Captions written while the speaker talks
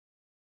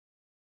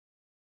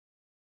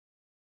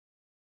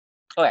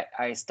All right,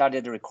 I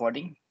started the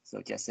recording,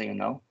 so just so you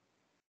know.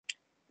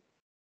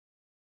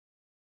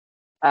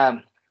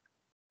 Yeah,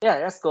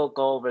 let's go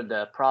over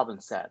the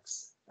problem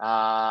sets.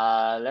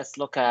 Let's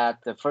look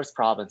at the first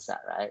problem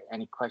set, right?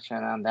 Any question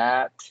on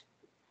that?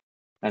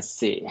 Let's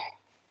see.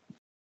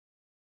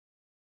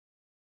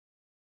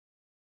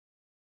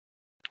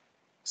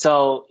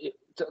 So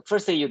the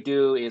first thing you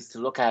do is to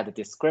look at the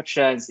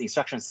descriptions. The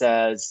instruction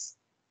says,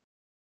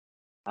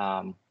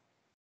 blah,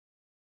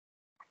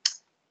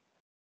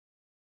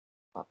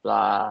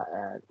 blah,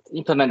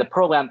 implement the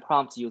program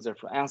prompt user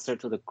for answer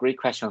to the great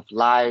question of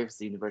life,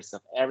 the universe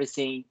of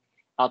everything.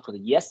 Output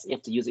yes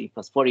if the user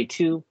equals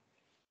 42.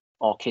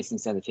 Or case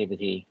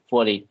insensitivity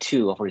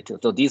 42 or 42.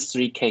 So these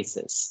three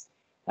cases,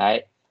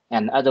 right?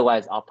 And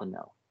otherwise output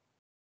no.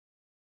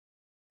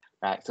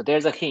 Right. So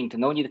there's a hint,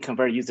 no need to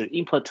convert user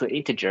input to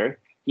integer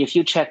if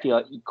you check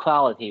your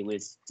equality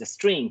with the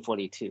string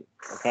 42,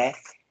 okay?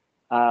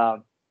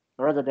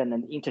 Rather than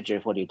an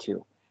integer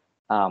 42.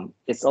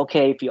 It's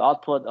okay if you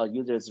output a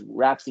user's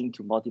wraps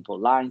into multiple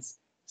lines.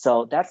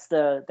 So that's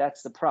the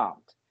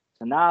prompt.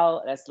 So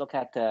now let's look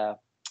at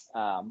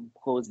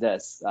who's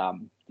this,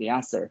 the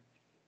answer.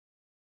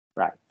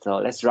 Right, so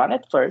let's run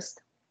it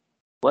first.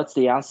 What's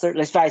the answer?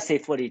 Let's try say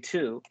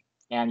 42,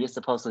 and you're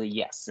supposed to say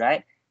yes,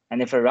 right? And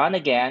if I run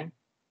again,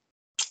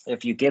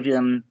 if you give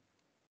them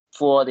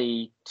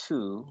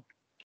 42,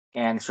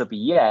 and it should be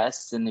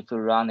yes, and if you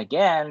run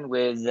again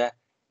with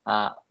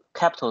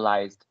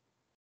capitalized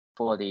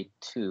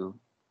 42,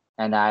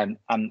 and I'm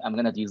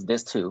gonna use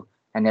this too,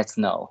 and that's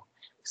no.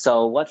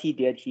 So what he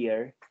did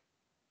here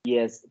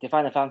is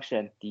define a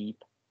function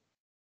deep,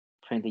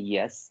 print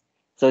yes.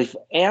 So if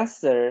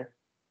answer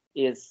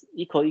is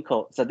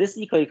equal, so this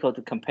equal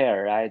to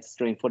compare, right?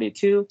 String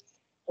 42,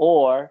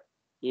 or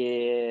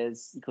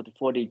is equal to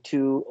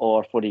 42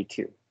 or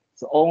 42.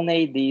 So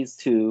only these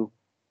two,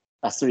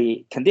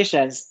 three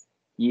conditions,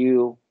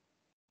 you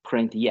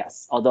print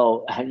yes.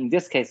 Although in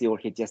this case, you will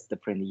hit just the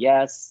print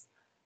yes.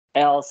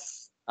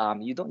 Else,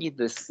 you don't need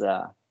this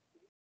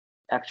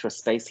extra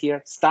space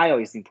here. Style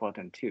is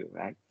important too,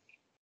 right?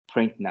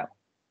 Print no.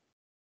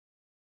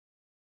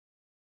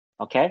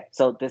 Okay,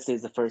 so this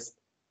is the first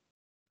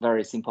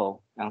very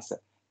simple answer.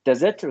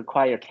 Does it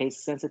require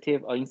case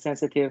sensitive or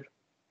insensitive?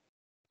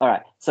 All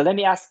right, so let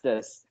me ask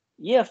this.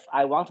 If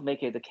I want to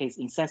make it the case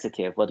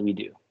insensitive, what do we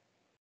do?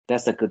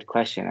 That's a good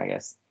question, I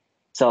guess.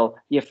 So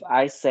if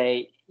I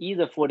say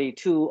either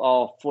 42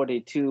 or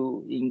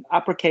 42 in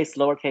uppercase,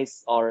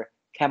 lowercase, or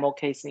camel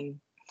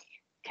casing,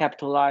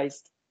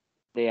 capitalized,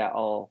 they are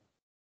all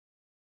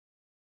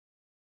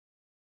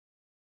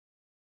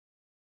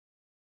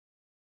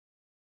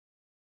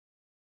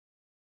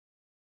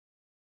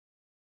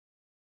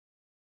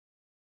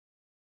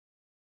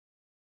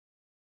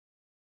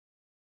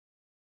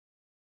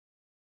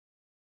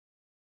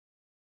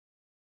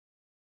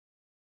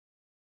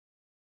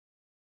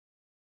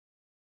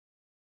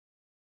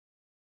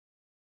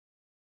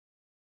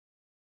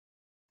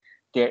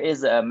there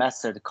is a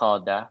method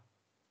called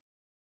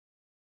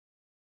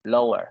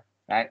lower,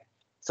 right?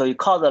 So you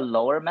call the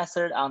lower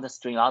method on the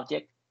string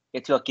object,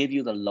 it will give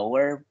you the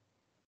lower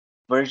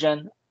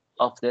version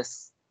of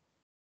this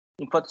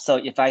input. So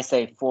if I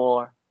say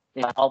for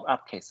the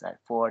uppercase, right,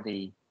 for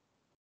the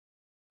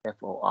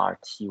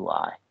FORTY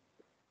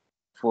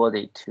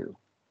 42,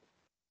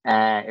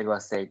 and it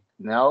will say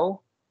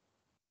no.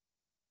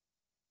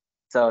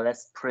 So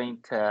let's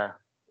print okay.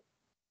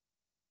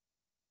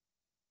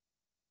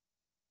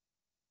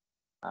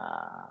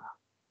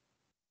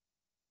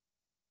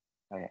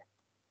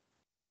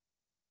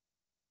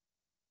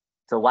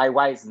 So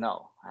why is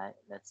no, right?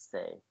 Let's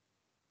say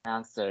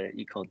answer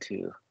equal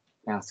to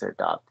answer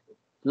dot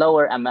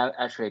lower. I'm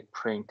actually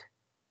print.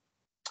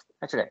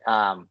 Actually,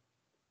 I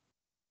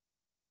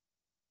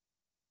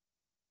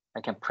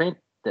can print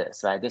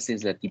this, right? This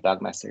is a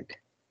debug method.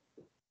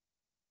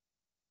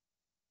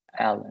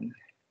 Allen,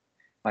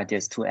 right?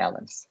 There's two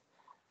Allens.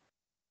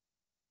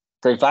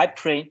 So if I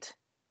print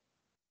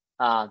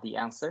the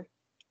answer,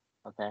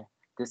 okay,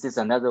 this is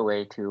another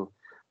way to.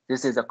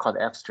 This is called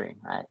F string,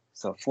 right?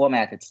 So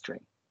formatted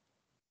string.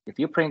 If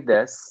you print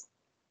this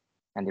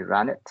and you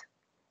run it,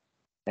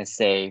 let's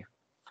say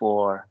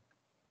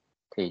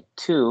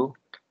 42,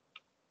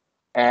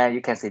 and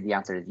you can see the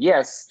answer is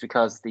yes,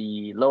 because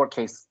the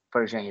lowercase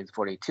version is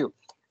 42.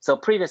 So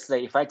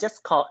previously, if I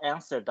just call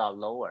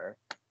answer.lower,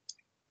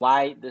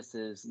 why this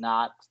is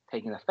not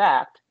taking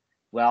effect?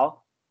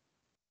 Well,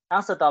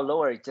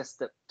 answer.lower is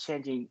just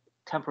changing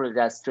temporarily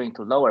that string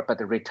to lower, but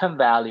the return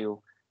value,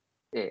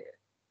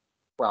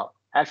 well,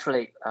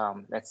 actually,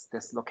 let's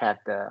just look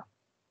at the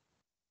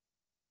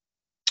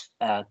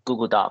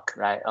Google Doc,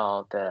 right?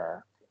 Or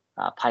the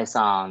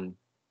Python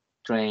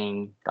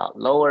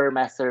string.lower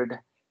method.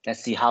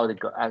 Let's see how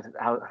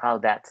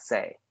that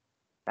say,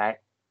 right?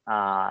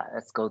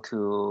 Let's go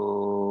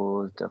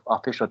to the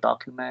official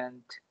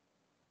document,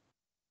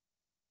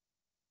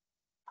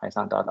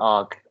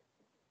 python.org.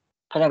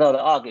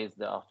 Python.org is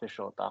the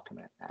official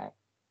document, right?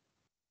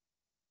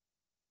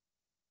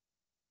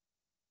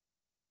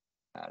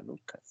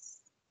 Lucas.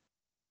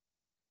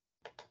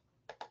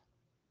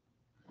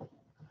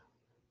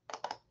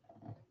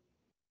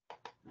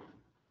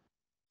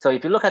 So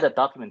if you look at the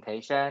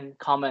documentation,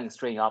 common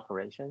string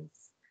operations,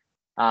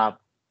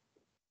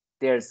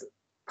 there's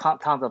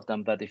tons of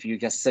them, but if you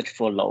just search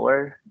for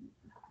lower,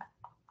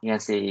 you can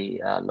see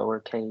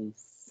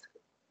lowercase.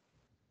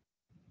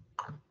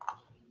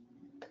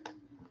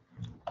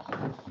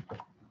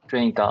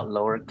 String dot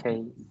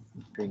lowercase,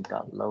 string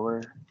dot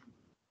lower.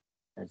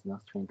 There's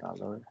no string dot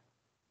lower.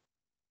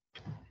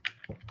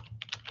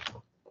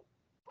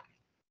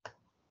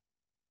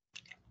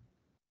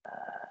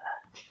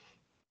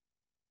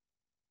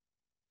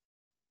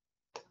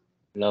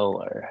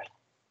 Lower.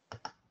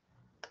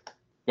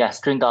 Yeah,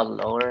 string dot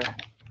lower.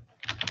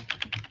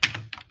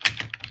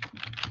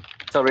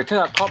 So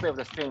return a copy of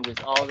the string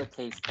with all the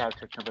case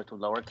character converted to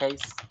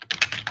lowercase.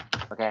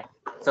 Okay.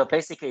 So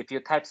basically, if you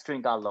type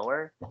string dot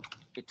lower,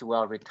 it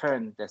will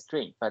return the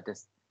string, but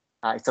this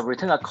it's a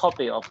return a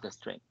copy of the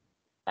string.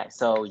 Right?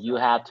 So you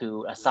have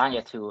to assign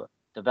it to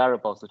the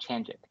variables to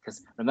change it,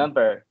 because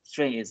remember,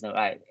 string is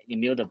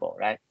immutable,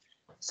 right?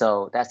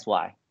 So that's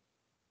why.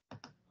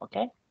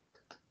 Okay.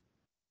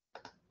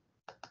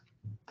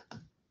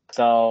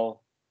 So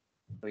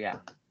yeah.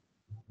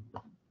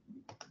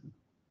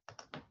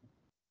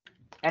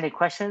 Any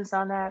questions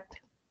on that?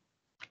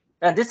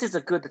 And this is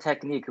a good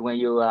technique when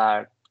you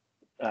are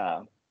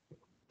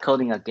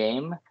coding a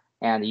game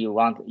and you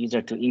want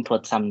user to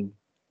input some,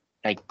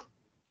 like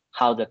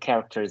how the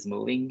character is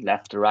moving,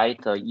 left, right,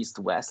 or east,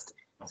 west,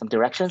 some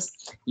directions.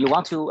 You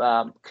want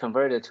to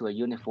convert it to a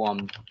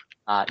uniform,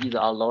 either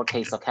a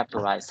lowercase or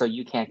capitalized, so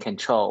you can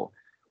control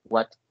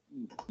what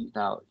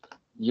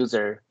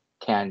user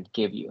can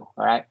give you.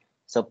 All right.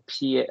 So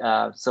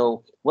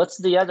so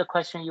what's the other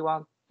question you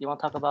want to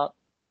talk about?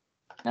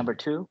 Number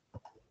 2.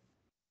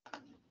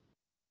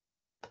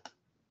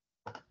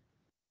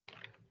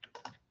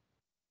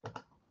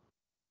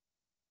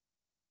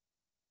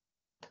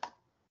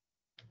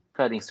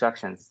 Code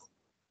instructions,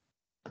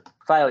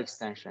 file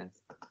extensions.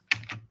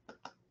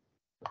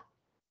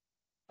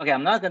 Okay,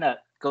 I'm not gonna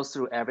go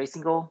through every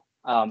single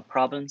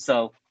problem.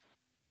 So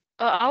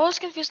I was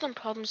confused on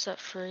problem set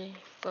 3,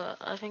 but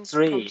I think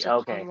 3, problem set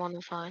okay. 1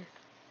 is fine.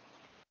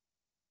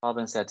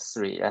 Problem set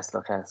 3. Let's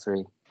look at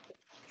 3.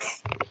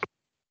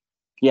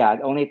 Yeah, I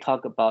only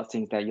talk about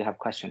things that you have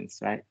questions,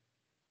 right?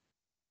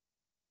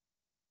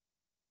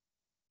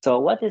 So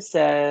what it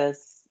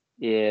says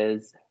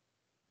is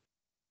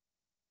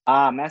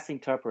math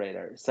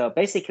interpolator. So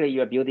basically,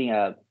 you're building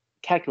a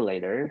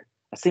calculator,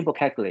 a simple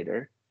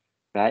calculator,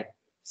 right?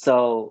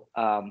 So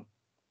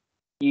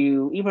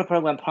you input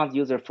program prompt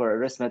user for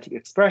arithmetic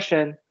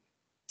expression,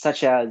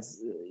 such as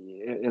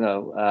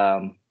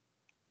 1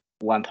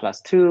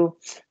 plus 2,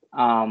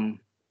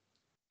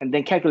 and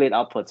then calculate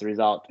outputs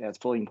result as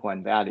floating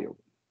point value.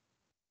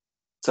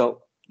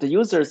 So the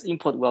user's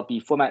input will be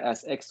formatted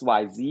as X,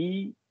 Y,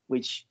 Z,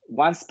 which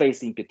one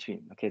space in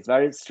between. Okay, it's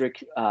very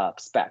strict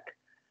spec.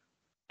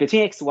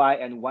 Between X, Y,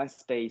 and one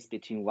space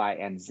between Y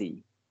and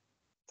Z.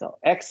 So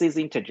X is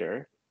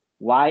integer,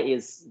 Y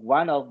is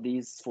one of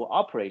these 4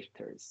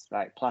 operators,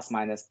 right? Plus,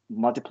 minus,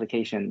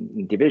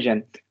 multiplication,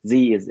 division.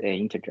 Z is an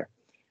integer.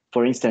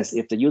 For instance,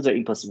 if the user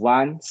inputs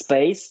 1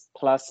 space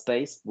plus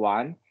space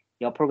 1,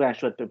 your program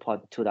should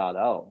report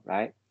 2.0,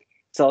 right?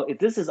 So if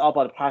this is all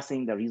about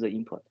parsing the user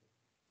input.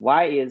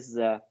 Y is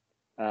a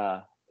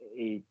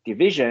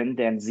division,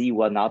 then Z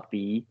will not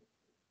be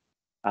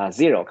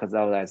 0, because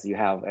otherwise you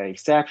have an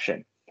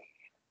exception.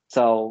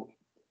 So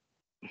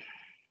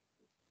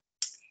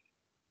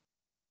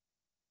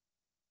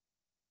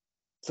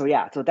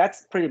yeah, so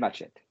that's pretty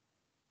much it.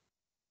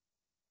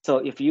 So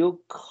if you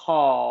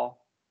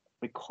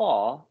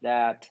recall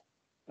that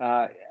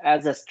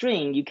as a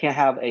string, you can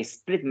have a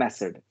split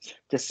method.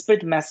 The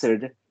split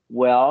method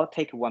will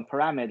take one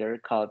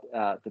parameter called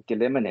the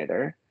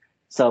delimiter.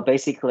 So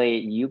basically,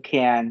 you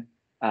can,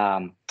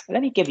 let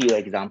me give you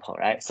an example,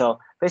 right? So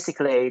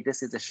basically,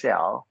 this is a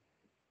shell,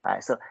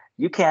 right? So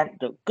you can,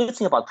 the good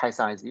thing about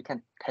Python is you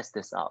can test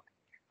this out.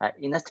 Right?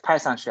 In this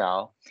Python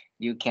shell,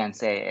 you can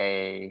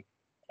say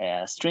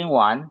a string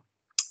 1.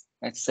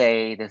 Let's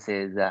say this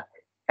is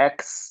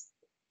X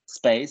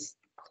space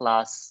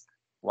plus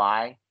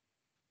Y.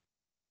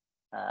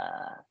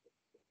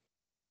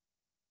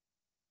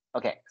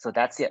 Okay, so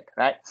that's it,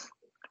 right?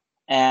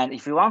 And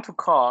if you want to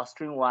call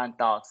string 1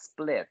 dot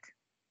split,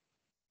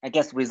 I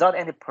guess without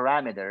any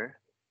parameter,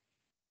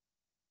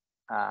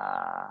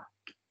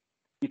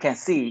 you can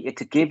see it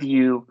to give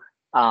you,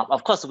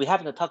 of course, we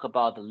haven't talked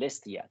about the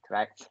list yet,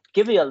 right?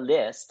 Give you a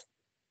list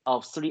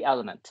of 3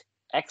 elements,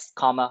 X,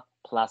 comma,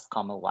 plus,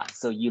 comma, Y.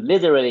 So you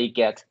literally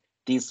get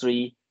these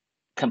 3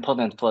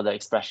 components for the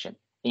expression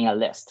in a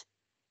list.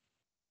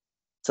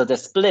 So the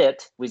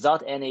split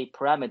without any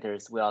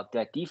parameters will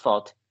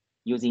default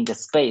using the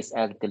space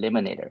as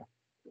delimiter.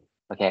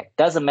 Okay,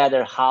 doesn't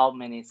matter how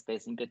many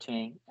space in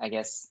between. I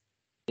guess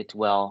it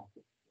will.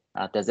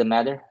 Doesn't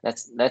matter.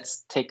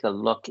 Let's take a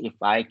look if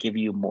I give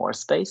you more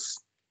space,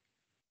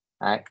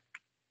 right,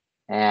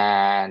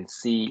 and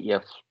see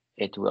if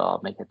it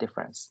will make a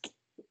difference.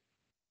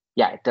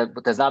 Yeah,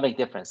 it does not make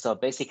difference. So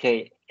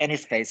basically, any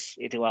space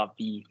it will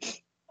be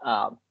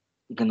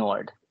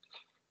ignored.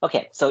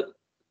 Okay, so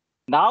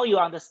now you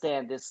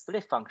understand this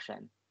split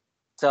function.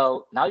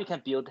 So now you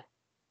can build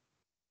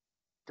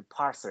the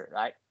parser,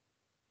 right?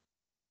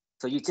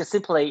 So you just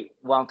simply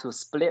want to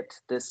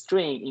split the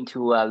string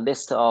into a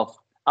list of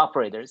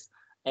operators,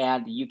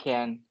 and you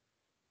can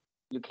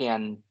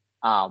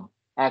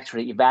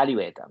actually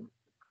evaluate them,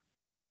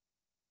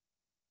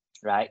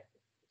 right?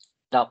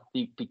 Now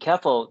be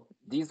careful.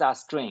 These are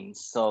strings,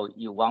 so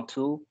you want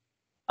to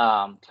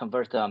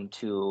convert them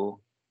to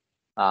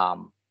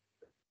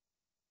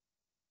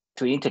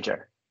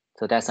integer.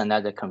 So that's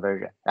another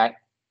conversion, right?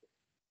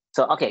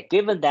 So okay,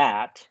 given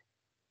that,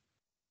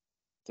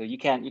 so you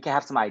can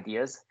have some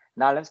ideas.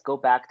 Now let's go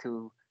back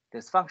to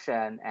this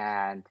function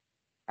and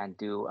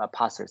do a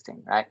parser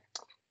thing, right?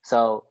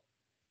 So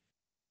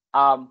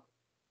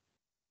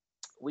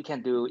we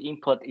can do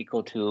input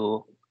equal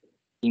to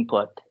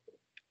input,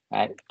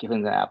 right?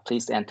 Given that,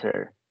 please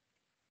enter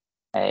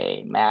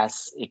a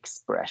mass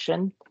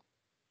expression,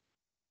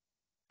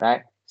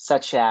 right?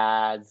 Such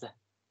as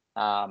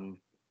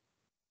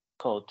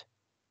quote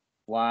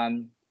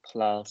 1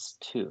 plus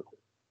 2.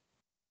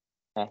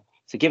 Okay,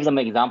 so give them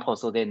an example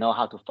so they know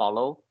how to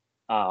follow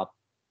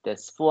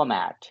this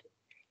format.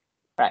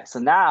 Right, so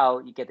now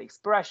you get the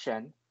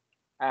expression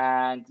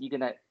and you're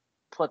gonna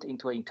put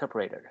into an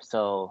interpreter,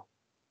 so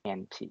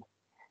NP.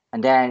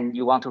 And then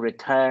you want to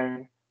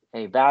return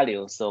a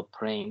value, so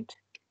print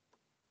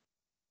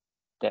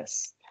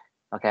this.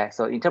 Okay,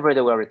 so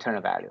interpreter will return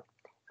a value.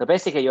 So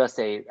basically you'll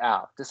say,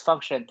 this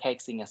function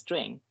takes in a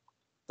string.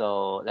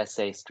 So let's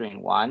say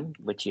string 1,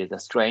 which is a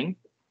string,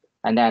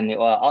 and then it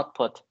will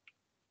output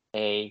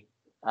a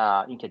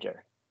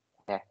integer.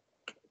 Okay.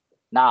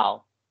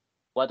 Now,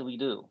 what do we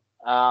do?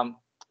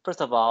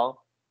 First of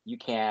all, you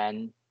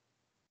can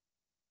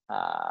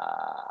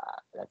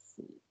let's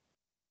see,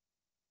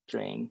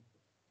 string.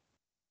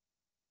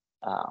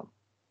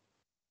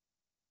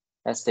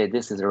 Let's say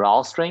this is a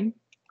raw string,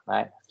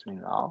 right? String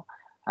raw.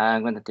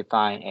 I'm going to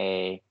define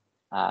a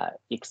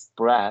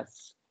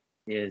express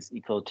is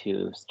equal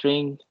to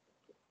string.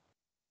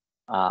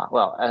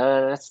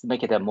 Let's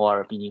make it a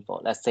more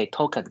meaningful. Let's say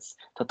tokens.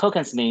 So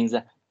tokens means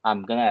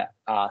I'm gonna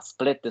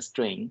split the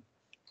string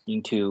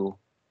into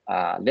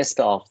a list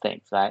of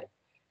things, right?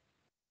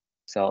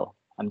 So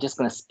I'm just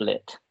gonna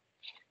split.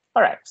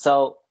 All right,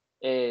 so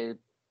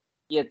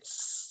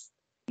it's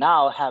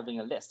now having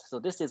a list. So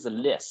this is a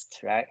list,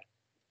 right?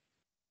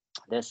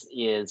 This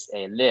is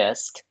a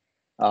list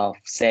of,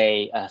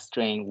 say, a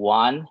string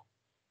 1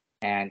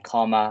 and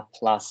comma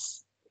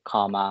plus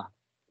comma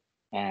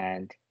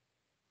and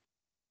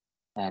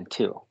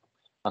 2.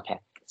 Okay,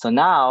 so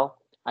now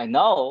I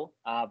know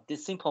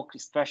this simple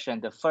expression,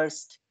 the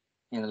first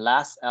and the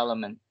last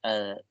element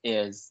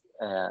is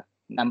a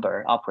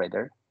number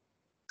operator.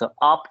 So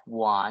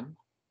op1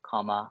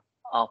 comma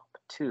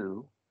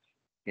op2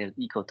 is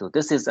equal to,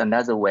 this is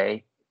another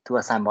way to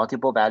assign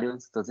multiple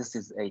values. So this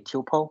is a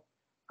tuple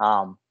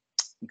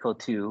equal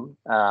to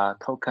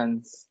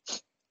tokens.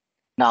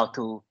 Now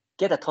to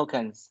get the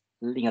tokens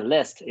in a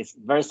list is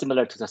very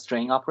similar to the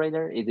string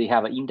operator. They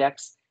have an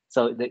index.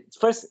 So the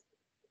first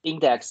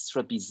index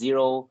should be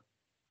 0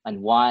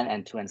 and 1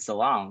 and 2 and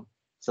so on.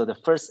 So the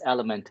first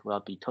element will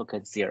be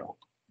token 0,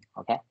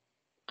 okay?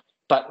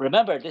 But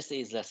remember, this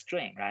is a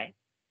string, right?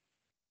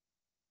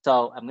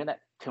 So I'm gonna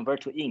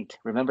convert to int.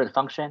 Remember the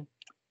function,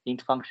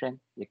 int function,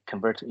 you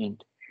convert to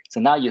int. So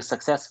now you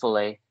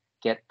successfully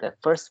get the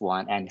first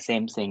one and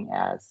same thing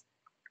as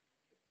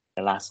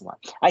the last one.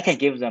 I can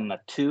give them a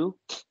 2.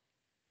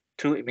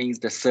 2 means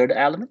the third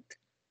element,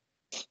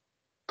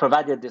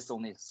 provided this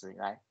only is 3,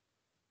 right?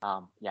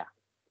 Yeah.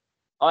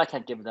 Or I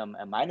can give them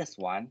a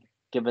 -1,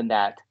 given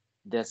that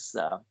this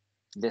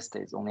list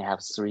is only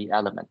have 3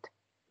 elements.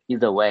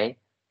 Either way,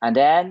 and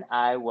then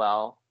I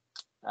will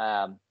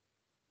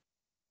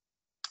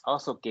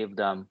also give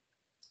them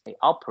a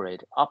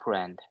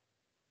operand,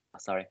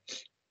 sorry,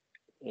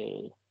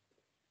 a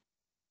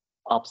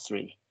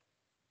op3.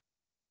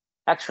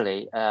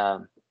 Actually,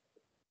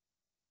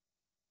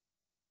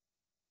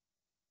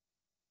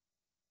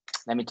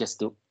 let me just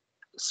do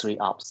 3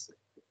 ops,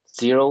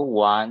 0,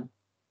 1,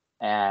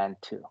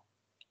 and 2.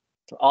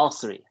 So all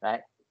 3,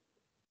 right?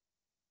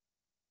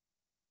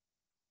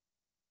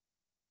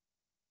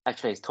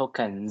 Actually, it's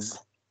tokens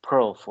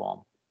pro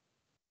form.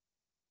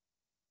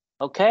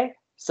 Okay,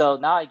 so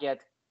now I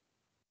get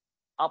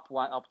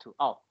op1, op2.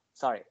 Oh,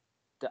 sorry.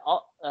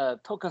 The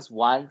tokens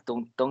 1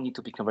 don't need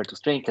to be converted to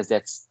string because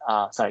that's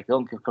sorry,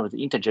 don't convert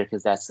to integer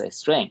because that's a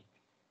string.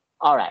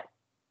 All right.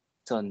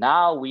 So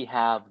now we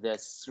have the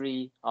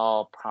 3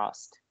 all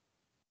parsed.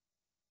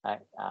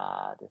 Right.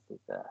 This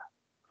is a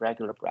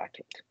regular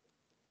bracket.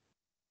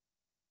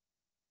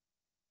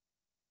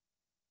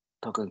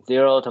 Token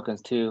 0,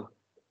 tokens 2,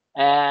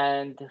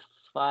 and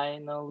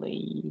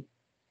finally,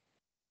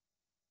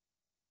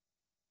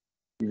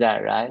 is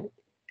that right?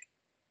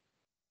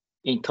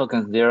 In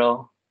tokens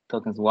 0,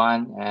 tokens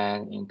 1,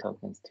 and in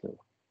tokens 2.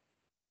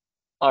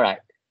 All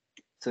right.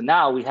 So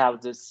now we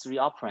have this 3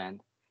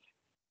 operand.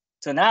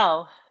 So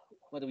now,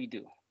 what do we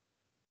do?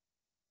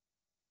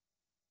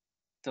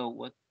 So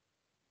what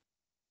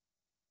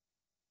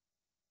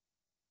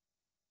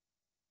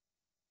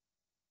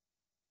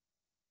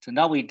So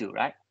now we do,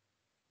 right?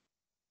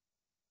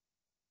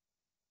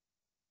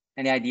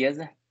 Any ideas?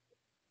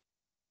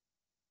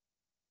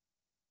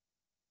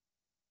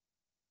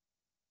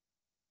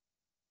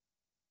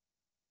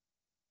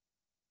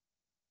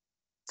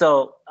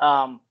 So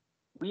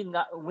we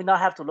now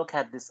have to look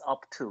at this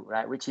op2,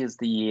 right? Which is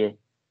the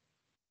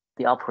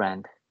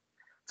operand.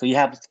 So you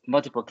have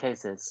multiple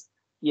cases.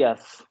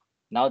 If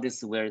now this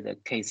is where the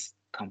case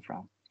come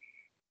from.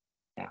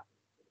 Yeah.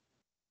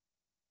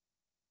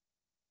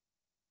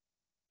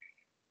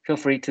 Feel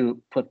free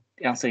to put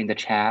answer in the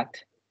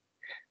chat.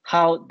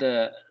 How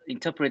the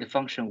interpreted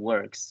function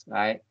works,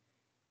 right?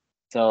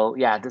 So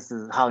yeah, this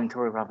is how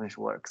interpreted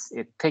function works.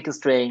 It takes a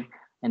string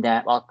and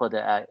then output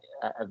a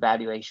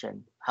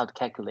evaluation, how to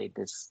calculate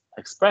this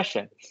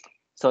expression.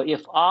 So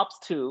if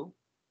ops2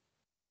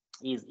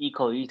 is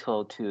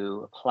equal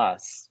to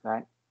plus,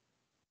 right?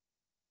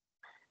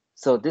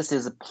 So this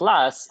is a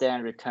plus,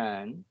 then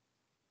return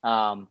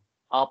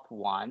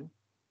op1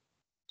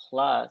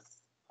 plus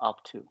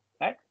op2,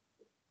 right?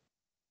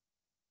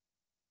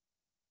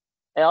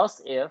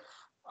 Else if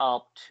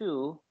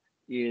op2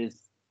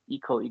 is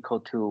equal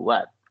to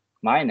what?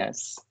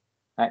 Minus,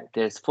 right?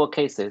 There's 4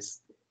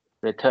 cases,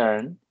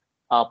 return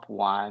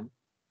op1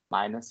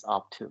 minus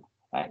op2,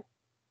 right?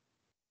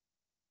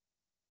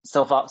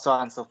 So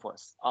on and so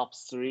forth.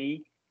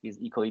 Op3 is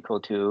equal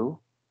to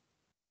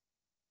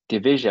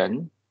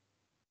division,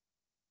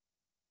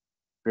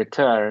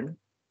 return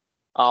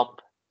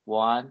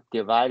op1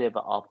 divided by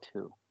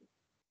op2,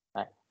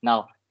 right?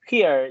 Now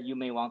here you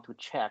may want to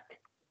check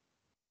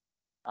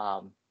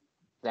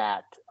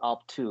that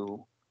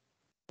op2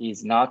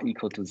 is not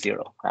equal to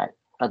 0, right?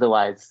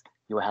 Otherwise,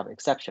 you will have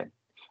exception.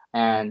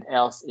 And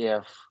else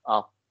if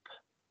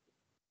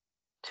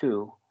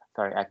op2,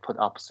 sorry, I put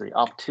op3,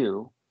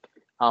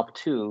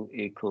 op2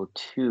 equal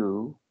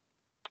to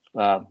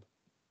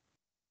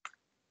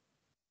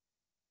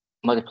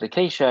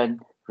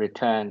multiplication,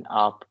 return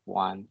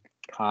op1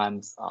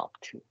 times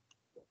op2.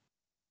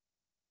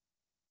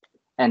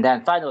 And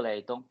then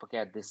finally, don't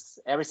forget this,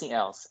 everything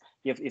else.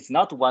 If it's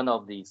not one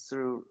of these,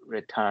 through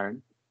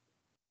return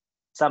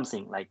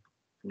something like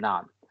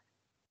none.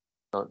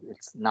 So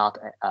it's not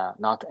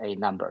a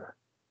number,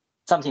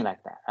 something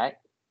like that, right?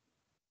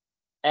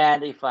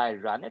 And if I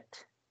run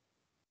it,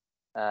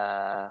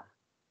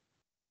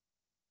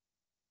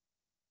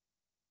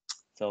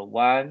 so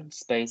 1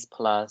 space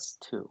plus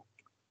 2.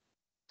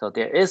 So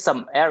there is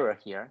some error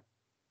here,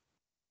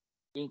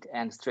 int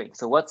and string.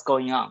 So what's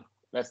going on?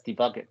 Let's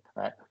debug it,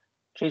 right?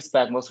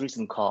 Traceback most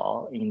recent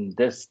call in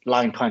this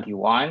line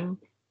 21,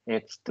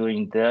 it's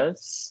doing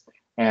this,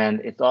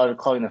 and it's already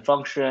calling a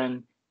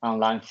function on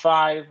line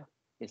 5.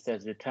 It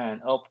says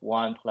return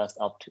op1 plus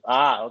op2.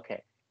 Ah,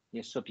 okay.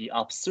 It should be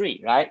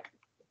op3, right?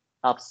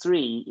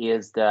 Op3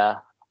 is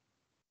the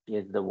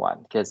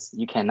one, because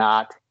you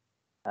cannot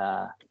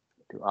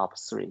do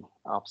op3,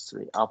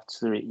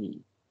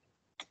 op3e,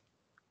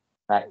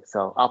 right?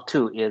 So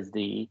op2 is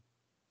the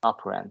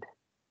operand.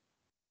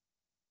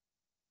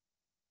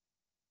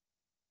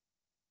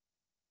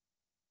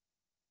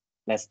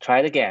 Let's try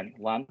it again.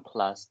 1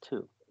 plus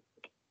 2,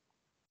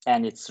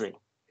 and it's 3.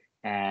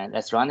 And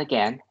let's run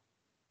again.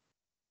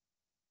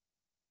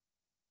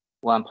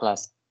 1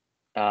 plus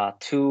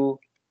 2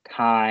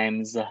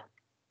 times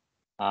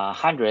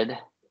 100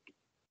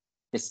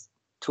 is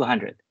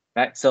 200,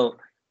 right? So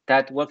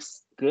that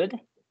works good.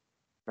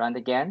 Run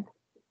again.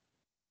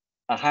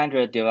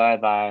 100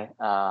 divided by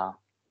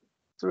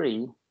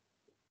 3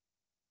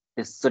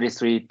 is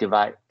 33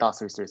 divided by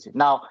 33.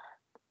 Now,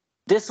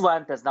 this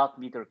one does not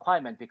meet the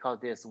requirement because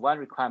this one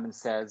requirement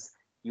says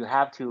you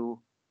have to,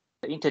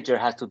 the integer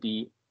has to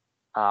be,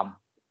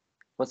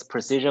 what's the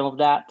precision of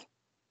that?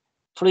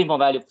 Floating point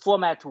value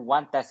format to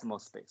 1 decimal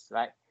space,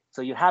 right?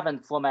 So you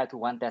haven't formatted to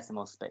 1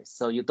 decimal space.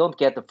 So you don't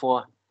get the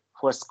full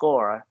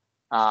score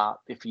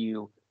if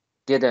you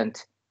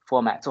didn't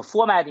format. So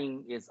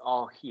formatting is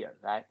all here,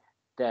 right?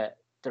 The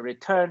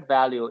return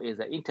value is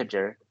an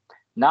integer.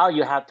 Now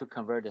you have to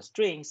convert a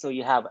string. So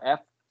you have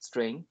f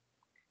string.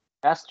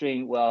 F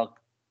string will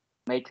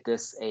make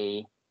this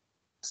a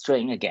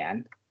string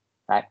again,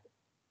 right?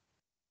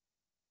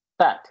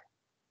 But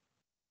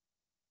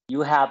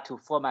you have to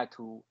format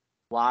to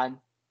 1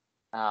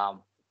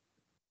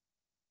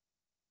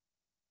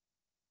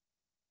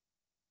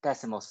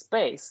 decimal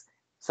space.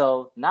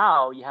 So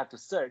now you have to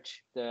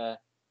search the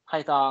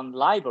Python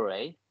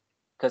library,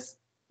 because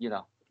you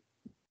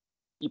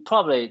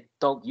probably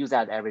don't use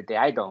that every day.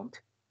 I don't.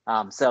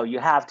 So you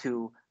have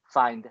to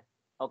find,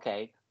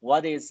 okay,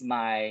 what is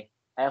my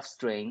f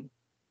string?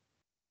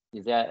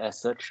 Is there a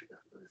search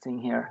thing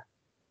here?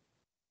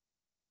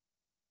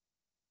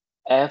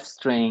 F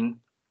string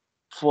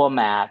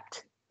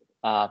format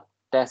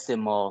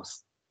decimal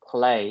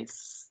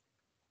place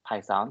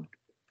Python.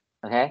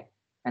 Okay,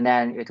 and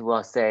then it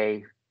will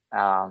say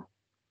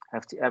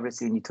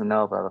everything you need to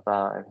know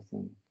about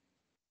everything.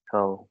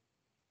 So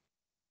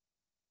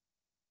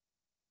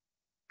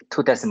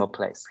 2 decimal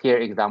place here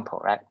example,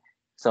 right?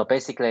 So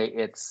basically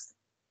it's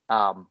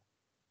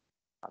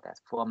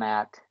that's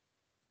format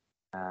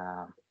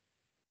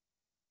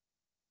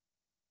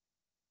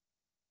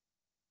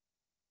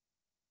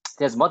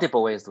there's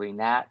multiple ways doing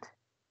that.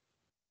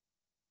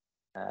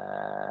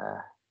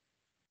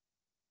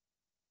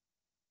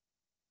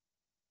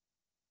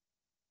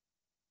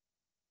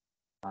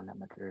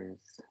 Parameters.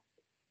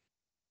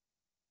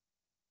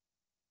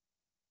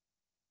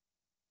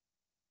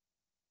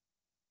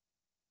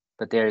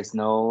 But there is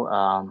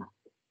no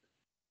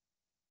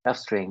f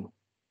string.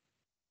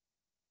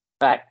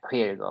 Right,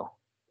 here you go.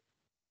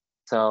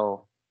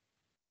 So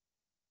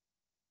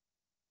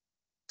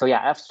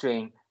yeah, f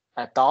string,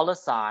 a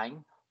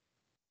 $,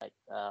 like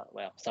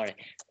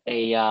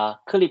a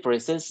curly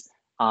braces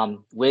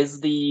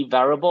with the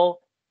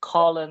variable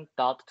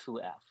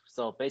colon.2f.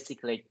 So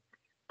basically,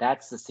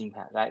 that's the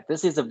syntax, right?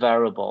 This is a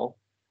variable.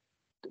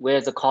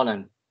 Where's the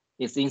colon?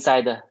 It's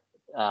inside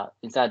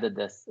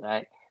this,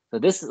 right? So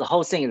the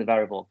whole thing is a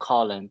variable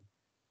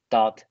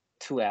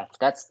colon.2f.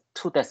 That's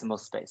 2 decimal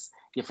space.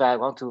 If I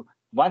want to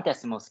 1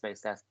 decimal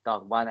space, that's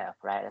 .1f,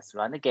 right? Let's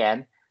run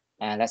again,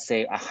 and let's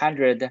say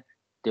 100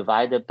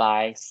 divided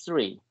by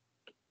 3.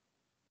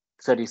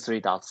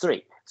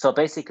 33.3. So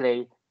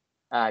basically,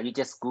 you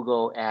just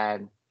Google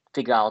and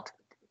figure out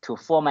to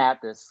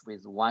format this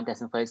with 1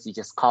 decimal place, you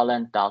just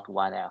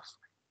colon.1f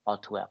or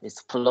 2f.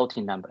 It's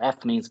floating number.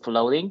 F means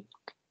floating.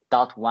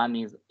 .1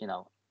 means,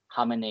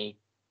 how many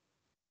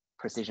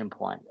precision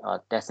point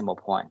or decimal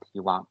point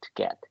you want to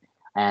get.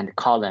 And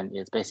colon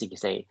is basically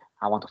say,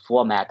 I want to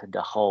format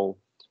the whole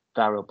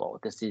variable.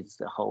 This is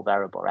the whole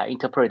variable, right?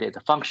 Interpret it as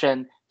a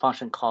function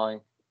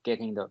call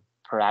getting the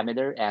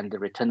parameter, and the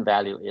return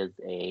value is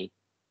a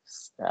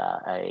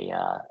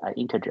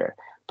integer.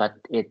 But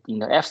in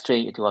the F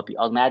string, it will be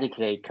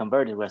automatically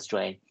converted to a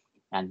string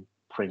and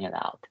print it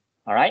out.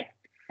 All right.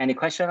 Any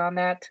question on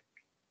that?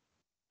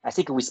 I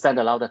think we spent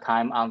a lot of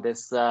time on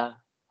this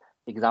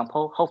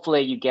example.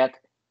 Hopefully, you get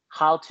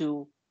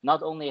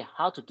not only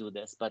how to do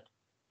this, but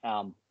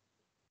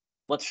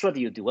what should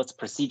you do? What's the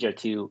procedure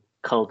to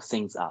code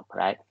things up,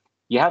 right?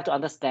 You have to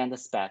understand the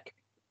spec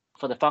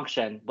for the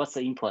function. What's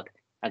the input?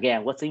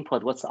 Again, what's the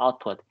input? What's the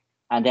output?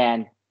 And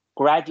then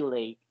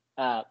gradually,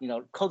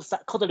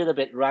 code a little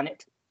bit, run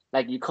it.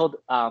 Like you code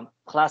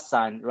class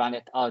sign, run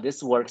it. Oh,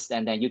 this works,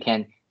 and then you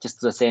can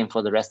just do the same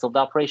for the rest of the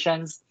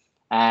operations,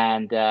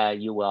 and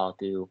you will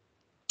do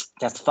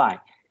just fine.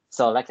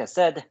 So, like I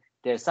said,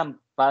 there's some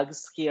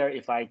bugs here.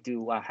 If I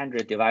do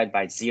 100 divided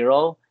by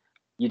 0,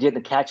 you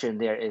didn't catch it.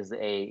 There is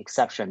a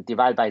exception,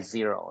 divide by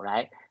 0,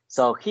 right?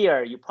 So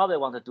here you probably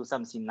want to do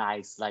something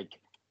nice, like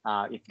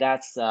if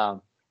that's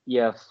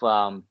if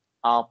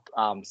op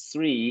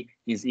 3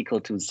 is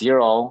equal to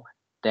 0,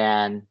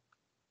 then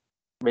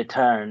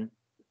return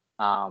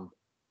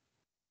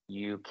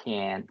you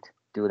can't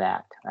do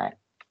that, right?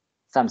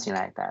 Something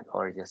like that,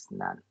 or just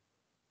none.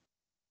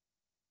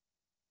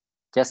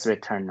 Just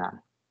return none.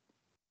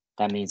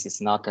 That means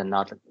it's not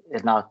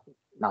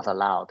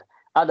allowed.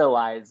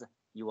 Otherwise,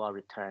 you will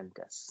return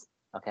this.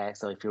 Okay,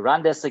 so if you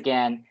run this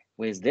again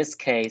with this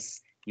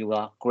case, you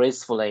will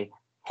gracefully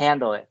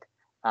handle it.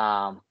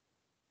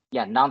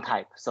 Yeah,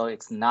 non-type. So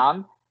it's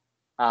none.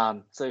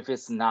 So if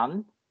it's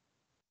none,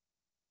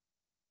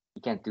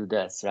 you can do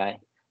this, right?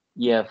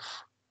 If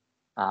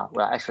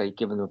well, actually,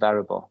 given the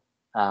variable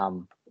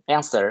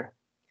answer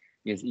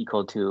is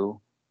equal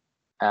to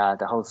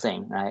the whole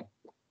thing, right?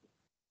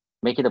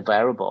 Make it a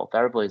variable.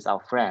 Variable is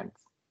our friend.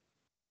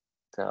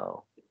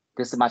 So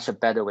this is much a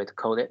better way to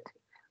code it.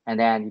 And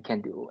then you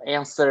can do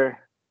answer.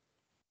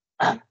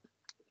 And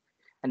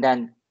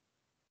then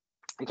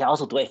you can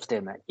also do if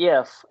statement,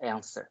 if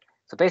answer.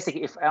 So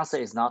basically, if answer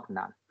is not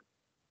none,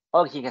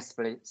 or you can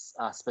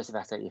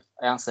specify if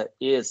answer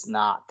is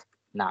not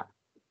none,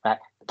 right?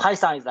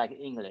 Python is like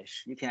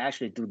English. You can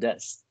actually do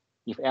this.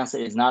 If answer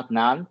is not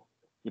none,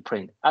 you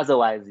print.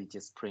 Otherwise, you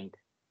just print.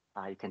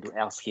 You can do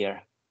else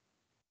here.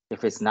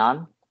 If it's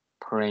none,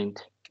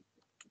 print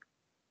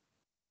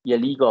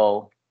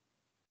illegal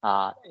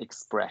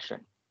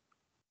expression.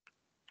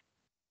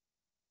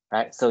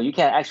 Right, so you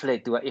can actually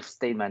do an if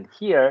statement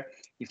here.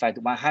 If I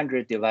do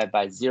 100 divided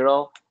by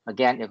 0,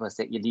 again, it will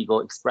say illegal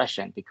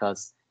expression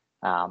because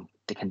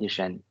the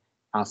condition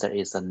answer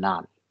is a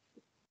none.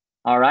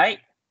 All right,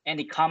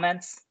 any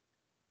comments?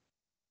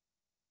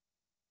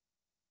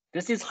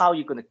 This is how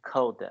you're going to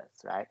code this,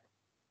 right?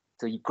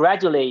 So you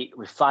gradually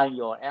refine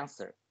your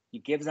answer.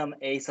 You give them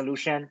a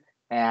solution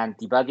and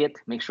debug it,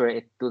 make sure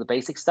it do the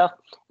basic stuff,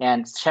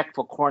 and check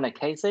for corner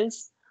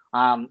cases,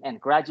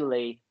 and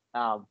gradually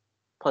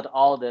put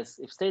all this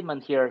if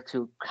statement here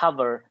to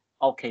cover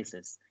all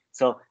cases.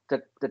 So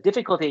the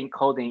difficulty in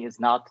coding is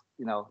not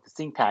the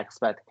syntax,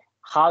 but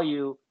how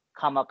you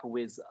come up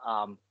with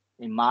a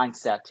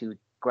mindset to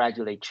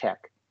gradually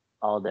check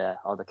all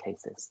the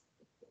cases.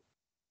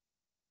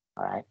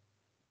 All right.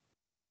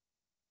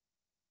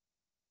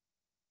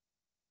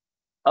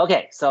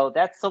 Okay, so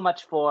that's so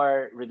much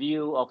for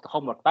review of the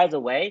homework. By the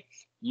way,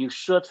 you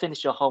should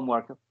finish your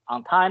homework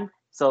on time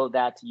so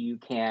that you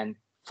can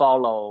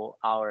follow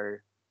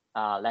our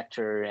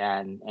lecture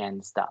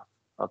and stuff,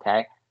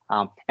 okay?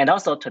 And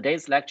also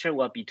today's lecture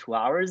will be 2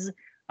 hours.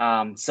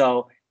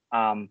 So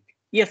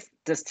if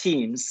this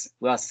Teams,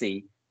 we'll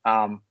see,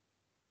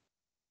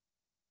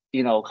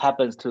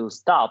 happens to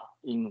stop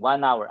in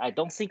 1 hour. I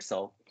don't think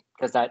so,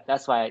 because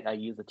that's why I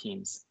use the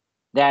Teams.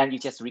 Then you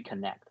just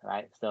reconnect,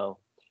 right? So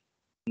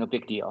no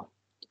big deal.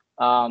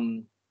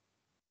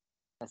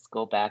 Let's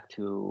go back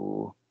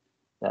to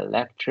the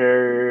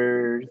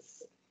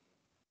lectures.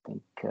 I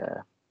think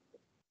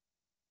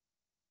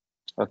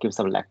I'll give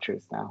some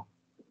lectures now.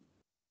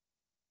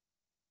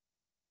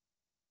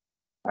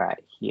 All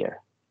right,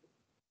 here.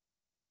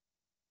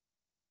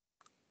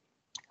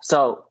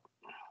 So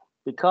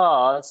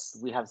because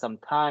we have some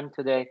time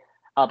today,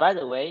 by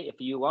the way,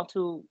 if you want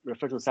to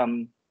refer to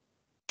some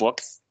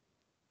books,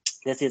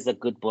 this is a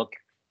good book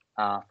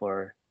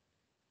for.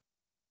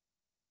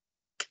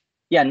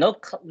 Yeah, no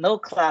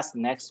class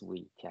next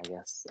week, I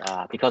guess,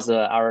 because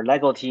our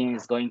Lego team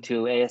is going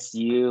to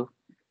ASU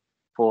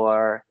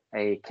for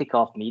a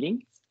kickoff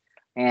meeting,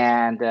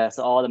 and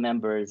so all the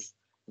members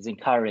is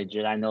encouraged.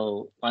 I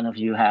know one of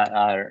you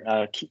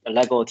are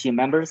Lego team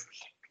members,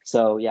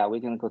 so yeah,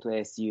 we're gonna go to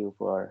ASU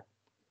for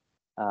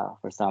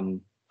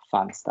some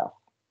fun stuff.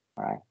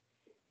 All right.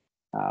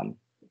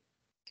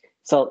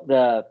 So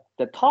the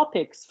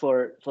topics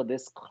for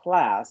this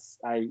class,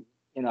 I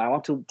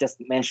want to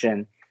just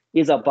mention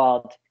is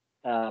about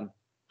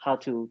how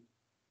to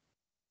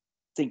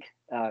think,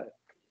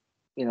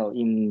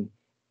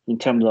 in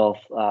terms of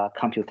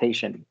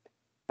computation,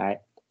 right?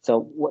 So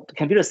what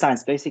computer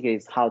science basically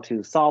is how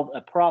to solve a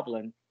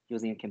problem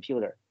using a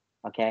computer.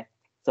 Okay,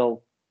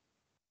 so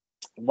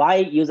why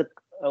use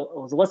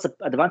what's the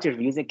advantage of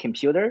using a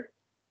computer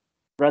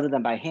rather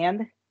than by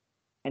hand?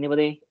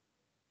 Anybody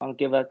want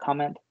to give a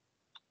comment?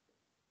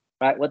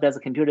 Right, what does a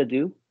computer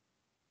do?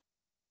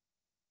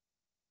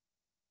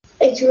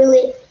 It's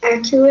really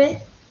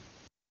accurate.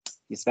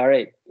 It's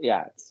very,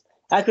 it's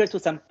accurate to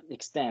some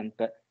extent,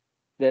 but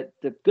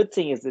the good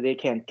thing is that they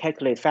can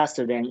calculate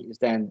faster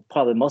than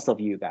probably most of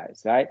you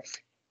guys, right?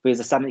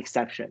 With some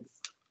exceptions,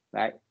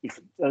 right?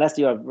 Unless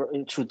you are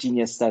a true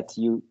genius that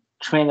you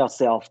train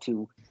yourself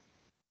to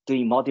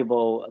doing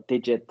multiple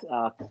digit,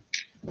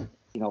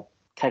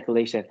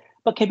 calculation.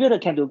 But computer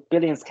can do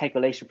billions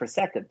calculation per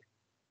second,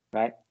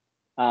 right?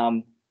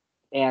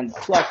 And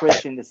two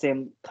operations at the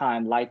same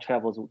time, light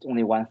travels with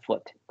only 1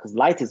 foot, because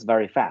light is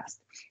very fast,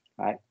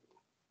 right?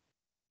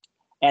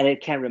 And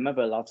it can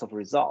remember lots of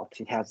results.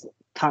 It has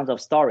tons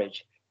of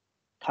storage,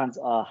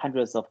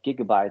 hundreds of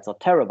gigabytes or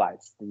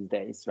terabytes these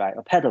days, right?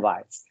 Or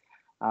petabytes.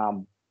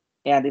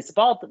 And it's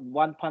about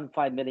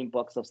 1.5 million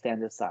books of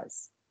standard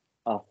size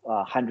of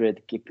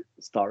 100 gig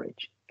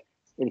storage.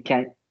 It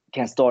can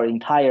store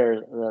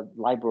entire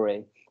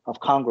library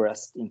of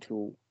Congress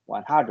into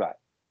one hard drive.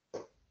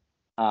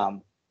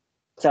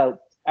 So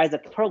as a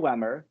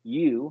programmer,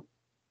 your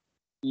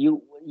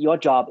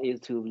job is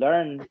to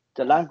learn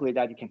the language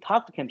that you can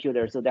talk to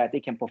computers so that they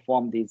can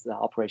perform these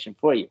operations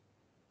for you,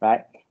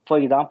 right? For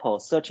example,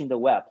 searching the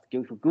web,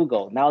 go to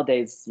Google.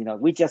 Nowadays,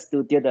 we just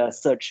did a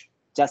search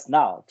just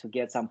now to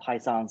get some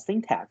Python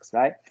syntax,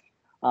 right?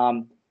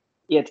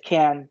 It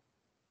can,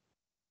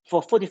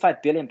 for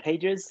 45 billion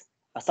pages,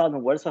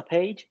 1,000 words per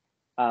page,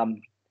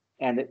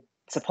 and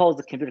suppose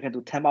the computer can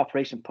do 10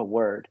 operations per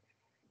word.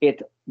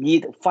 It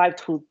needs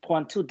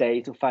 5.2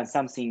 days to find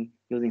something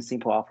using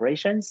simple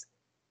operations,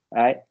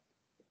 right?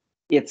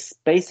 It's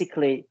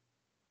basically,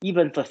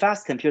 even for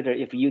fast computer,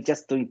 if you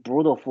just doing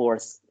brute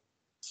force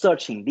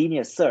searching,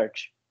 linear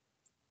search,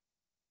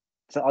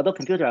 so although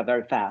computers are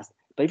very fast,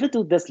 but if you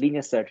do this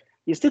linear search,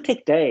 you still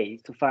take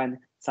days to find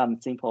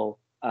some simple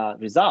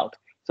result.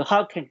 So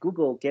how can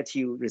Google get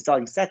you result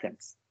in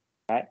seconds,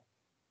 right?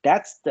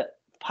 That's the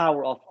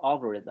power of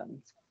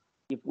algorithms.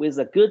 If with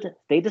a good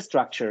data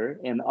structure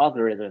and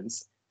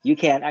algorithms, you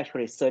can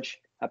actually search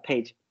a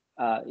page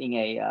in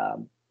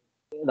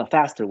a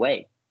faster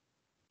way.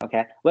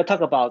 Okay, we'll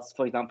talk about,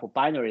 for example,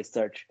 binary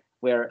search,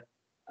 where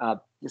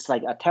it's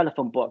like a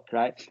telephone book,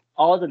 right?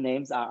 All the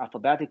names are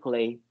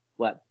alphabetically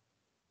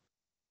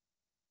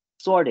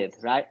sorted,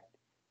 right?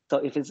 So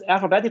if it's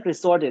alphabetically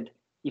sorted,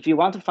 if you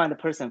want to find a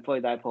person, for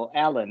example,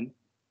 Alan,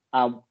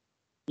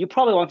 you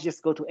probably want to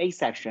just go to A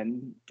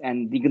section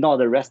and ignore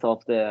the rest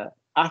of the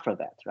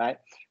alphabet, right?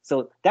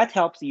 So that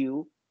helps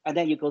you, and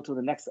then you go to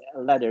the next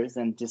letters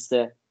and just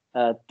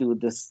do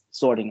this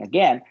sorting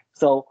again.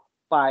 So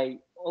by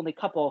only a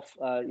couple of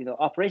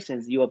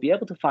operations, you will be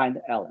able to find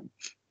Alan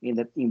in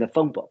the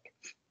phone book.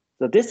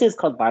 So this is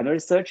called binary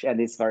search, and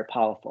it's very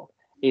powerful.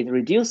 It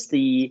reduces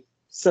the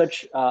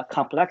search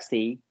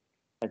complexity.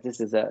 This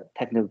is a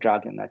technical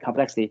jargon.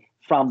 Complexity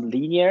from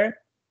linear,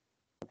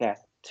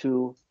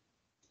 to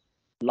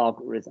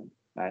logarithm.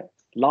 Right?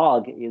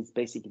 Log is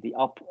basically the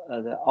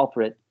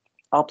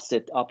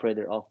opposite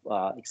operator of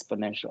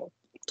exponential,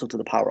 2 to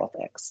the power of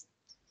x.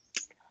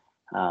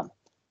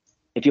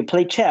 If you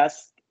play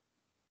chess,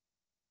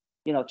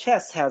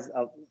 chess has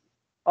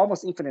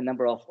almost infinite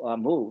number of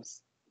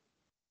moves,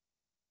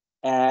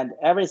 and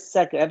every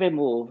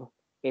move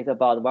is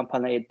about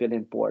 1.8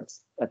 billion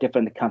boards,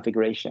 different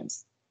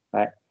configurations,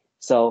 right?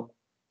 So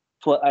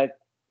for a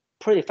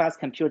pretty fast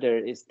computer,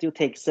 it still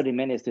takes 30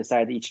 minutes to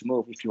decide each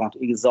move if you want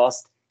to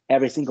exhaust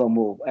every single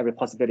move, every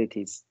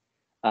possibilities.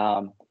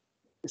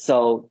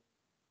 So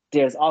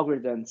there's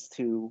algorithms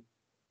to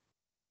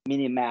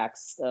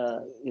minimax,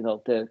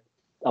 the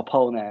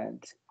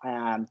opponent,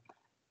 and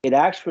it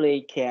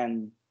actually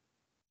can.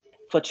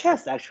 For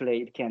chess,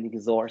 actually, it can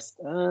exhaust.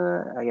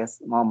 I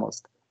guess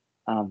almost,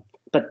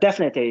 but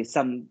definitely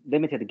some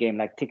limited game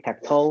like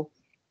tic-tac-toe,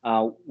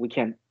 we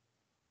can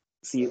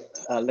see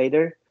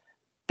later.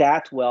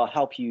 That will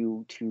help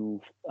you to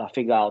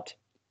figure out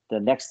the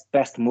next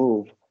best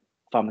move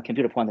from a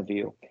computer point of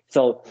view.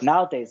 So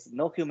nowadays,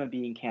 no human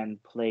being can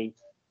play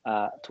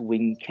to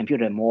win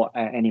computer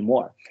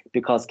anymore,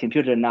 because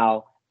computer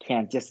now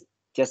can just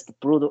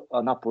brutal,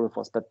 or not brute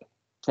force, but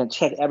can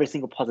check every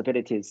single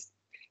possibilities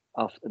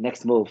of the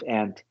next move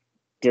and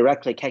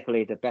directly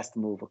calculate the best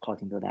move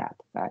according to that.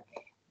 Right?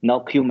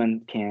 No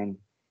human can,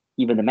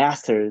 even the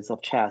masters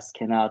of chess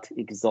cannot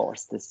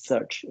exhaust the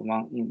search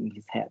in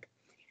his head.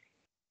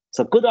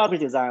 So good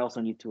algorithm design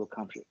also need to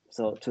accomplish.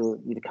 So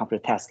need to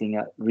complete task in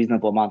a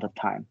reasonable amount of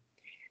time.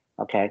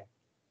 Okay.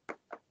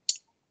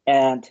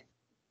 And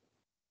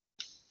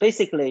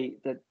basically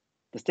the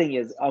thing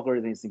is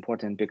algorithm is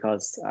important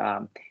because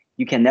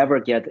you can never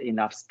get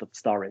enough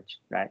storage,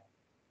 right?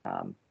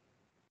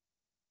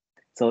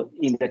 So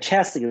in the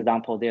chess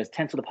example, there's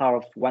 10 to the power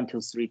of 1,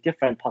 2, 3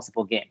 different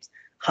possible games.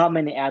 How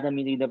many atoms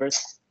in the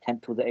universe?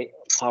 10 to the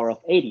power of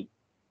 80.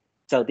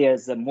 So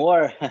there's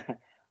more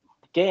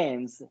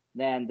games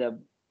than the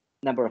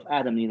number of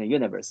atoms in the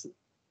universe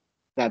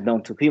that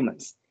known to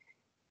humans.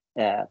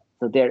 So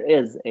there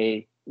is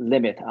a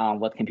limit on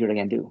what computer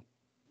can do,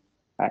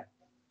 right?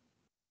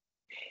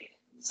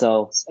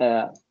 So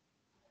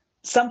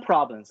some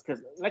problems,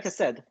 because like I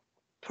said,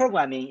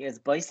 programming is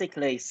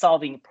basically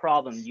solving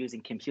problems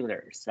using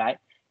computers, right?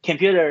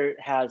 Computer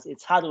has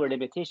its hardware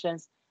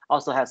limitations,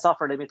 also has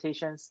software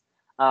limitations.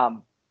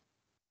 Some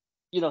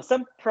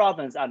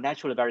problems are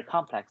naturally very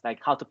complex, like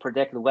how to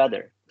predict the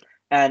weather.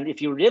 And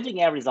if you live in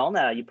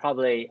Arizona, you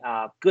probably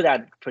are good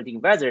at predicting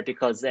weather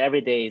because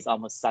every day is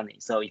almost sunny.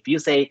 So if you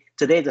say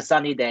today's a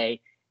sunny day,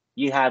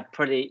 you have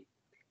pretty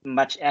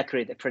much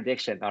accurate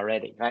prediction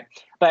already, right?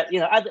 But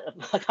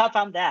apart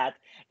from that,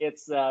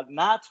 it's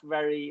not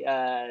very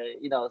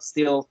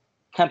still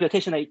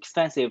computationally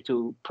expensive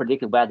to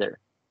predict weather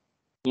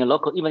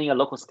even in a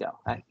local scale,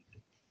 right?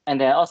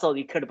 And then also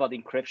you cared about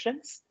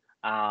encryptions.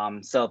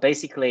 So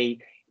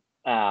basically,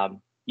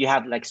 you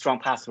have like strong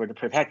password to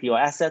protect your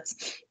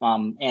assets,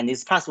 and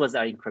these passwords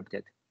are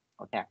encrypted,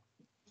 okay?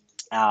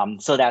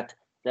 So that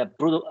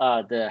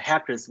the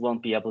hackers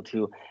won't be able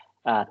to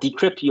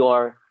decrypt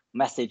your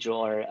message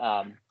or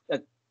a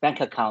bank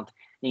account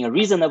in a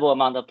reasonable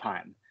amount of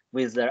time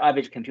with the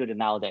average computer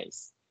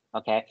nowadays,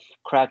 okay?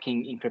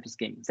 Cracking encryption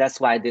schemes. That's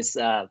why this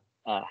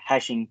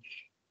hashing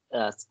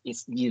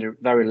is needed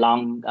very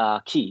long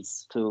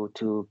keys to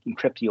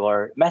encrypt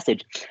your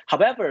message.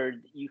 However,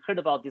 you heard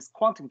about this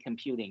quantum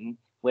computing,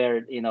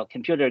 where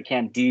computer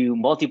can do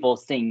multiple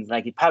things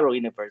like the parallel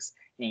universe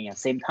in the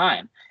same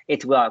time.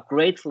 It will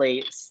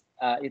greatly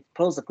it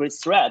poses a great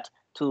threat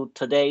to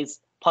today's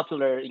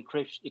popular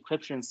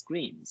encryption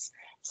schemes.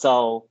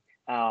 So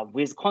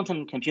with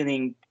quantum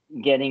computing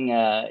getting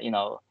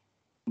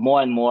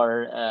more and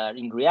more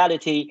in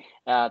reality,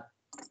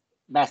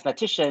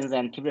 mathematicians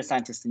and computer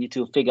scientists need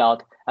to figure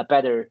out a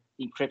better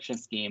encryption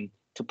scheme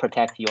to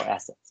protect your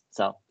assets.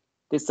 So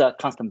this is a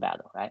constant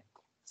battle, right?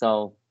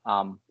 So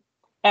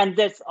and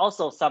there's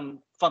also some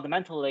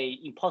fundamentally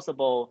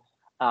impossible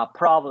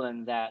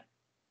problem that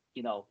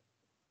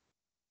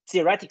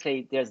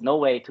theoretically there's no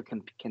way to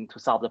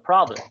solve the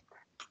problem,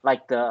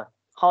 like the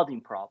halting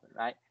problem,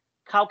 right?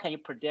 How can you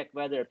predict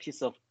whether a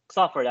piece of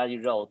software that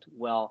you wrote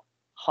will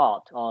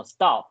halt or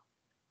stop,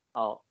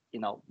 or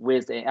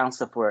with an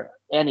answer for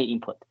any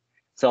input?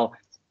 So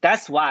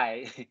that's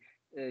why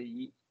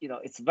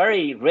it's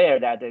very rare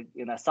that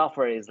the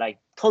software is like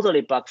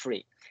totally bug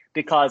free,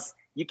 because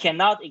you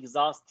cannot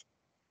exhaust,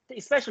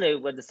 especially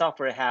when the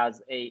software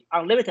has a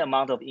unlimited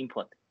amount of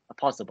input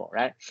possible,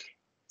 right?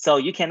 So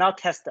you cannot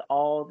test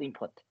all the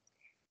input.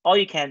 All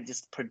you can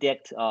just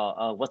predict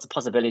what's the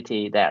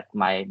possibility that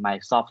my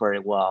software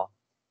will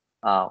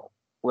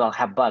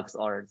have bugs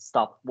or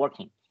stop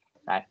working,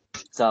 right?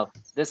 So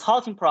this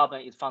halting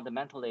problem is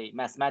fundamentally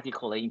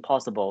mathematically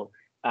impossible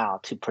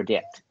to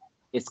predict.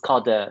 It's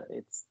called the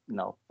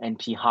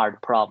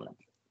NP-hard problem.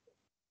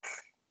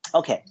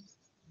 Okay,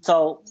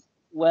 so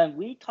when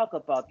we talk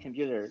about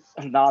computer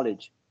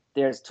knowledge,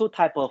 there's two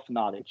types of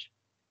knowledge.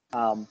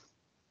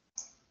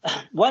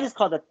 One is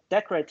called the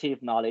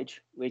declarative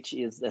knowledge, which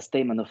is a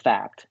statement of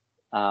fact.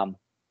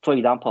 For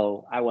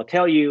example, I will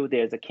tell you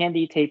there's a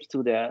candy taped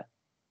to the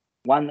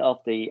one of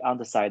the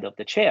underside of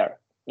the chair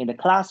in the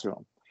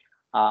classroom.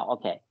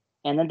 Okay,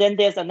 and then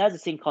there's another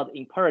thing called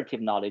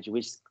imperative knowledge,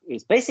 which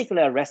is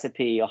basically a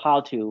recipe of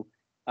how to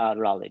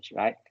knowledge,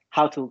 right?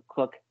 How to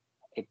cook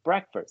a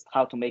breakfast,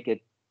 how to make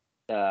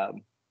a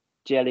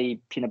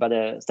jelly peanut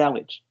butter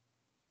sandwich.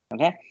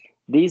 Okay,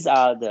 these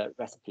are the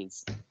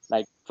recipes.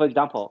 Like for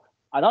example,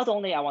 not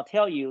only I want to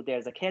tell you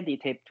there's a candy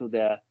taped to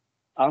the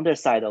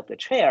underside of the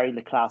chair in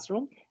the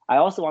classroom, I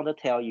also want to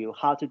tell you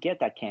how to get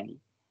that candy.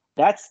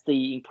 That's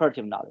the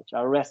imperative knowledge,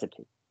 or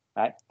recipe,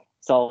 right?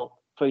 So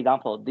for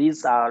example,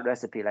 these are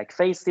recipe like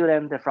face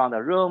student from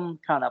the room,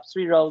 count up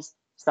 3 rows,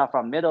 start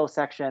from middle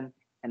section,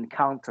 and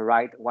count to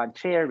right 1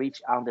 chair,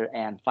 reach under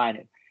and find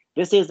it.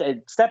 This is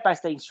a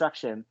step-by-step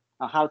instruction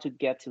on how to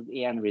get to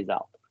the end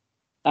result.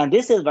 And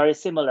this is very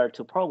similar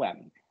to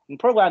programming. In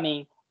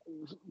programming,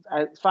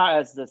 as far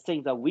as the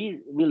things that we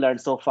learned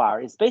so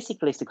far, is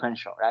basically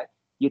sequential, right?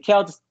 You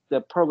tell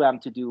the program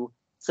to do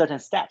certain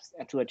steps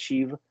and to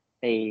achieve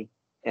a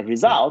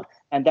result,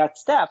 and that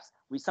steps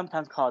we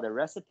sometimes call the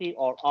recipe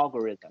or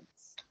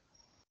algorithms.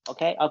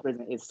 Okay,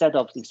 algorithm is set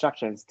of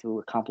instructions to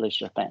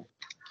accomplish a thing.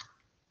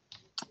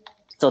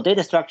 So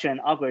data structure and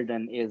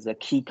algorithm is a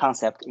key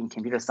concept in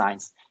computer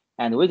science,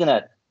 and we're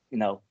gonna,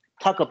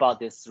 talk about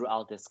this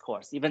throughout this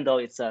course, even though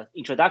it's an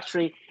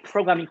introductory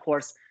programming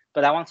course.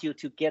 But I want you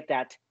to get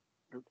that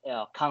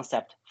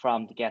concept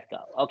from the get-go.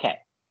 Okay.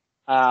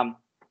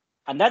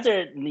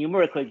 Another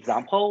numerical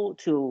example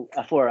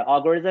for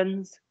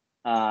algorithms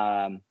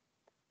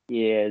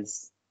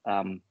is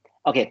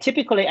okay.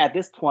 Typically at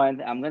this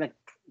point, I'm gonna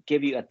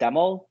give you a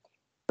demo,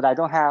 but I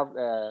don't have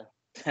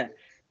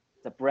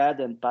the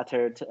bread and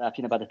butter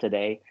peanut butter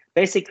today.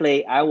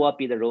 Basically, I will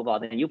be the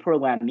robot, and you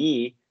program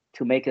me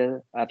to make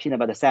a peanut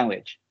butter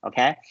sandwich.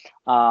 Okay.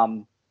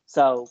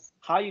 So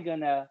how are you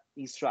gonna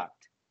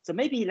instruct? So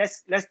maybe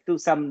let's do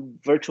some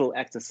virtual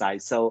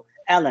exercise. So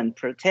Alan,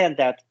 pretend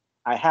that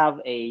I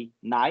have a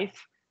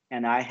knife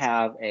and I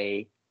have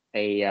a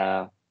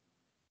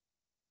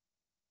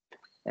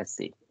let's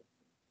see.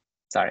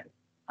 Sorry,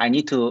 I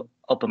need to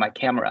open my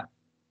camera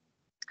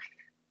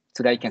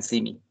so that you can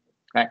see me.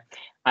 Right.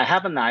 I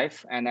have a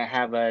knife and I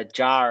have a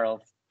jar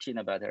of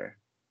peanut butter,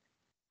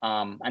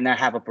 and I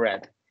have a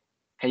bread.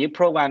 Can you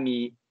program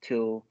me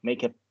to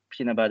make a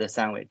peanut butter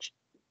sandwich?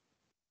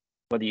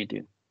 What do you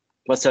do?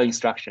 What's your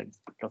instructions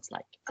looks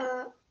like?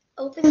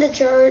 Open the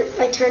jar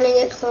by turning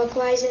it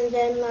clockwise, and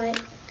then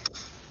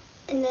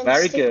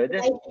Very stick good. the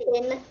knife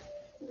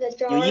in the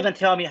jar. You even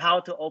tell me how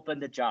to open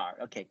the jar.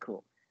 Okay,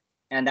 cool.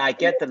 And I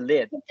get the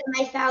lid. Take the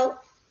knife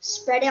out,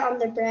 spread it on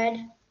the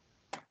bread.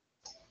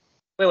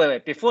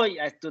 Wait. Before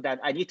I do that,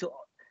 I need to,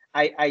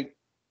 I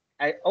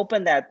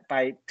open that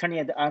by turning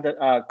it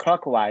under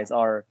clockwise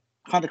or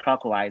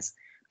counterclockwise.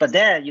 But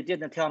then you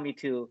didn't tell me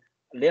to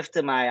lift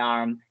my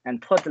arm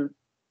and put the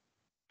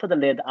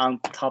lid on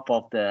top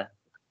of the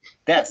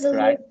desk,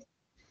 right?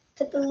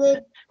 Put the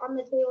lid on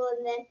the table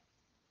and then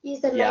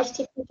use the knife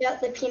to push out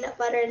the peanut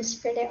butter and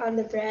spread it on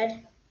the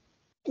bread.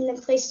 And then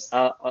place.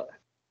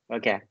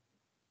 Okay.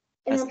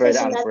 And then spread place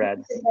on another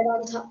bread. piece of bread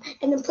on top.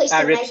 And then place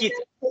the knife and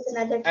place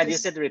another piece. And you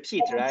said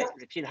repeat, right?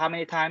 Repeat how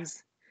many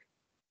times?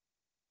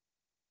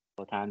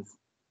 4 times.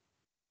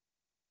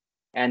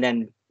 And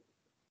then,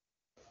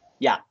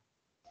 yeah.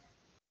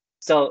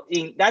 So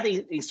in that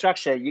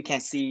instruction, you can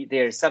see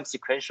there's some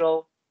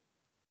sequential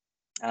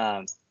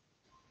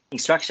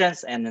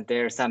instructions, and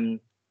there's some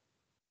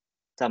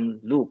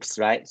loops,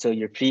 right? So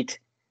you repeat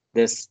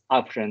this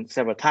option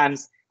several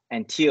times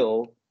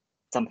until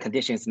some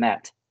condition is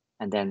met,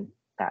 and then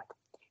that.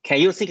 Can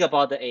you think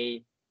about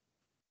a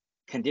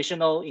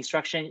conditional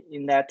instruction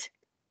in that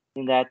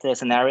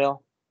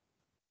scenario?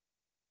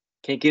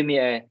 Can you give me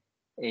a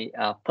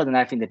put the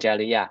knife in the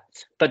jelly? Yeah,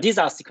 but these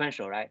are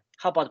sequential, right?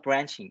 How about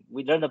branching?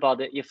 We learned about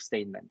the if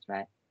statement,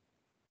 right?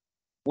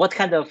 What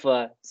kind of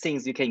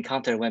things you can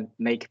encounter when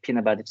make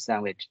peanut butter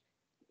sandwich?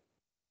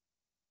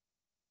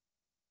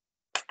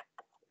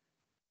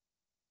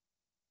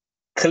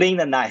 Clean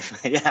the knife.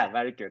 Yeah,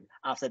 very good.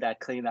 After that,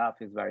 clean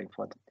up is very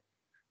important,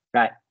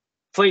 right?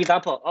 For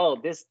example, oh,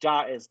 this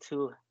jar is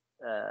too,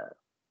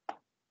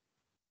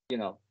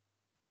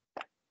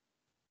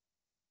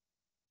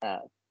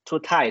 too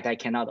tight. I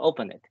cannot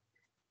open it.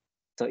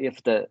 So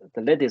if the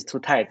lid is too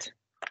tight,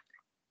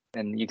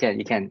 then you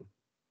can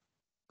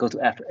go to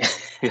Africa.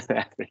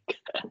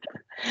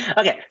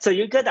 Okay, so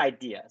you get the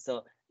idea.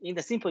 So in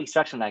the simple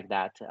instruction like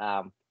that,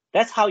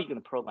 that's how you're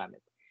going to program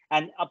it.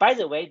 And by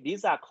the way,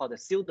 these are called the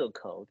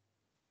pseudocode.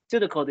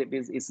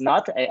 Pseudocode is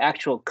not an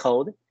actual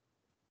code,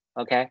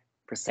 okay,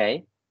 per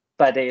se,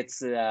 but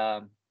it's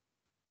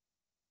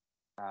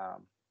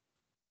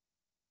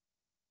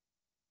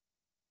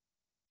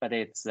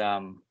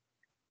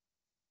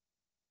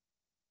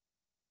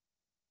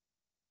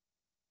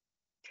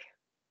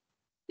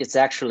it's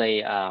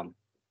actually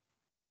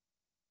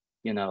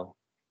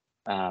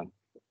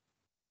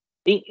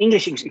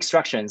English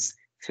instructions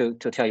to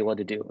tell you what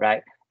to do,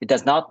 right? It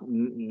does not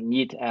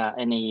need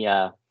any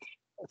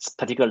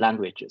particular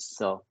languages.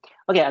 So,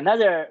 okay,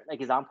 another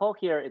example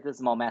here, it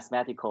is more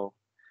mathematical.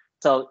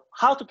 So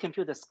how to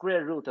compute the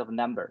square root of a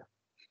number?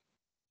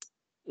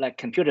 Like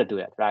computer do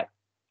it, right?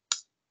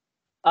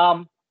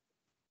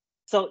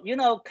 So,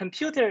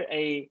 computer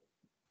a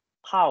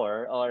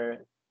power,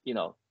 or,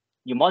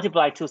 you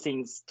multiply two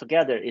things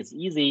together is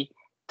easy.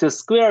 To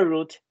square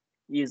root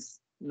is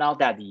not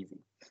that easy,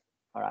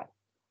 all right?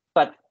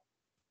 But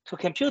to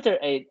compute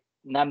a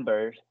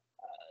number,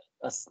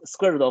 a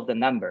square root of the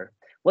number,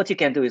 what you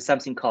can do is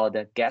something called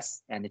a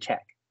guess and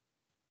check.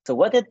 So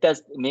what it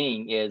does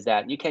mean is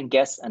that you can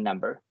guess a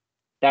number.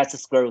 That's the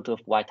square root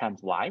of y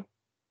times y.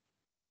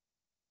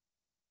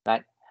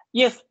 Right?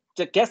 If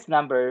the guess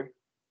number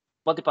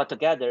multiplied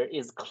together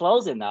is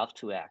close enough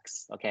to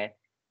x, okay?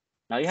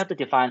 Now you have to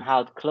define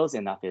how close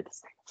enough it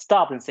is.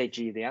 Stop and say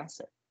G is the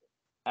answer.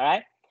 All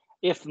right?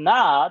 If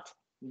not,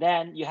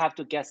 then you have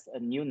to guess a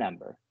new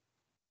number.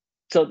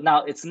 So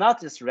now it's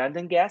not just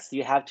random guess,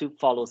 you have to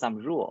follow some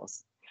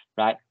rules,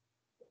 right?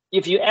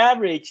 If you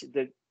average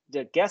the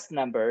guess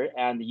number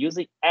and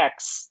using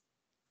x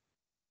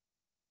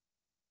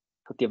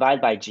to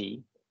divide by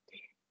G,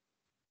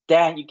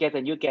 then you get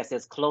a new guess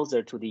that's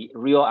closer to the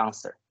real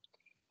answer.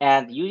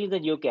 And using the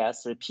new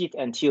guess, repeat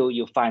until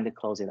you find it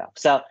close enough.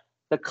 So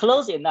the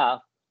close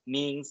enough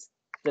means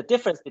the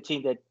difference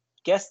between the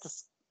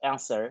guessed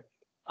answer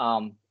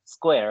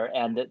square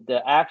and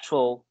the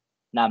actual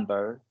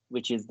number,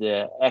 which is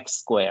the x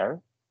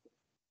square,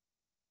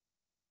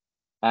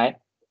 right?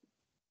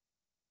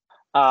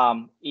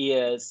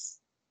 Is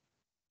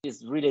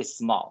really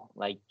small.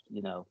 Like,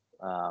 you know,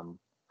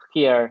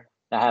 here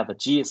I have a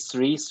G is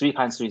 3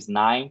 times 3 is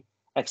 9,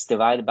 x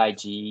divided by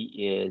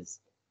G is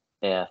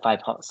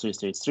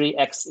 5.333.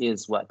 X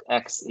is what?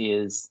 X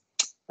is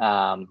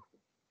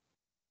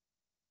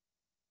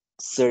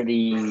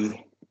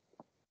 30.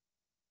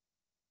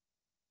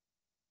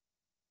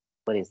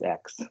 What is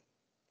X?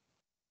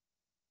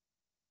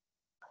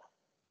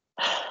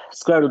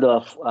 Square root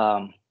of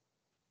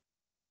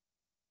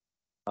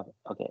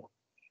okay.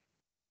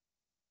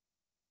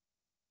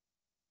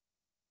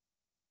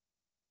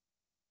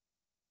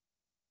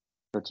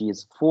 So G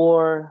is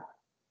 4,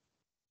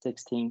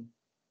 16.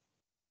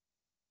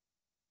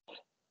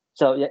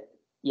 So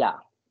yeah,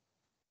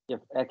 if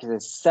X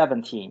is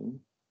 17,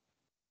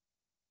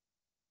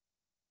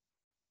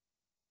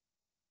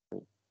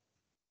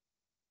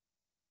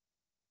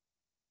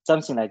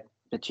 something like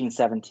between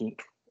 17.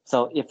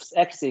 So if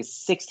X is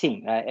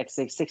 16, right? X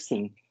is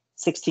 16,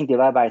 16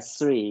 divided by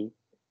 3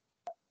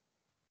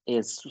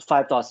 is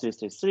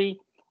 5.333,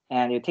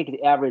 and you take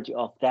the average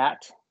of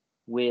that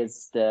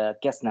with the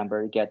guess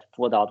number, you get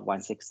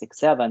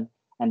 4.1667,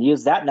 and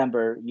use that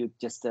number, you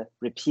just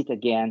repeat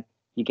again,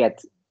 you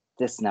get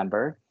this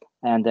number,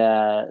 and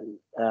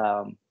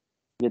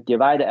you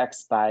divide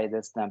x by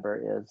this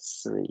number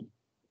is 3.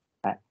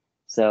 Right?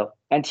 So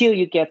until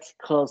you get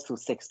close to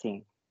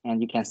 16, and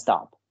you can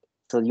stop.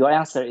 So your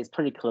answer is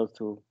pretty close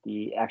to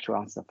the actual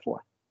answer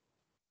 4.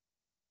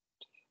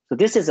 So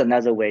this is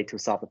another way to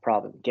solve the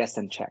problem, guess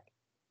and check.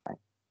 Right?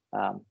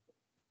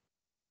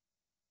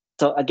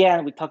 So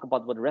again, we talk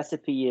about what the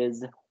recipe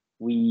is.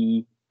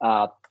 We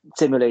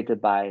simulated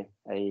by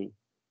a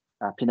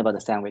peanut butter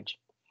sandwich.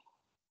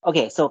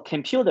 Okay, so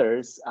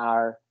computers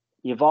are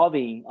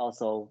evolving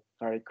also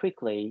very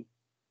quickly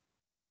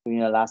in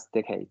the last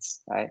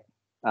decades, right?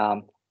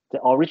 The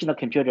original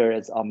computer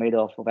is all made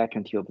of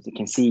vacuum tubes. You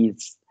can see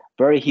it's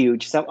very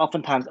huge. Some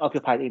oftentimes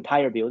occupy the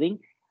entire building,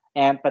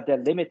 but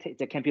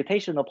the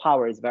computational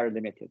power is very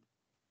limited.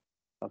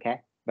 Okay,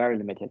 very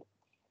limited.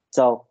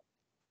 So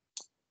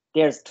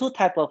there's two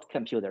types of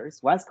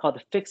computers. One's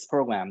called fixed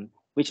program,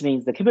 which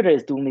means the computer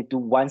is only do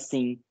one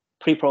thing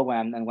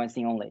pre-programmed and one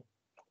thing only.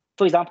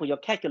 For example, your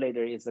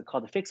calculator is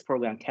called a fixed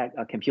program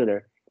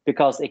computer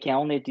because it can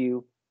only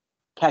do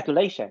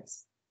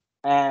calculations.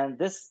 And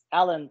this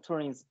Alan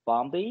Turing's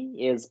bomb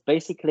is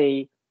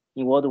basically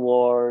in World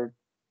War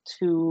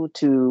II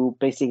to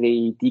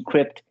basically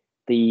decrypt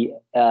the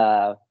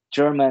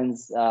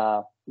Germans'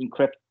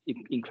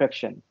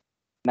 encryption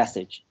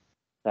message.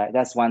 Right,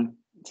 that's one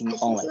thing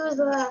only.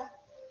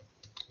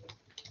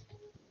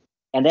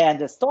 And then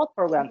the stored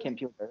program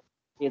computer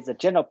is a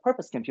general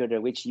purpose computer,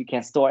 which you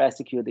can store,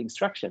 execute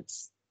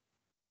instructions.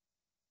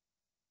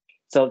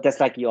 So that's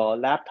like your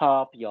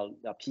laptop, your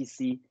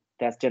PC,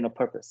 that's general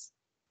purpose.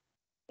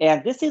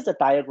 And this is a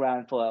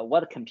diagram for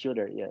what a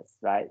computer is,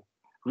 right?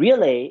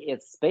 Really,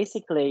 it's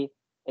basically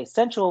a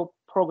central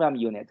program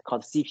unit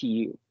called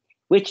CPU,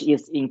 which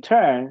is in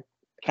turn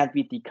can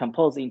be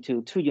decomposed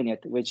into two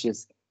units, which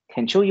is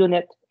control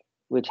unit,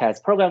 which has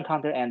program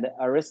counter, and the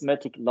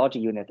arithmetic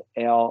logic unit,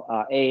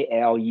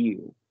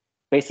 ALU,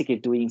 basically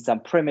doing some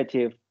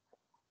primitive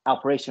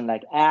operation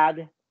like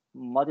add,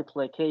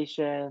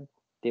 multiplication,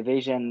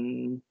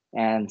 division,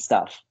 and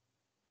stuff.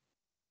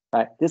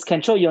 Right? This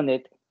control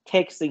unit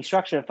takes the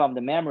instruction from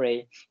the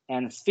memory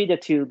and feed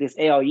it to this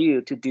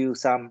ALU to do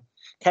some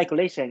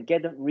calculation,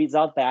 get the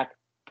result back,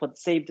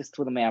 save this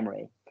to the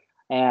memory.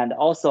 And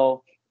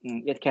also,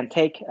 it can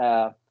take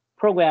a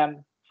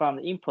program from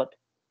the input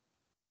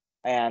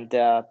and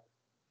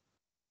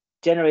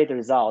generate the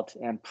result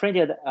and print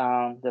it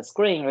on the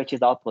screen, which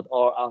is output,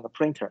 or on the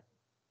printer.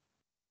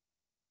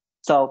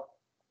 So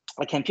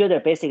a computer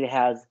basically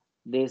has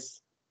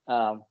this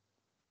 5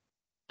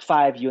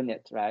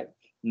 units, right?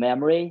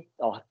 Memory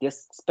or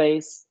disk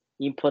space,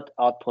 input,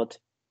 output,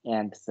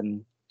 and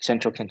some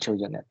central control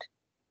unit.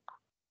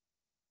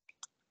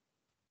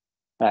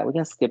 All right, we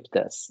can skip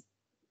this.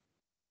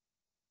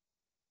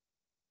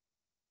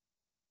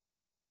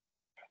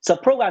 So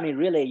programming,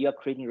 really, you're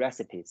creating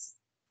recipes.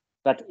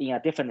 but in a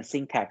different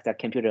syntax that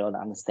computer don't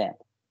understand.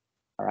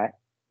 All right.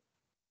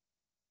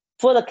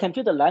 For the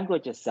computer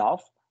language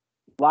itself,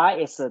 why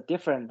is it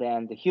different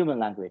than the human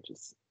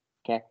languages?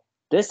 Okay,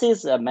 this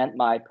is a mind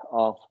map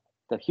of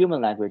the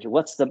human language.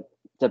 What's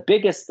the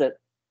biggest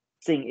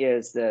thing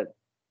is that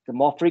the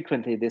more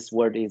frequently this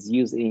word is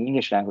used in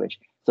English language.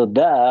 So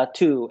the,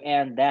 to,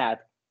 and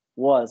that,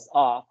 was,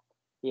 of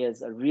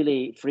is a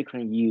really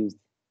frequently used,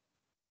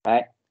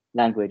 right,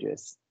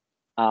 languages.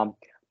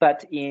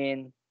 But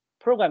in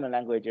programming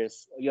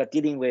languages, you're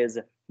dealing with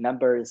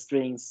numbers,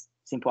 strings,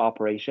 simple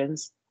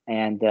operations,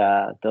 and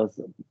those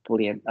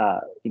Boolean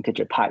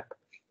integer type.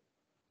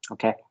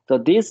 Okay, so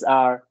these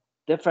are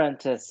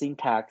different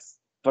syntax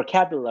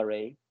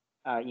vocabulary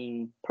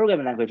in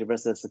programming language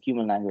versus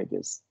human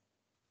languages.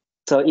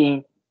 So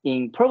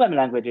in programming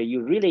language,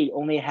 you really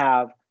only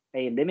have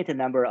a limited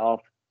number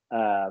of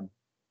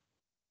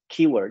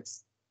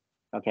keywords.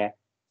 Okay,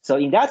 so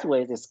in that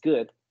way, it's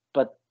good.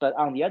 But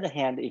on the other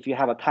hand, if you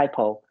have a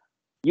typo,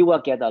 you will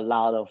get a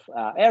lot of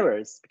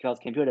errors because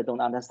computer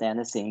don't understand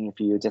the thing if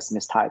you just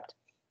mistyped.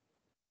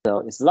 So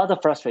it's a lot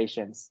of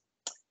frustrations.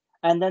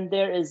 And then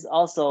there is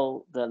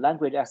also the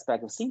language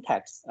aspect of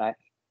syntax, right?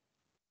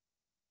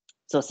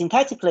 So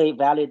syntactically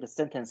valid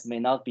sentence may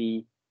not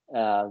be,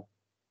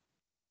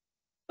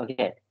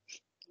 okay.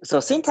 So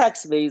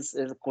syntax is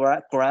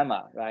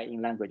grammar, right,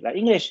 in language. Like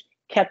English,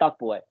 cat, dog,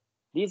 boy.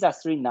 These are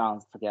three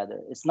nouns together.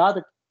 It's not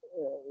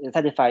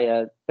satisfy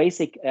a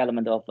basic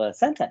element of a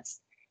sentence.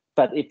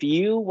 But if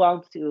you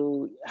want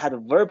to have a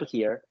verb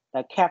here,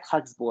 like cat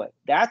hugs boy,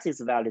 that is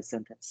a valid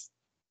sentence.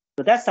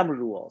 So that's some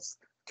rules.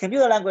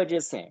 Computer language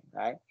is same,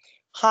 right?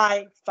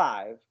 High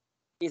five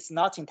is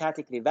not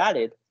syntactically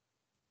valid.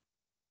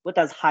 What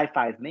does high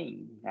five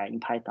mean in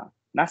Python?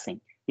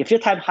 Nothing. If you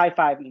type high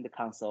five in the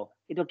console,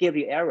 it will give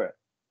you error.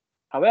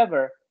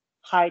 However,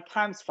 high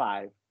times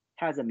 5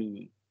 has a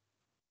meaning,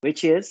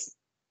 which is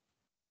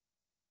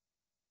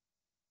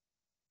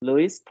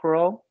Louis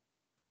Pro.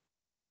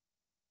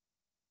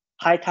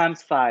 High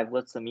times 5,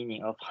 what's the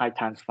meaning of high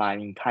times 5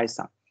 in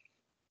Python?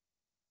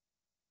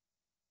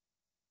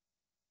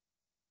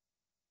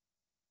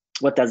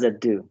 What does it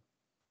do?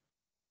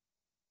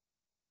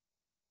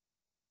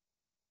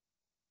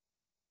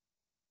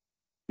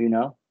 You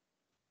know?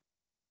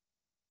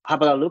 How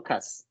about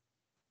Lucas?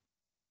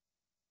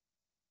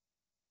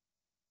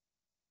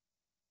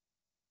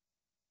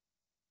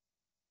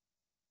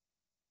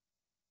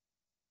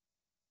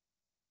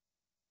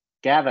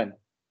 Gavin?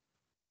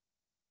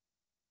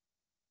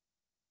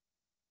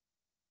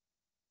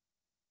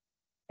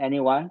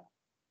 Anyone?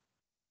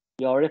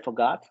 You already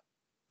forgot?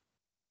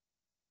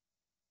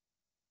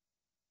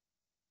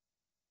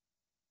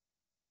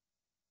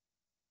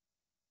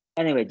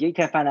 Anyway, you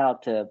can find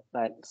out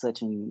by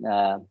searching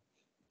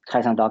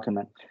Python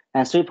document.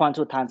 And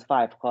 3.2 times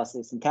 5, of course,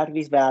 is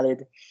syntactically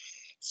valid.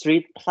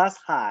 3 plus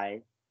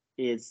high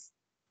is,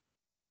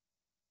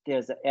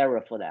 there's an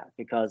error for that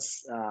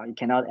because you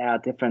cannot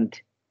add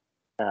different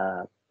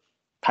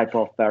type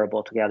of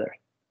variable together,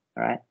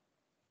 all right?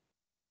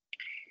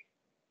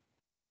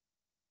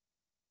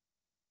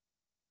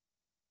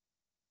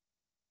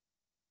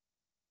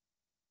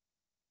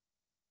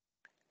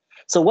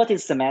 So what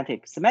is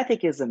semantic?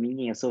 Semantic is a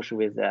meaning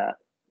associated with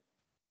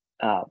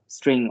a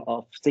string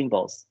of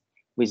symbols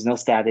with no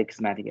static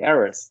semantic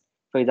errors.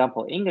 For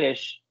example,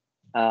 English,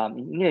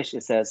 in English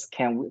it says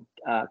can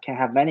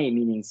have many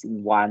meanings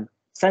in one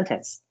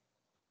sentence.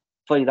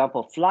 For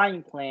example,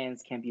 flying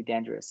planes can be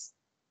dangerous,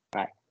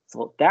 right?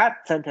 So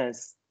that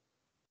sentence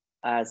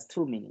has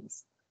two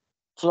meanings.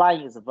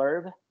 Flying is a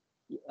verb.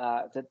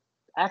 The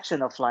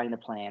action of flying the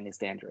plane is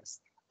dangerous.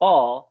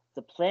 Or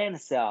the plane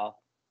itself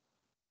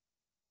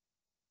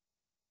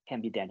can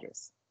be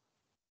dangerous.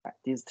 Right?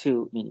 These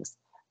two meanings.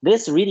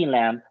 This reading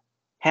lamp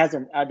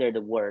hasn't uttered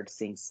the word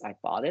since I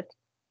bought it.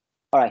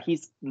 All right,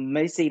 he's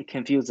basically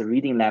confused the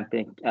reading lamp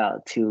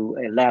to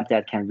a lamp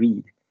that can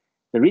read.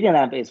 The reading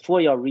lamp is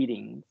for your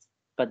readings,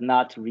 but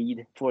not to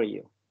read for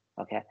you.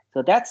 Okay,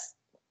 so that's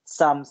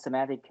some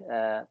semantic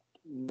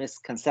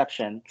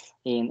misconception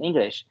in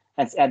English.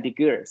 And it's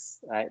ambiguous,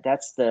 right?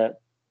 That's the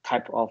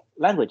type of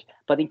language.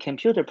 But in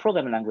computer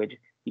programming language,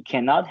 you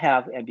cannot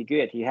have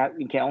ambiguity.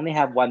 You can only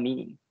have one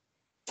meaning.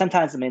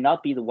 Sometimes it may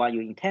not be the one you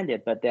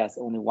intended, but there's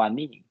only one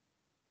meaning.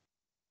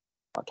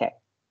 Okay.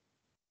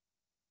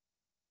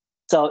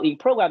 So in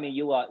programming,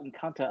 you will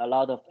encounter a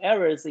lot of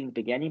errors in the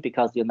beginning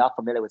because you're not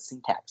familiar with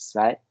syntax,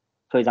 right?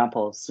 For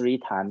example, 3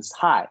 plus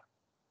high.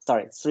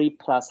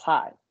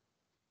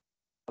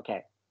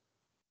 Okay.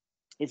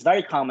 It's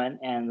very common,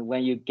 and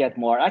when you get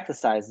more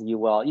exercise, you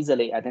will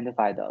easily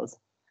identify those.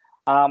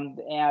 And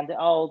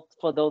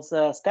for those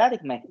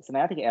static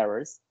semantic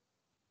errors,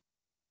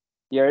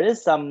 there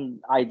is some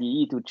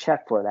IDE to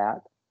check for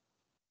that,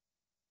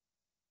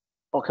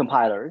 or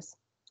compilers,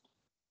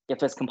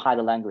 if it's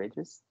compiled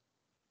languages.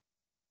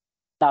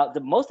 Now,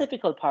 the most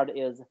difficult part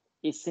is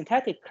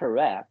syntactic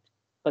correct,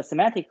 but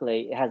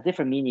semantically it has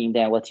different meaning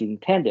than what you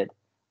intended.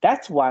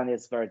 That's one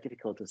that's very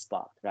difficult to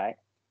spot, right?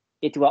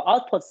 It will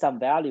output some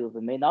value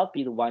that may not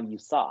be the one you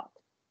thought,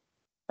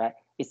 right?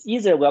 It's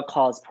either will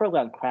cause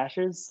program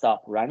crashes,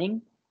 stop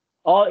running,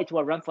 or it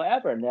will run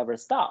forever, never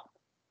stop.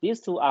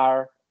 These two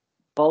are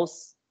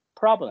both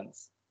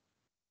problems.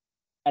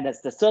 And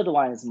as the third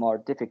one is more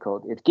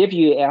difficult. It gives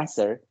you an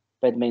answer,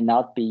 but it may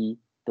not be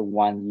the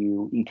one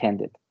you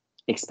intended,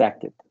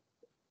 expected.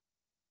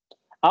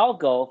 Our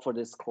goal for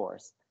this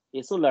course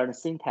is to learn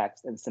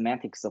syntax and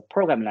semantics of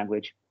programming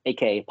language,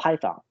 aka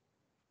Python.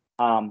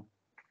 And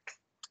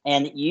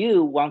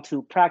you want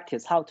to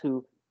practice how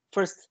to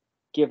first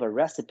give a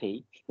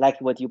recipe, like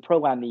what you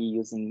program me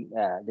using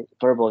the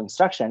verbal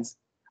instructions,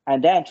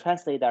 and then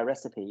translate that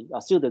recipe or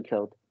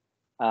pseudocode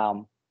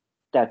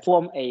that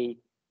form a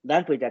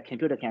language that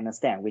computer can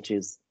understand, which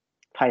is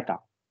Python.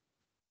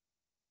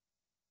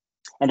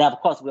 And then, of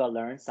course, we'll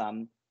learn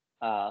some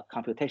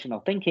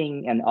computational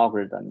thinking and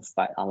algorithms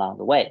along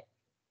the way.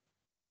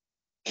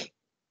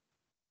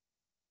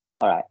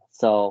 All right,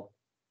 so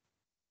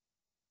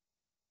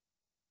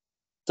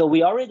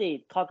we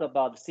already talked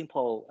about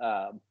simple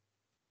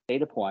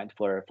data point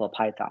for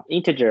Python.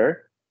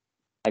 Integer,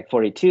 like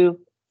 42,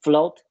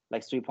 float,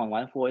 like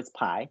 3.14 is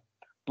pi.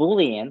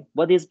 Boolean,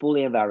 what is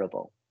Boolean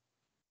variable?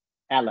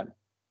 Alan,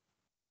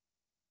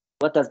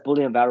 what does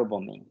Boolean variable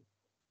mean?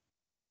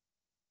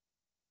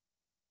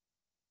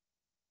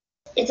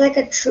 It's like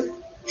a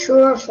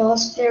true or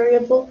false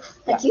variable.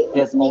 Like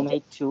there's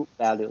only two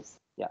values,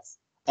 yes.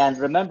 And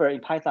remember,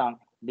 in Python,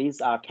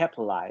 these are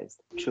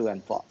capitalized, true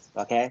and false,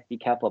 okay? Be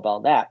careful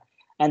about that.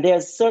 And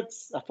there's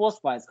a fourth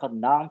one, it's called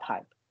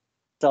non-type.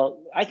 So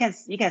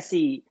you can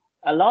see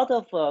a lot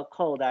of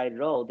code I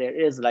wrote, there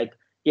is like,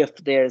 if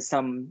there's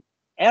some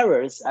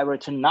errors, I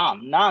return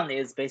none. None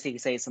is basically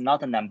say it's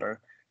not a number.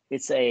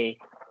 It's a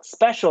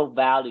special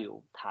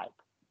value type,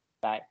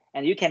 right?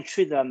 And you can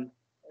treat them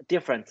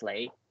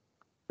differently.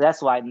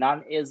 That's why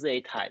none is a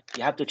type.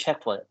 You have to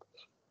check for it.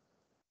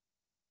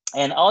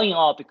 And all in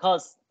all,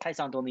 because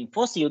Python don't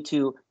enforce you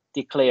to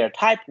declare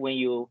type when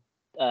you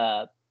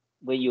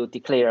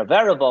declare a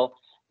variable,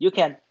 you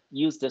can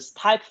use this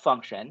type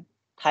function,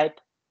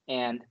 type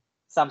and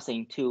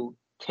something to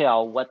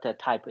tell what the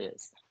type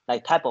is.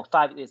 Like type of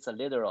 5 is a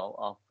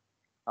literal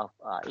of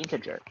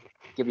integer.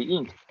 Give you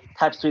int.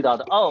 Type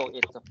 3.0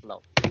 is a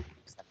float.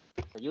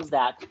 So use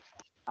that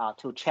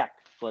to check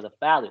for the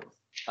values,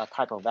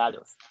 type of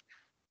values.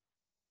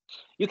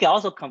 You can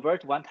also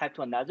convert one type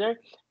to another.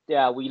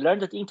 We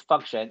learned the int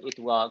function. It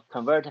will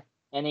convert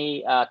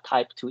any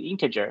type to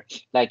integer,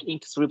 like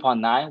int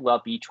 3.9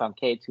 will be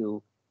truncated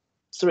to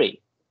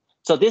 3.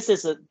 So this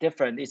is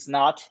different. It's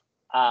not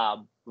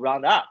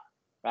round up,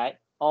 right?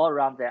 All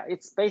around there.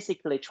 It's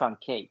basically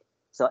truncate.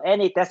 So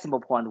any decimal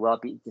point will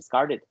be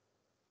discarded.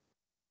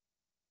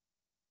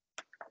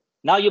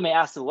 Now you may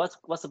ask,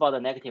 what's about the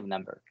negative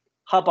number?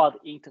 How about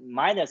int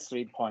minus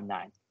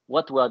 3.9?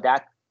 What will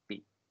that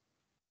be?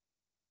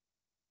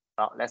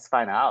 Well, let's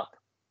find out.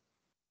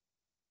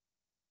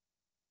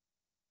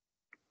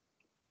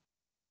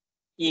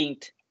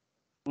 Int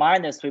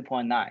minus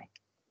 3.9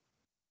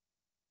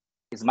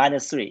 is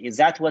minus 3. Is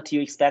that what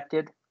you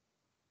expected?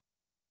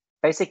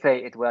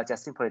 Basically, it will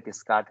just simply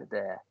discard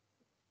the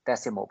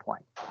decimal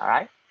point, all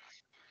right?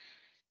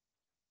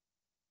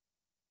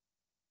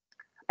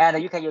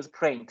 And you can use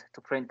print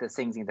to print the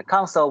things in the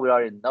console. We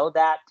already know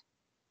that.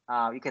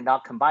 You can now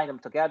combine them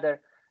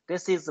together.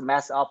 This is the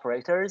math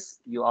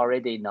operators. You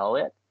already know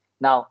it.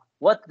 Now,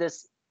 what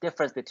this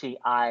difference between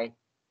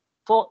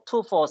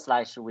two forward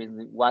slash with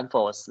one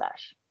forward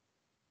slash?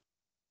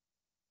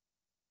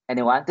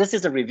 Anyone? This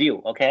is a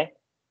review, okay?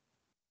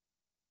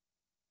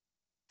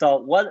 So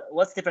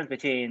what's the difference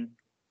between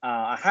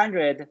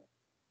 100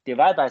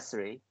 divided by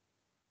 3,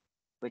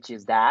 which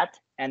is that,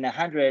 and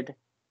 100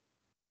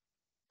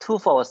 2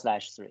 forward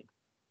slash 3?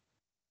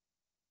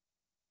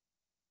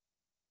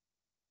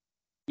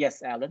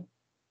 Yes, Alan?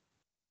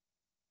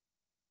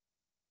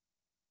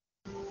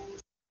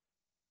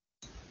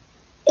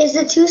 Is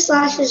the 2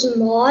 slashes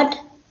mod?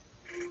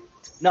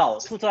 No,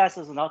 2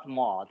 slashes is not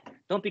mod.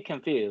 Don't be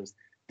confused.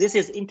 This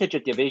is integer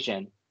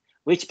division,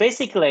 which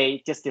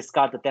basically just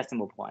discard the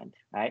decimal point,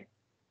 right?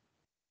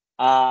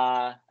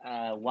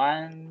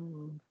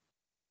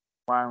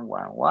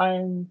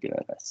 111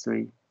 divided by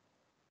 3.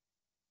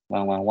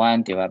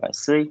 111 divided by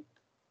 3.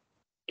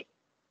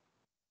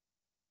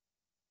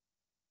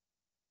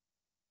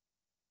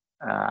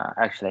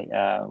 Actually,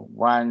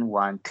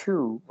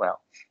 112, well,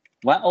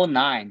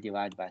 109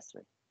 divided by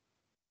 3.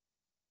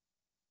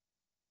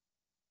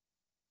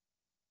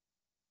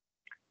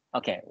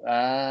 Okay,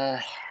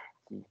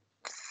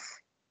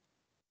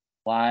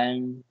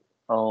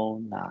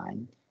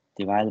 109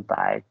 divided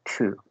by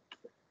 2,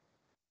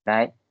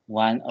 right?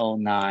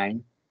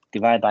 109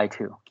 divided by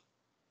 2.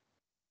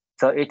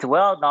 So it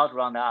will not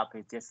round up,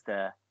 it's just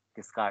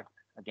discard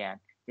again.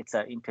 It's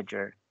an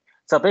integer.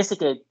 So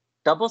basically,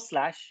 double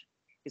slash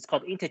is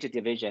called integer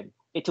division.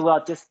 It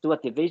will just do a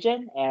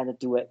division and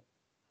do it,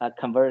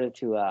 convert it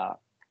to a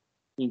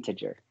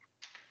integer.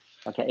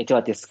 Okay, it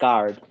will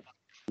discard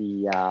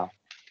the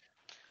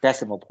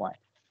decimal point.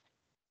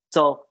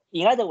 So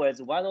in other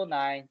words,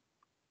 109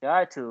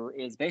 divided 2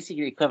 is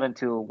basically equivalent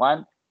to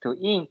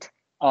int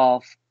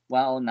of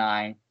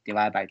 109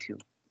 divided by 2.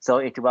 So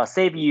it will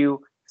save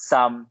you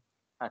some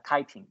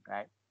typing,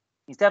 right?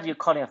 Instead of you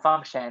calling a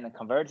function and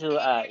convert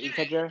to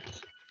integer,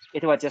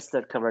 it will just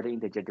convert the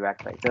integer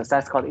directly. So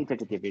that's called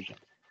integer division.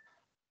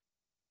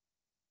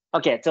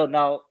 Okay, so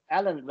now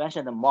Alan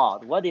mentioned the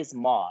mod. What is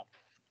mod?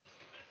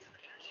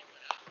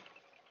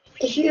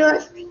 If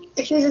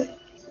you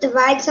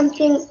divide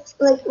something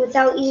like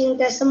without using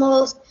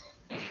decimals,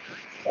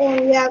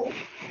 and you have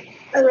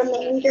a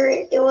remainder,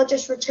 it will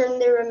just return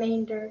the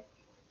remainder.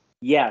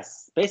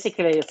 Yes,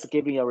 basically it's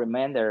giving a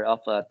remainder of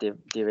a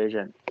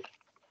division.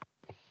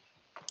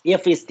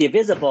 If it's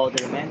divisible,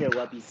 the remainder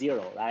will be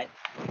 0, right?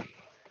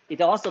 It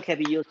also can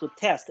be used to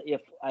test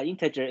if an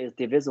integer is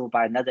divisible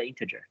by another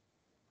integer,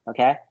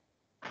 okay?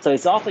 So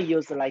it's often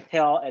used to like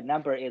tell a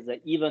number is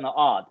even or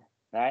odd,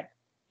 right?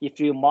 If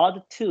you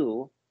mod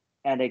 2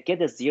 and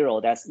get a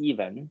 0, that's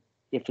even.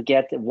 If you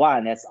get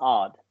 1, that's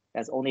odd.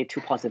 That's only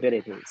 2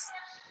 possibilities,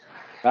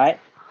 right?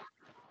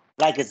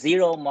 Like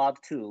 0 mod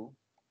 2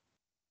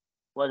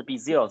 would be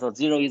 0. So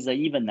 0 is an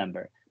even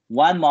number.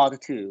 1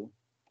 mod 2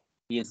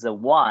 is a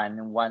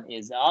 1. 1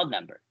 is an odd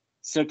number.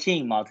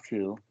 13 mod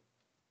 2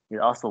 is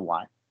also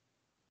 1.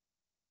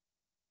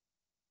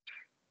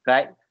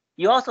 Right?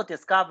 You also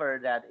discover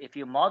that if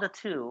you mod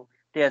 2,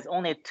 there's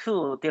only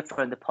 2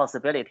 different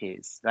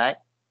possibilities, right?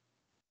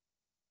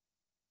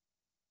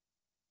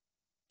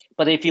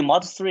 But if you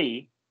mod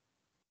 3,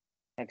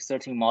 like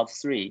 13 mod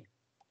 3,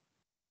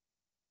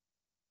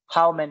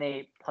 how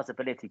many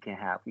possibilities you can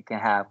have? You can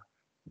have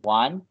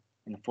 1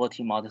 and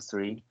 14 mod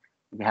 3.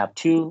 You can have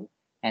 2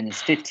 and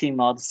it's 15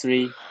 mod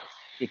 3.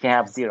 You can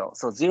have 0.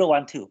 So 0,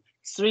 1, 2.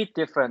 3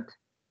 different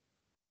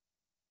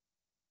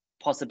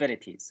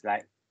possibilities,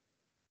 right?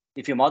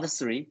 If you mod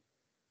 3,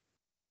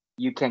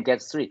 you can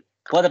get 3.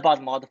 What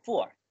about mod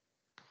 4?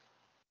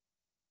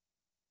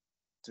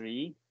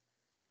 3,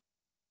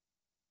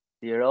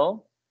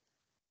 0,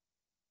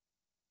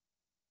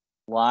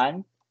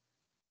 1,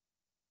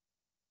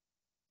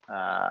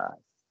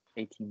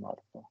 18 mod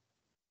 4,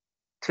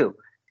 2.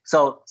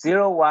 So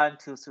 0, 1,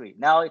 2, 3.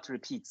 Now it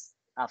repeats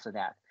after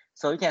that.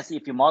 So you can see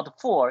if you mod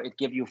 4, it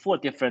gives you 4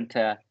 different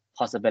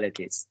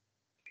possibilities.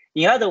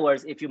 In other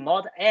words, if you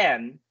mod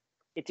n,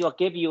 it will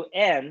give you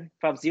n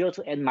from 0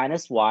 to n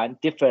minus 1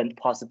 different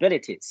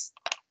possibilities.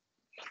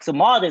 So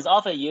mod is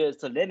often used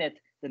to limit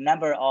the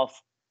number of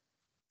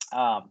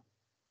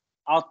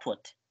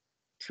output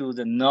to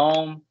the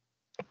known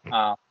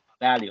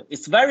value.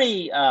 It's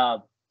very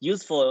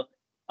useful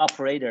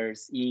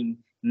operators in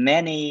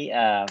many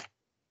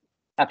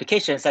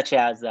applications, such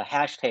as a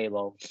hash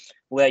table,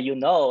 where you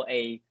know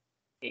a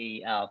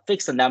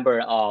fixed number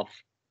of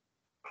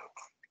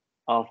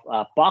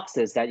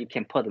boxes that you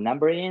can put a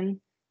number in,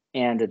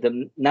 and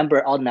the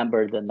number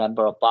outnumber the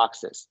number of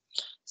boxes.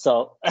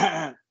 So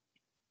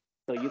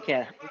so you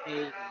can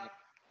have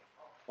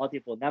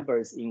multiple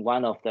numbers in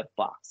one of the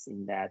box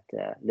in that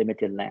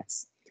limited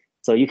length.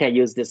 So you can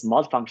use this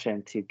mod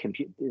function to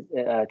compute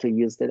to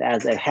use it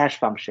as a hash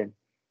function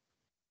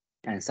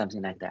and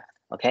something like that.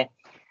 Okay,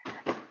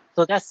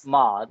 so that's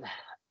mod.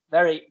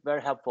 Very,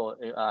 very helpful,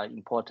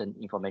 important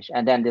information.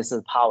 And then this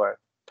is power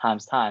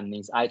times time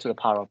means I to the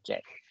power of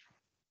j.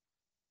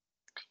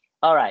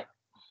 All right.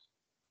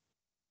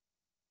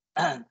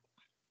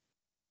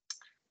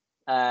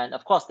 And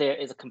of course, there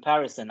is a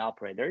comparison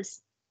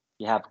operators.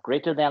 You have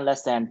greater than,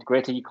 less than,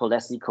 greater, equal,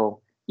 less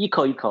equal,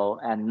 equal, equal,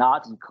 and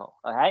not equal.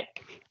 All right.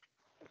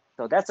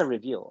 So that's a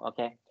review.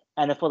 Okay.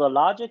 And for the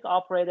logic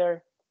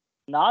operator,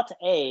 not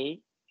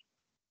A.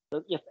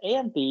 So if A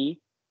and B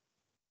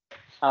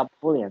are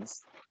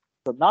booleans,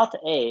 so not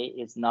A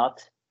is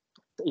not.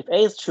 If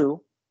A is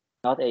true,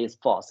 not A is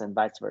false, and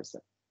vice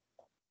versa.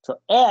 So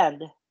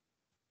and,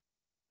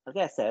 like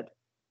I said,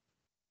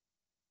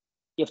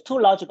 if two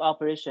logic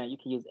operations, you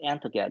can use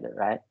and together,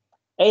 right?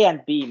 A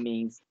and B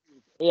means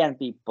A and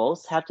B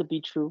both have to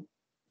be true.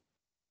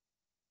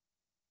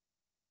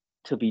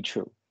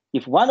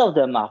 If one of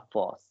them are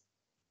false,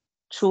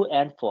 true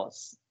and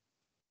false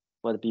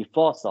would be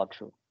false or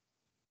true.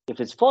 If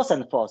it's false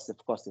and false, of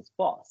course it's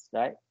false,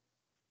 right?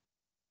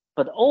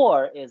 But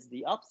or is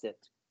the opposite.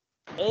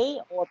 A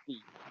or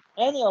B,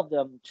 any of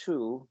them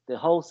true, the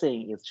whole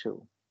thing is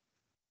true.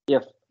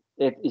 If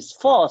it is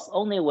false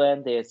only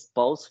when there's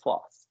both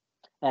false.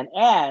 And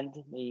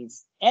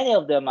means any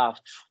of them are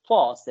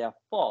false, they are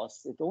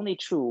false. It's only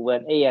true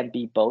when A and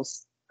B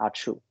both are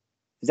true.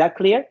 Is that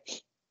clear?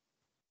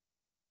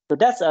 So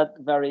that's a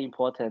very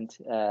important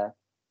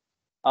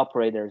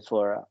operator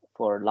for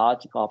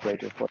logic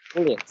operator for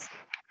booleans.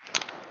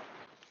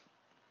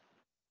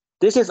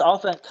 This is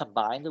often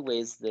combined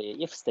with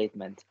the if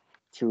statement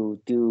to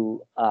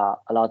do a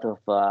lot of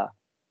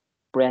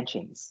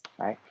branchings,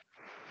 right?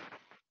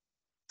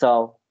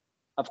 So,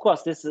 of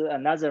course, this is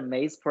another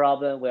maze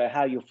problem where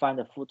how you find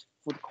a food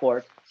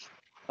court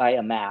by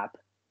a map,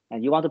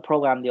 and you want to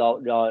program your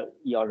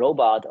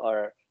robot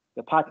or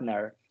your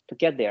partner to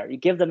get there. You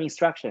give them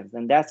instructions,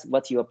 and that's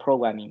what you're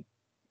programming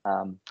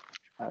a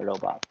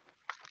robot.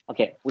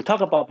 Okay, we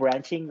talked about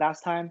branching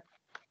last time,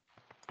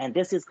 and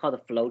this is called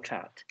a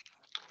flowchart.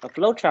 A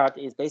flowchart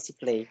is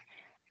basically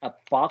a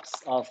box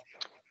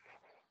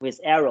with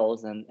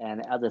arrows and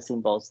other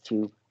symbols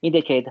to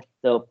indicate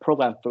the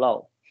program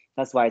flow.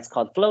 That's why it's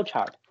called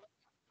flowchart.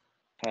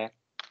 Okay,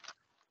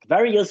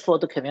 very useful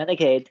to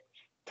communicate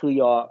to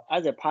your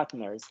other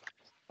partners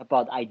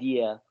about the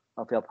idea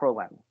of your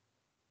program.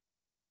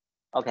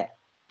 Okay,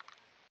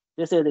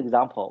 this is an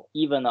example,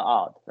 even or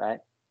odd, right?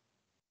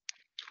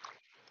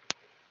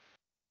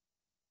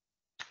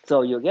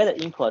 So you get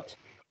an input,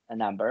 a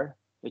number,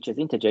 which is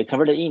integer,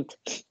 convert it int,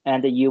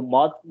 and you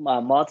mod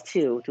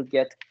 2 to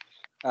get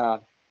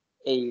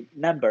a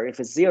number. If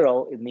it's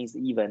 0, it means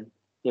even.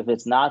 If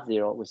it's not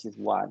 0, which is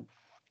 1,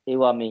 it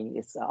will mean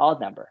it's an odd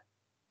number.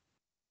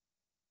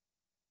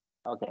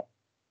 Okay.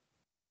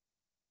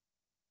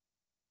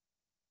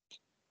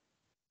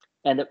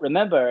 And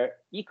remember,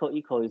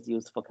 equal is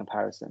used for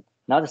comparison,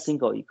 not a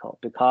single equal,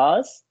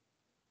 because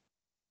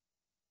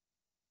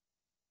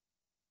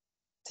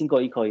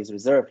single equal is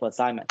reserved for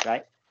assignment,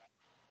 right?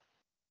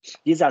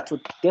 These are two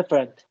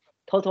different,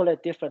 totally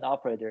different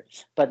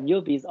operators, but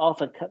newbies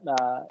often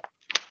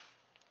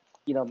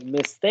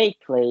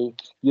mistakenly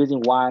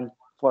using one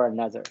for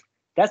another.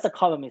 That's a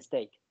common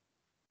mistake,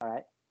 all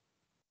right?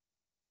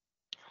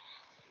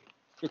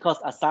 Because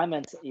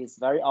assignment is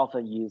very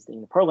often used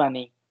in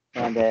programming,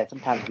 and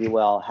sometimes we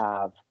will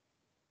have,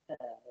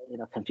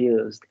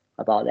 confused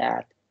about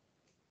that.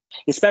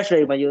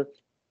 Especially when you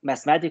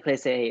mathematically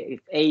say if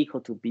A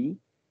equal to B,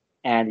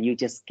 and you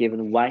just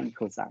given one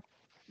equal sign,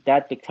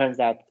 that turns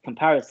that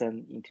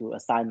comparison into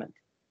assignment.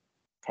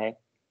 Okay.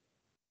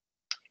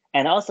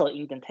 And also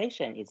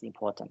indentation is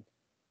important.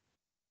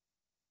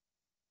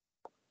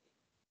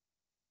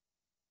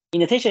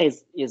 Indentation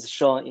is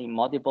shown in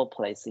multiple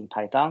places in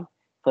Python.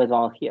 For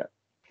example, here.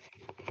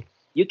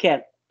 You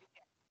can,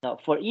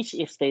 for each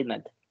if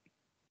statement,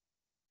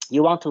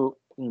 you want to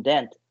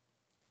indent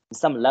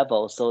some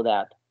level so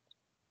that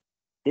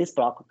this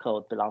block of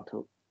code belongs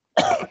to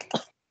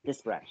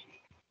this branch.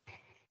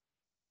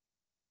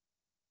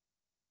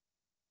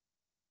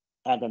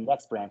 And the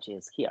next branch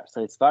is here.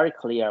 So it's very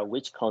clear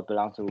which code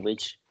belongs to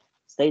which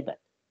statement.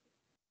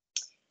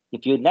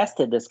 If you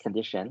nested this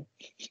condition,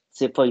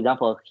 so for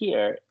example,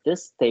 here,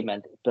 this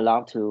statement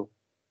belongs to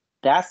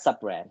that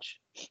sub-branch.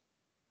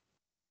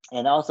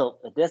 And also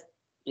this,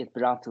 it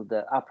belongs to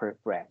the upper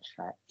branch,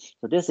 right?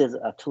 So this is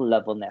a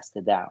 2-level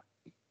nested down.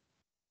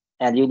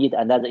 And you need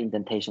another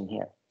indentation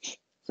here.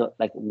 So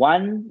like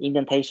one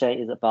indentation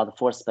is about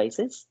 4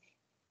 spaces,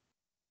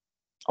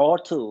 or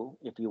 2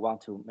 if you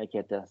want to make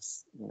it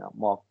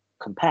more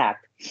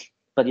compact,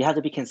 but you have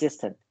to be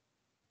consistent,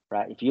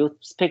 right? If you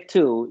pick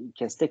 2, you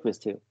can stick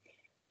with 2.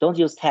 Don't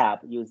use tab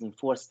using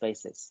 4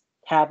 spaces.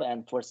 Tab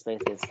and 4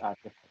 spaces are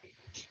different.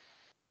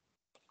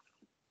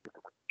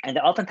 And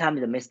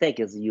oftentimes the mistake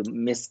is you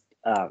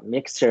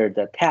mixture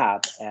the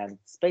tab and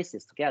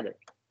spaces together.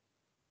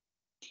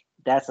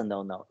 That's a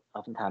no-no.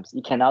 Oftentimes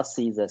you cannot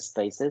see the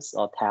spaces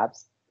or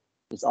tabs.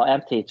 It's all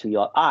empty to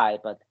your eye,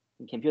 but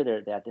in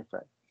computer they are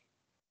different.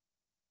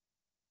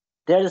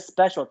 There's a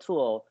special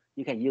tool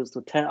you can use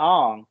to turn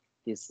on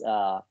these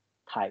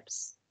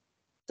types.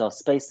 So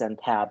space and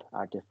tab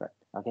are different,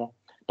 okay?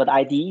 But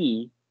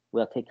IDE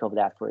will take care of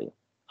that for you,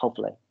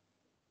 hopefully.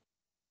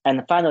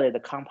 And finally, the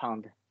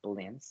compound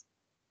booleans.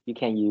 You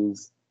can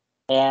use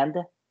and,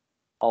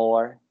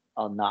 or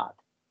not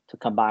to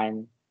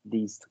combine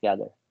these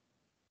together.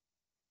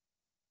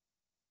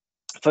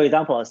 For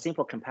example, a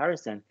simple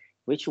comparison,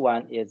 which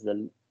one is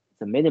the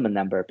minimum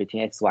number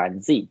between x, y,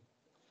 and z?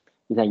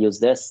 You can use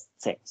this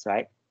things,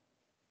 right?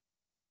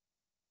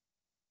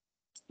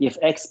 If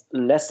x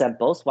less than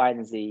both y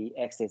and z,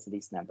 x is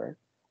least number.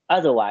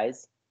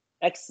 Otherwise,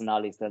 x is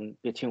not least, then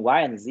between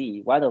y and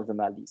z, one of them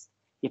are least.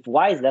 If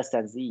y is less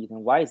than z, then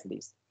y is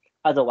least.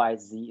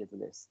 Otherwise, z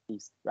is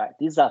least, right?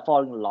 These are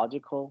following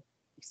logical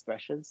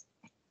expressions.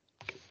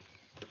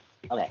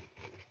 Okay.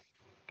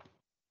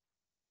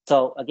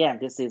 So again,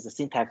 this is the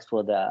syntax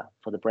for the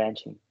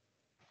branching.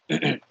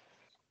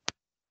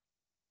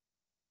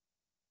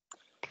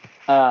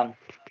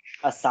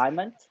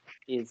 Assignment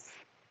is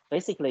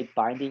basically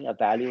binding a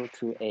value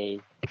to a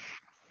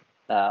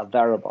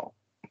variable.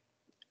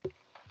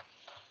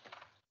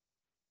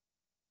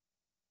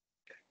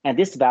 And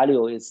this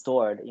value is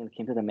stored in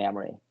computer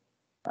memory,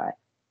 right?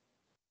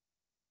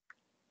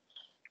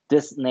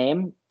 This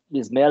name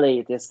is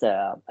merely this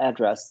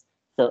address.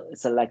 So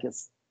it's like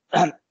it's,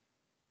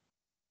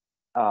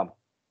 when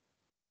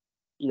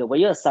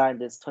you assign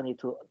this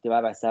 22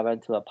 divided by 7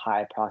 to a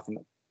pi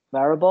approximate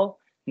variable,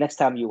 next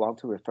time you want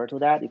to refer to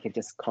that, you can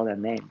just call that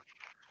name,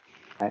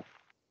 right?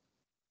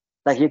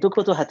 Like you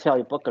go to a hotel,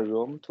 you book a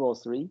room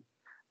 203,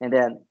 and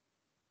then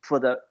for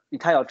the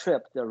entire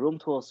trip, the room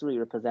 203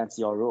 represents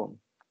your room.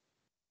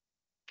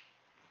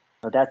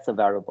 So that's a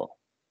variable.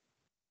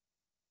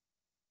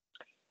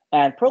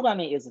 And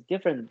programming is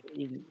different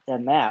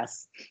than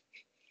math.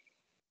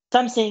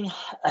 Something,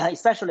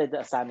 especially the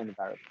assignment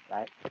variable,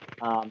 right?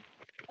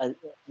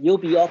 You'll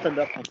be often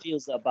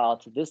confused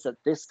about this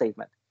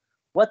statement.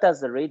 What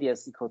does the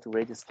radius equal to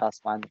radius plus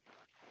 1?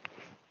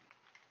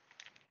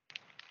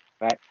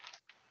 right?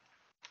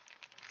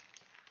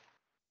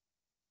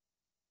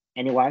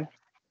 Anyone?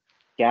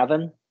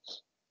 Gavin?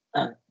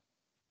 Can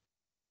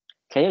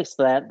you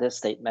explain this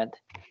statement?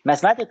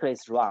 Mathematically,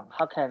 it's wrong.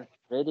 How can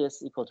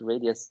radius equal to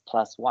radius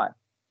plus 1?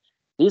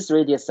 These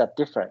radius are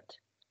different.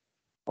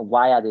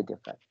 Why are they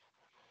different?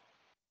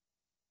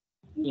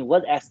 In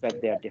what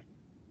aspect they are different?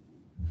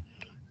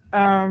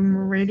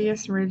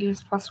 Radius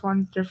plus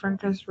 1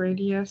 different because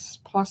radius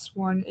plus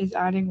 1 is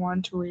adding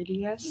 1 to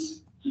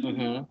radius.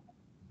 Mm-hmm.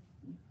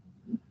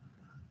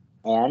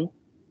 And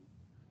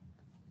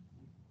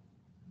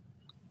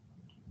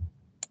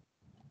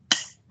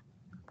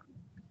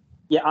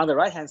yeah, on the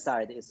right-hand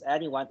side, it's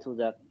adding 1 to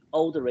the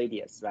old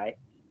radius, right?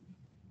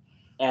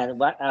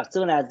 And as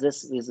soon as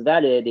this is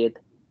validated,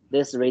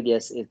 this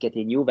radius is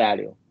getting new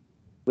value,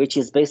 which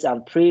is based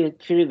on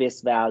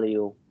previous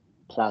value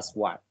plus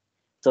 1.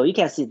 So you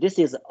can see this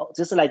is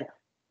just like,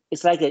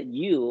 it's like a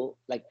you,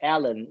 like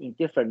Alan in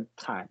different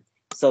time.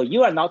 So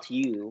you are not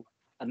you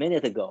a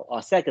minute ago or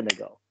a second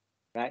ago,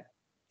 right?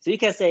 So you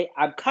can say,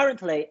 I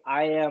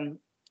am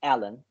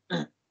Alan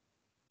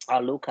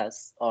or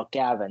Lucas or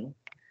Gavin,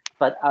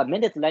 but a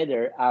minute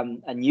later,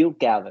 I'm a new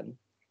Gavin.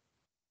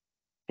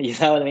 You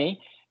know what I mean?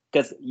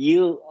 Because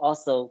you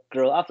also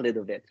grow up a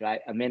little bit, right?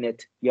 A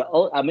minute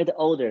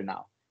older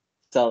now.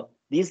 So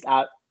these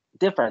are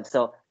different.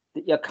 So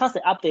you're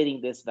constantly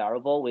updating this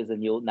variable with a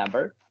new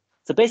number.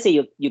 So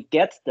basically you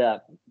get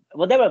the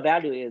whatever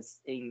value is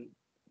in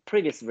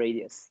previous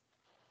radius.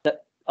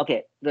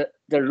 The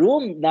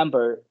room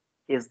number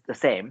is the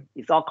same.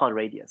 It's all called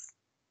radius.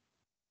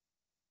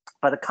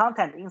 But the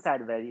content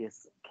inside the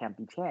radius can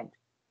be changed.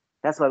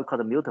 That's what we call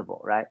the mutable,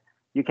 right?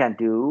 You can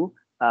do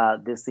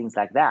these things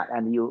like that,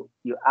 and you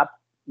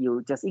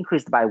just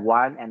increased by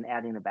 1 and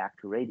adding it back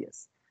to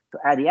radius. So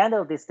at the end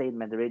of this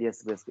statement, the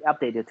radius will be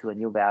updated to a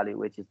new value,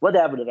 which is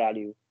whatever the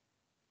value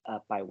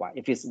by 1.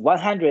 If it's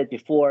 100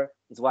 before,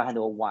 it's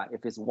 101.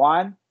 If it's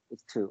 1,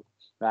 it's 2,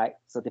 right?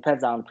 So it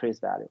depends on the previous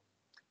value.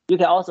 You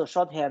can also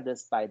shorthand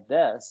this by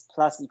this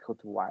plus equal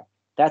to 1.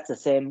 That's the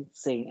same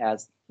thing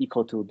as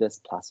equal to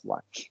this plus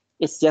 1.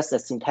 It's just a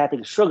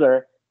syntactic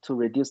sugar to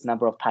reduce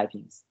number of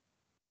typings,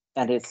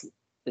 and it's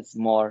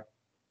more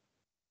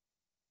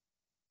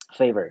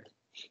favored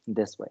in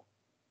this way.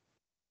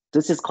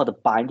 This is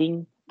called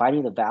binding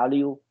the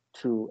value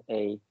to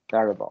a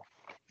variable.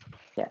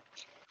 Yeah.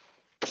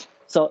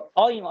 So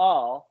all in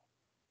all,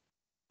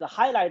 the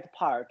highlight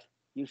part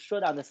you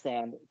should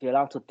understand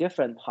belong to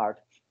different part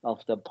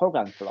of the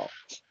program flow.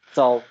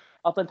 So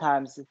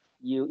oftentimes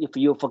if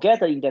you forget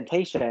the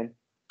indentation,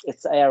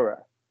 it's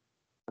error.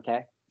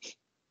 Okay.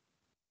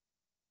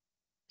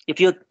 If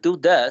you do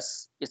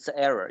this, it's an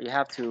error. You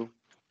have to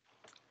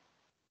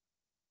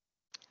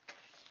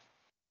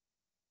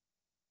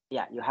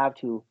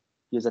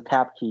use a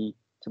tab key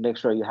to make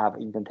sure you have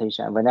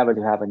indentation whenever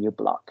you have a new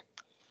block.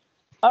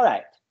 All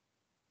right,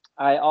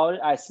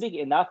 I speak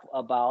enough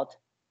about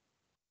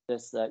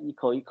this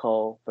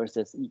equal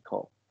versus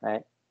equal,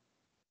 right?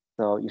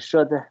 So you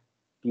should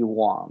be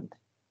warned.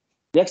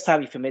 Next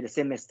time, if you made the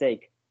same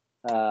mistake,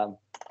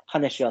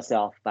 punish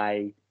yourself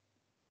by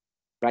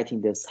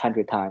writing this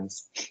 100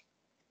 times.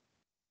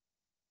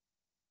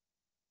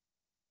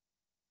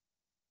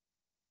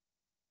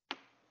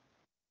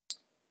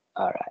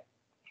 All right.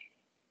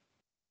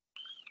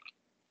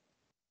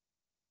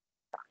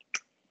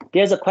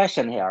 There's a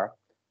question here,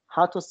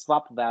 how to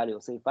swap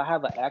values. So if I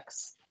have an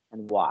X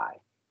and Y,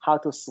 how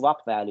to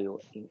swap value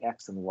in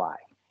X and Y.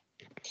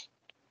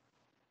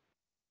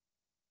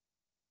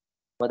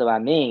 What do I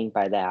mean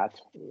by that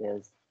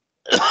is,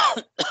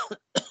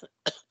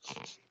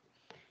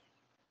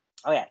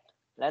 okay,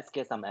 let's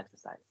get some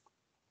exercise.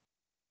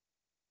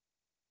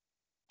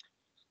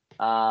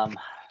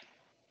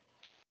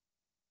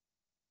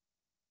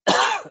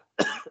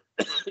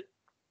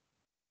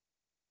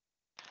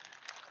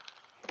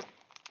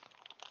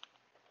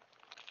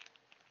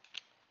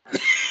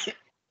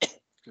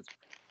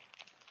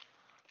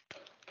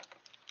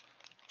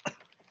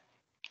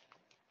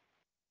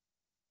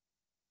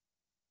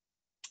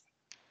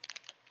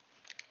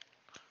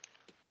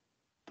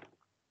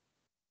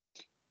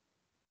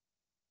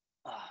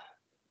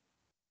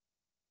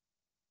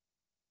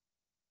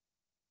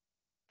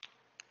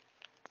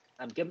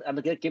 I'm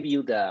gonna give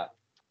you the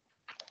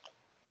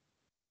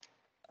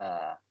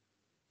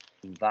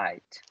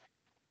invite.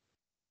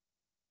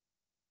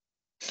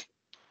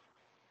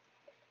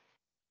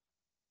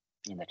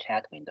 In the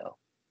chat window.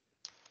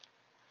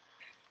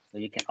 So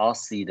you can all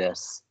see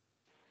this,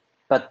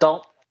 but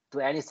don't do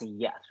anything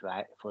yet,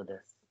 right, for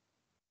this.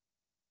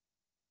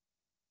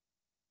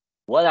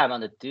 What I'm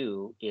gonna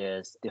do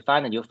is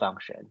define a new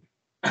function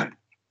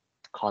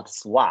called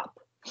swap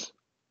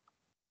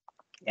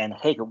and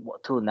take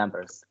two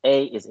numbers.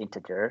 A is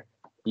integer,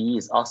 B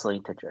is also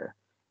integer.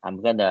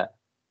 I'm gonna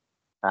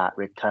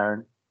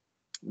return,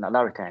 no,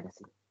 not return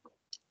anything.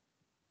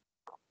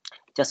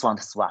 Just want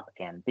to swap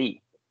A and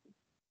B,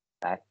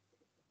 right?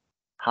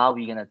 How are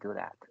we gonna do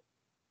that?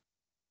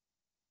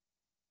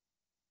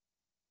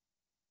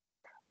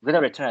 We're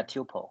gonna return a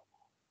tuple.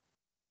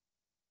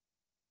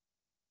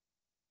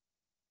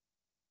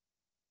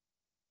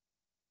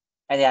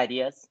 Any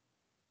ideas?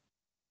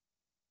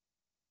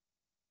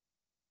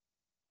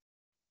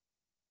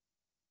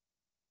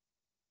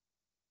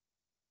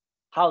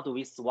 How do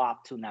we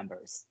swap two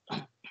numbers?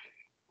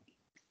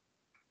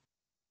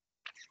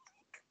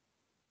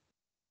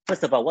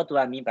 First of all, what do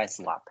I mean by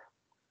swap?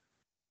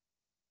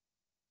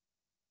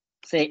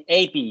 Say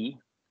AB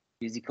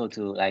is equal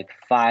to like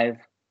 5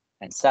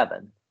 and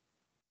 7,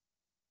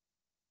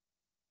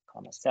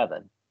 comma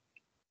 7.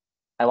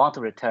 I want to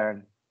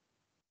return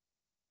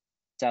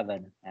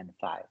 7 and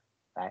 5,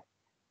 right?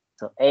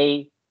 So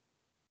A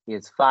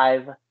is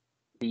 5,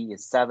 B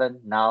is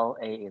 7. Now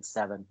A is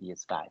 7, B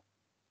is 5.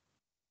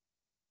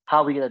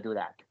 How are we going to do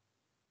that?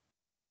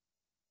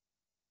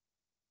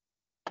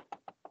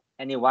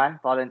 Anyone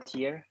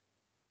volunteer?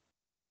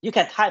 You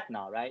can type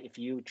now, right? If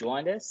you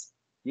join this,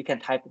 you can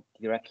type it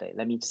directly.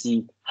 Let me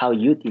see how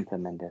you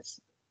implement this.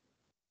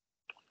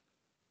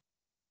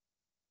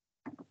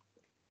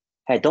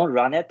 Hey, don't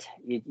run it.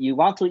 You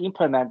want to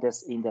implement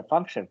this in the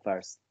function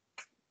first,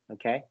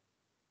 okay?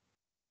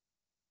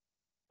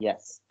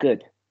 Yes,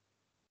 good.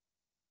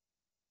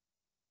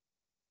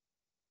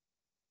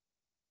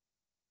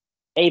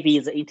 AB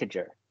is an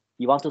integer.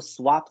 You want to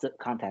swap the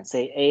content.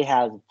 Say A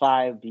has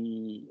 5,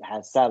 B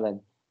has 7.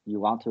 You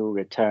want to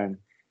return,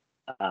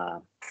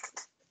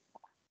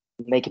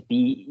 make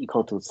B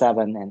equal to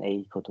 7 and A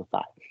equal to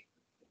 5.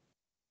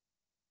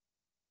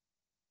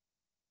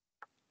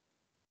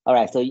 All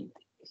right, so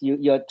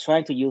you're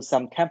trying to use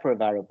some temporary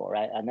variable,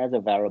 right?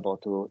 Another variable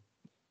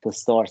to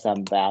store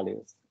some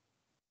values.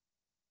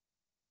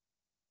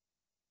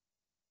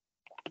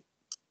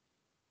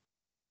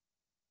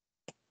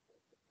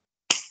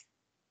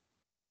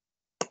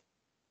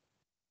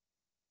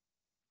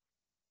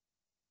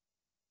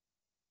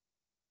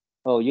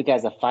 Oh, you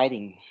guys are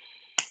fighting.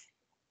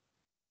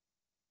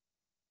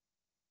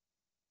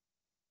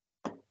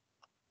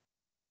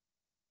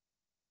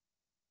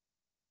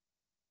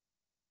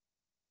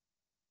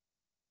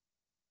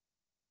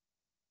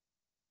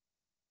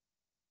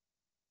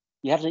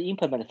 You have to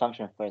implement the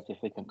function first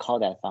before you can call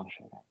that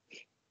function.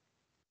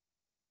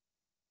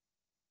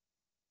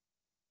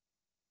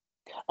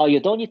 Oh, you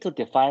don't need to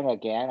define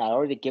again. I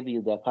already gave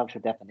you the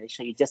function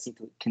definition. You just need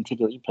to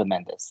continue to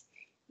implement this.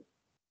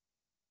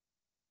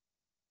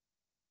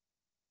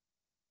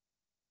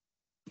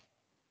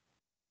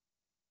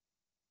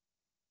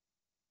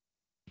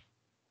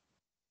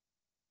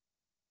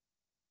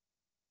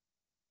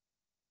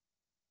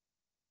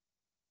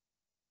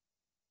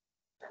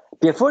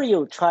 Before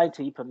you try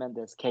to implement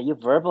this, can you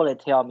verbally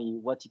tell me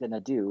what you're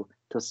gonna do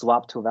to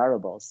swap two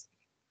variables?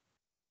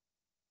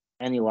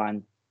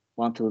 Anyone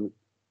want to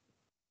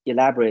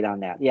elaborate on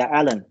that? Yeah,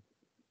 Alan.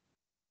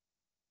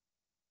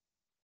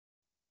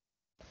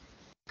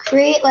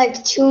 Create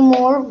like two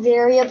more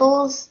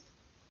variables.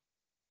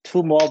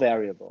 Two more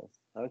variables.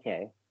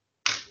 Okay.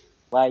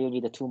 Why you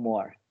need two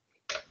more?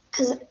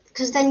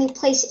 Because then you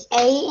place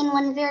A in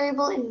one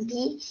variable and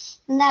B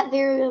in that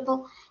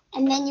variable,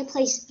 and then you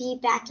place B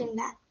back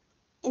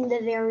in the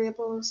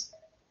variables,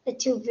 the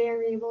two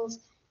variables,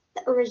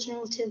 the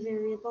original two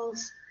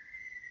variables.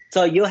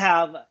 So you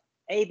have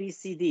A, B,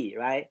 C, D,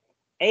 right?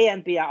 A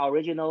and B are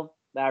original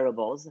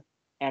variables,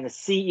 and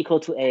C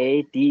equal to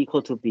A, D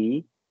equal to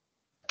B.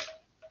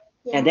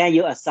 Yeah. And then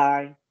you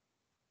assign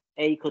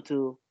A equal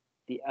to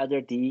the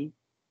other D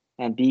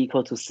and B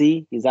equal to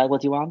C. Is that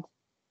what you want?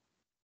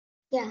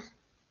 Yeah.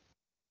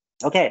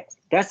 Okay,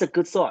 that's a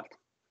good sort.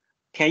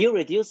 Can you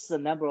reduce the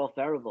number of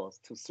variables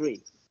to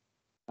 3,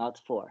 not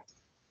 4?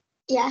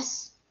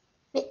 Yes.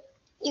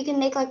 You can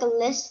make like a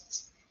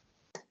list.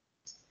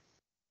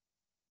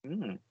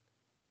 Mm.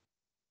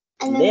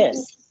 And then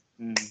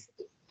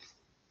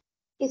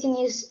you can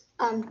use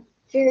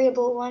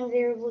variable 1,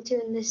 variable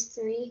 2, and list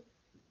 3.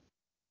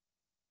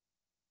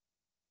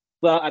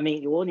 Well, I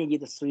mean, you only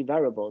need 3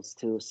 variables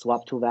to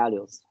swap two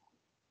values.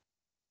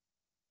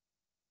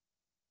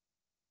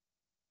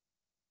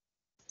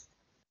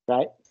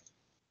 Right?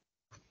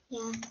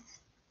 Yeah.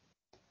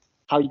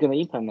 How are you going to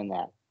implement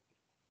that?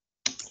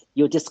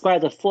 You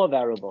describe the 4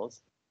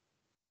 variables.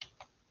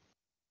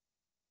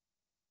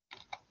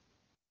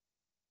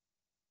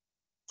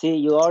 See,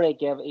 you already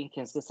gave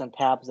inconsistent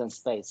tabs and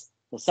space.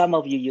 So some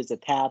of you use a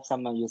tab,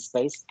 some of you use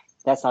space.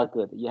 That's not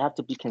good. You have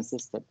to be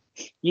consistent.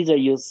 Either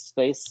use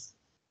space,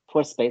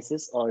 4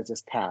 spaces, or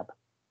just tab.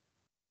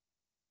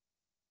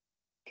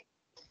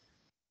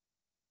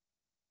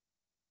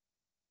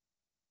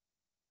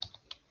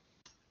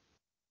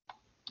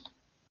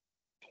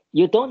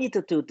 You don't need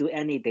to do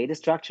any data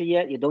structure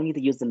yet. You don't need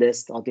to use the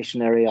list or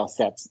dictionary or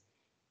sets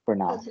for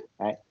now, okay.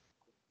 Right?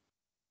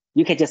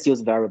 You can just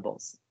use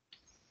variables.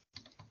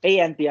 A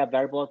and B are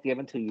variables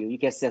given to you. You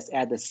can just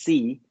add the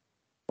C.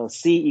 So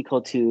C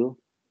equal to,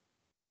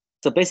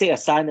 so basically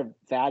assign the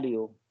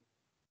value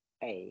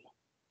A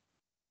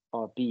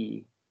or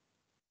B.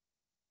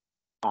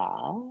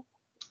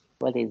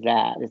 What is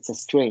that? It's a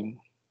string.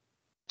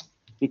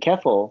 Be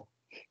careful.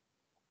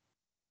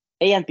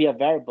 A and B are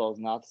variables,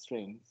 not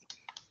strings.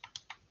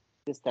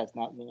 This does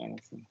not mean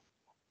anything.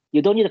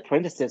 You don't need a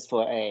parenthesis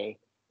for A.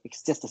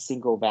 It's just a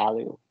single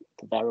value.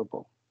 the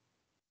variable.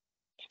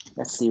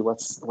 Let's see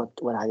what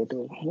are you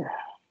doing here.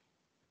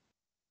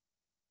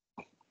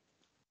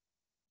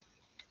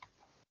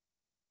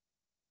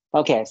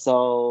 Okay,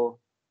 so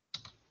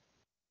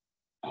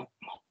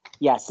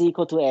yeah, C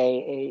equal to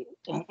A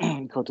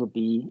equal to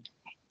B.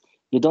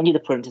 You don't need a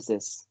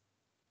parenthesis.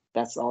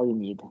 That's all you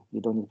need. You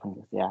don't need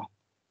parenthesis, yeah.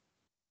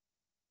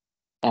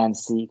 And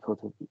C equal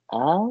to B.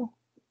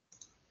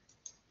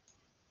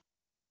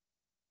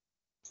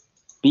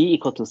 B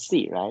equal to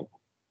C, right?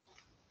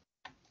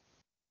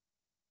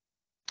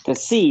 The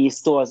C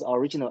stores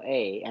original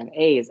A, and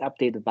A is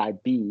updated by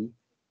B.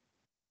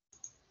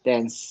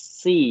 Then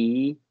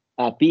C,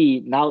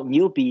 B, now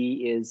new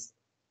B is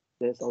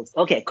this.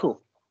 Okay,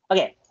 cool.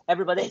 Okay,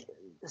 everybody,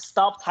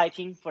 stop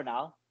typing for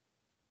now.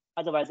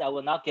 Otherwise, I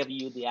will not give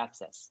you the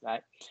access,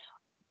 right?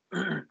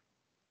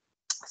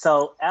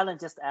 So Alan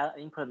just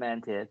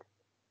implemented,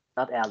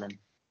 not Alan.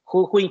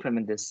 Who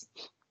implemented this?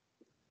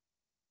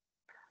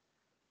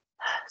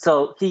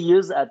 So he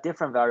used a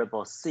different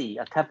variable C,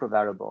 a temporal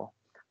variable,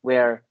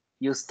 where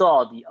you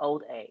store the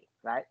old A,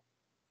 right?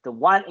 The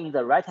one in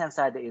the right-hand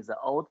side is the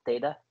old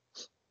data.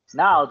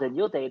 Now the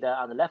new data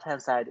on the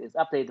left-hand side is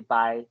updated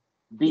by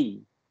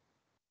B.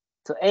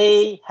 So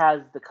A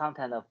has the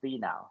content of B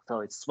now,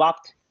 so it's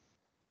swapped.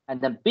 And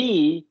then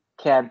B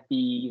can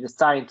be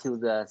assigned to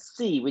the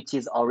C, which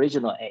is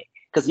original A,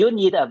 because you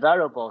need a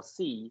variable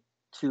C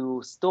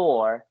to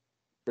store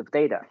the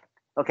data,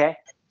 okay?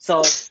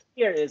 So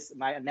here is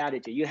my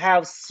analogy. You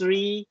have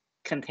 3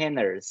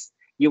 containers.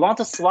 You want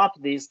to swap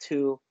these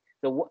to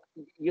you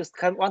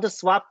want to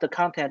swap the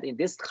content in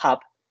this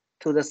cup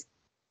to this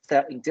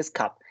in this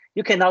cup.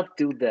 You cannot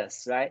do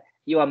this, right?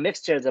 You are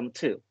mixture them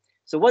too.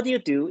 So what you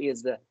do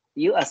is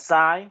you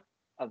assign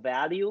a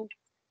value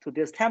to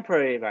this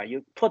temporary value.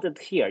 You put it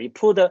here. You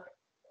put the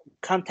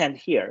content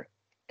here.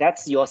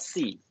 That's your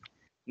C.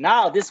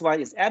 Now this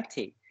one is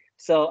empty.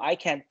 So I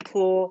can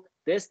pull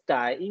this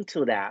die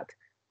into that.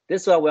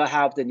 This one will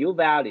have the new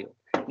value.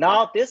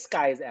 Now this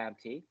guy is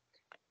empty.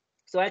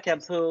 So I can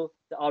pull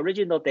the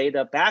original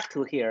data back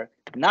to here.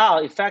 Now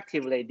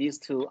effectively these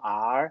two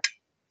are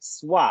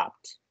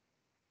swapped.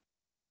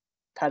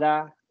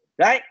 Ta-da,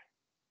 right?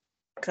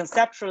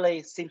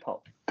 Conceptually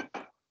simple.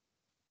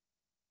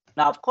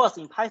 Now, of course,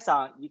 in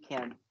Python, you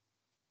can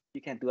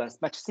do a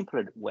much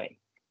simpler way.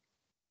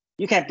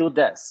 You can do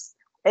this.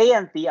 A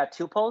and B are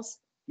tuples.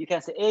 You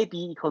can say AB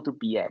equal to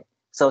BA.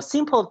 So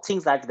simple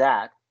things like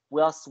that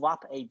will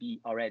swap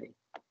AB already.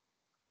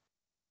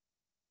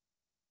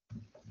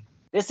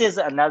 This is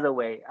another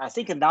way. I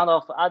think none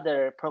of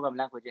other program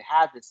languages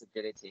have this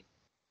ability,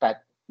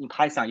 but in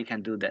Python, you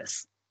can do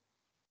this.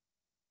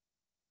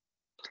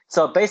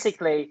 So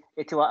basically,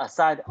 it will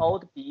assign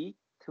old B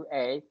to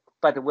A,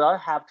 but we'll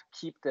have to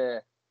keep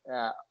the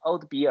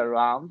old B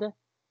around.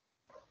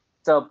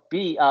 So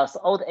so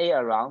old A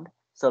around,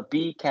 so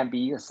B can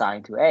be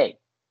assigned to A.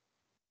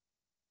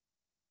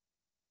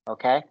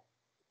 Okay.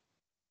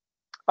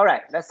 All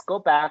right, let's go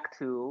back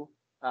to,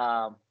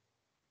 so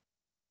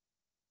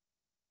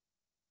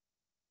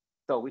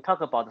we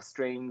talk about the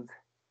strings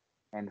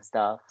and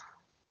stuff.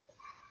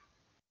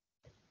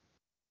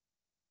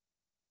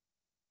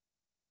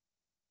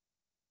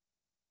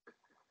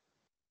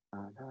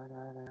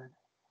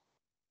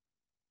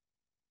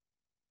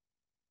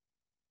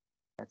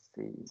 Let's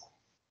see.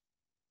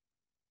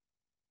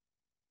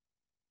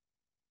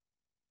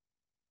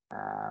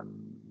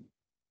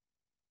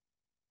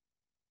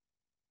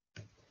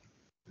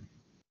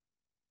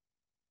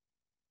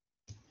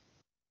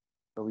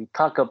 So we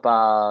talk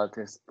about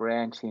this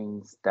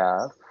branching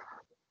stuff.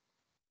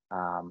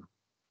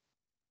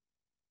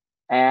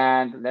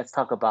 And let's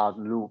talk about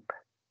loop.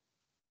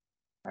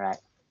 All right.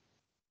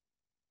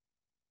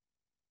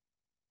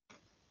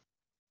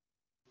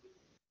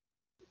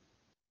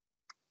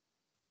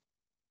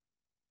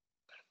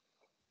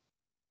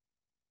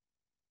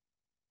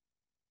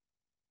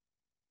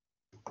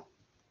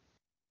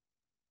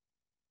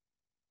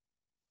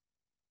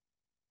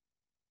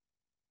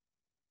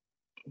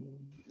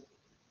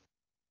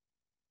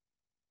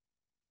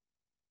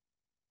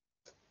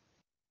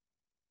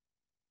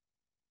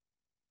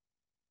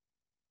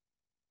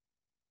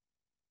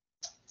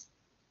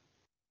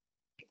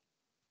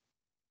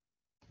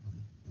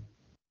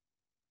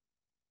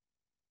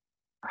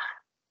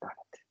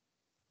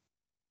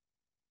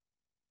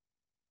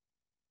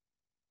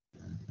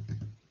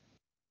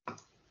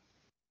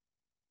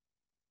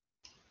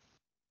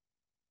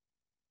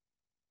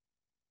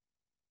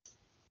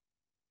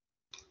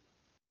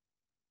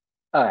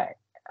 All right.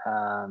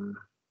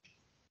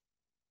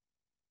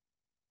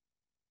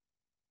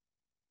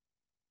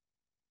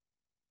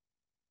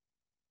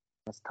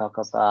 Let's talk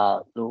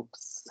about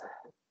loops.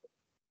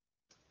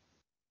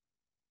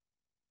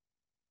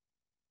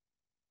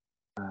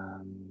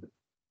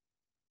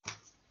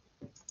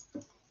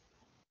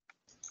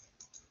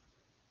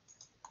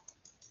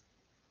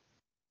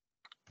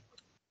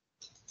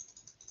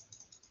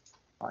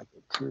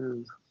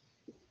 Two.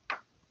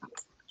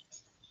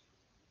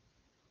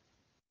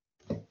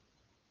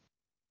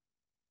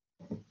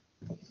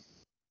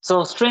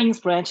 So strings,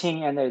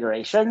 branching, and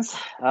iterations.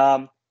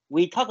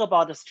 We talked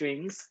about the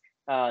strings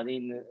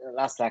in the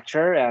last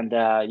lecture, and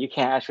you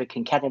can actually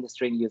concatenate the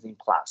string using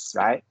plus,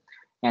 right?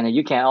 And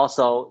you can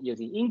also use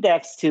the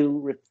index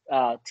to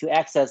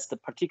access the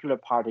particular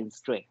part in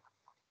string.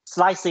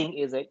 Slicing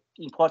is an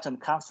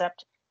important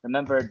concept.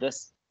 Remember,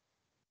 this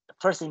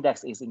first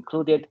index is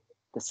included,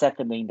 the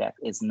second index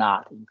is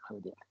not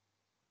included.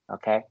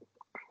 Okay,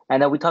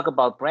 and then we talk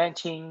about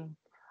branching.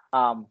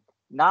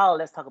 Now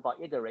let's talk about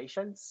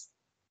iterations.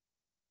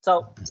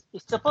 So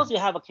suppose you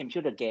have a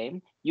computer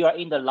game, you are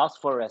in the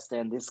Lost Forest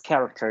and this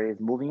character is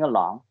moving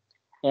along.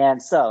 And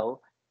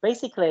so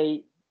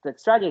basically the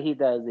strategy he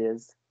does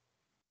is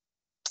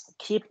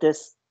keep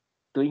this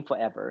doing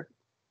forever.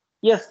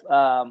 If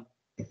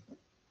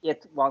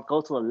it won't go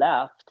to the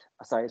left,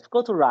 sorry, if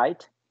go to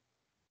right,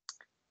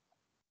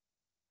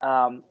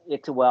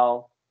 it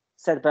will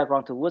set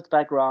background to wood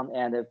background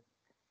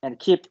and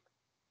keep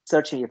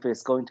searching if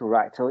it's going to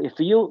right. So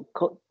if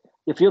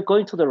you're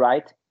going to the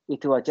right,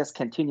 it will just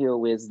continue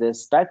with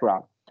this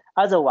background.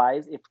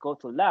 Otherwise, if go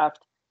to left,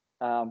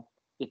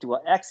 it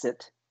will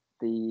exit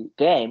the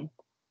game.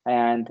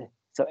 And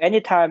so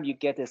anytime you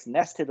get this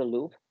nested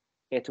loop,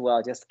 it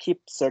will just keep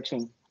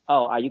searching,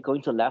 oh, are you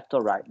going to left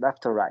or right,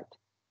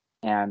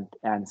 and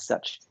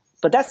such.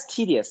 But that's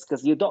tedious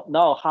because you don't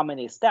know how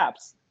many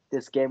steps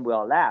this game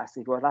will last.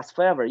 It will last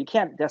forever. You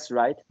can't just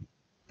write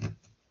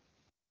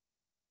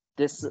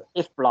this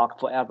if block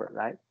forever,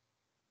 right?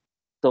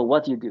 So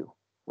what do you do?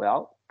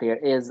 Well, there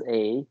is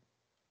a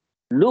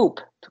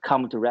loop to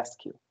come to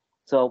rescue.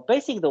 So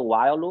basically the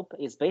while loop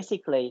is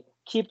basically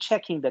keep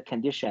checking the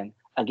condition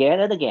again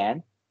and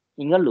again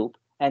in a loop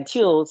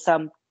until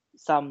some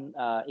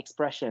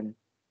expression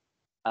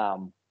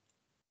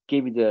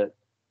give you the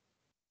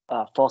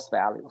false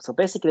value. So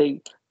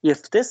basically,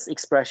 if this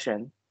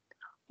expression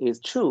is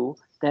true,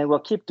 then we'll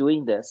keep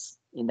doing this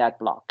in that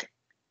block.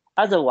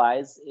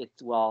 Otherwise, it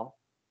will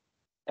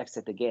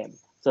exit the game.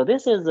 So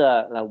this is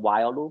a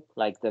while loop,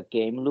 like the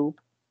game loop.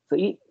 So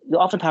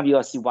oftentimes you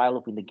will see while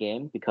loop in the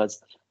game because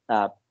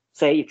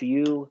say if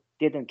you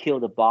didn't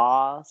kill the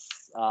boss,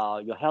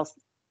 your health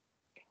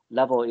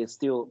level is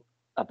still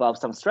above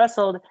some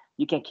threshold,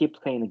 you can keep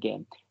playing the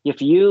game.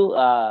 If you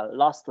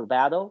lost the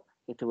battle,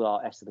 it will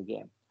exit the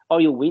game.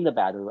 Or you win the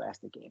battle, it will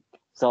exit the game.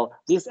 So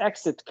these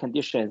exit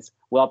conditions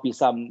will be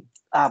some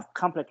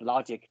complex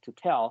logic to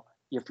tell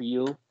if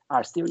you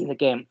are still in the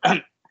game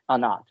or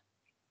not.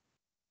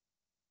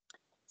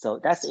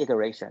 So that's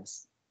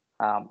iterations.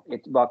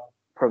 It will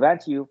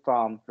prevent you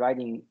from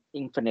writing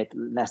infinite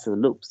nested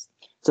loops.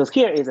 So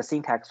here is the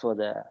syntax for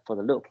the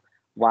loop: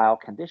 while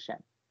condition,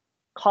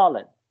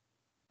 colon.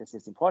 This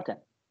is important,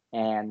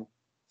 and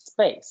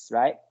space,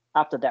 right?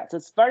 After that, so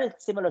it's very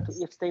similar to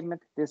if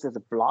statement. This is a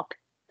block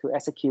to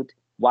execute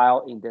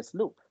while in this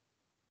loop.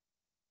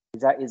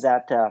 Is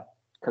that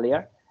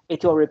clear?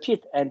 It will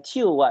repeat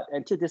until what?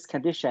 Until this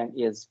condition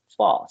is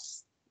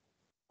false.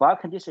 While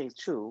condition is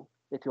true,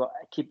 it will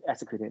keep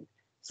executing.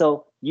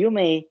 So you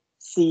may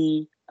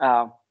see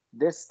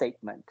this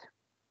statement.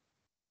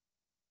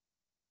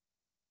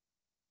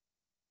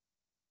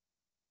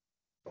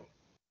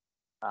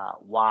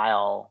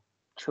 While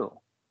true,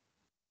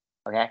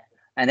 okay?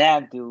 And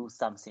then do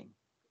something.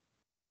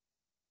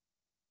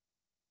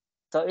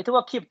 So it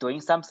will keep doing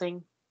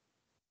something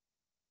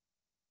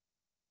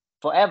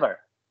forever.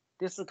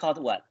 This is called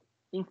what?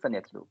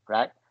 Infinite loop,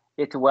 right?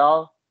 It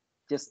will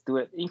just do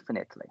it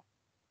infinitely.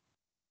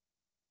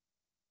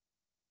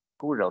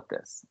 Who wrote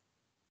this?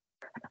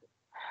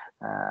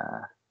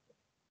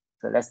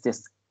 So let's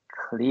just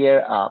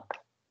clear up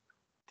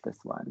this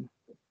one.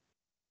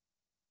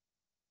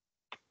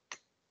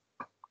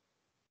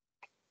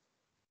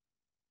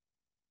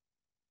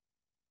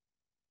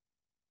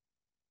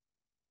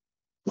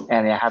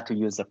 And I have to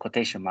use a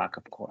quotation mark,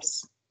 of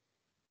course.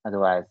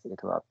 Otherwise, it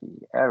will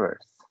be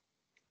errors.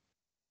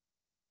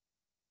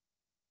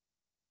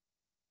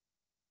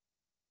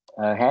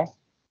 Okay.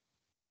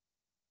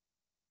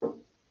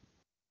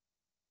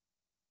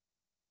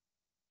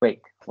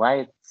 Wait, why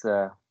it's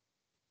oh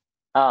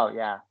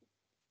yeah.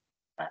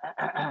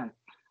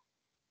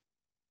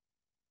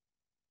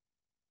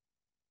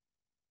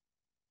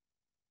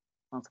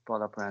 Multiple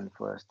operand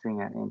for a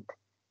string and int.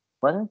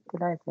 What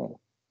did I say?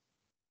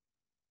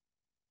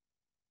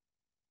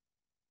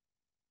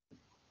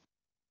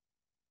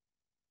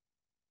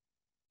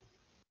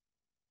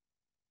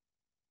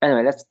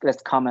 Anyway,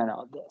 let's comment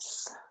on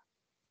this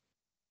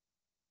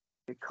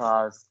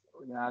because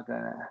we're not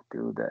gonna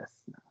do this,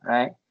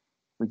 right?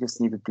 We just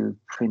need to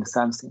print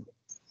something.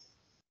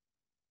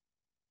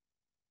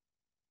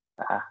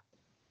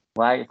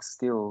 Why it's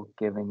still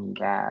giving me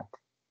that?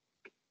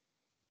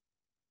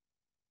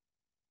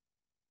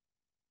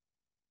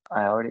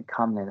 I already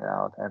commented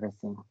out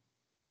everything.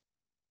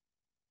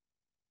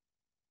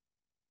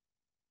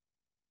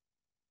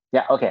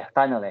 Yeah, okay,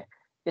 finally.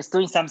 It's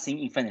doing something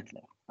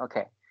infinitely.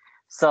 Okay,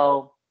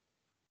 so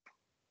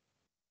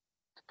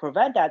to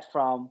prevent that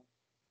from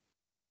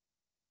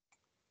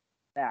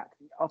that,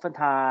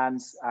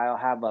 oftentimes I'll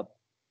have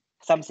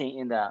something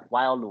in the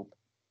while loop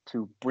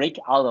to break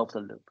out of the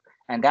loop.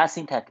 And that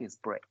syntax is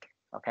break,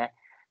 okay?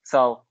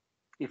 So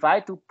if I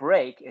do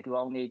break, it will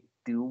only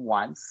do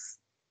once.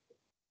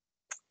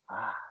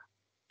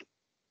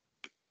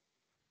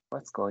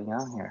 What's going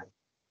on here?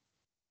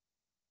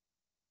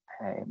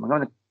 Okay, I'm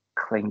going to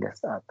clean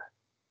this up.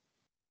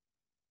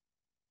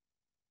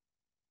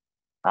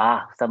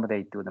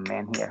 Somebody do the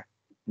man here.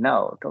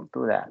 No, don't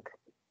do that.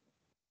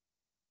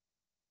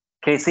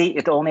 Okay, see,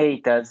 it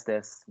only does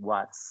this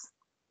once,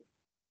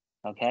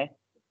 okay?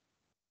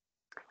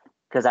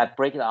 Because I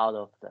break it out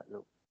of the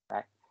loop,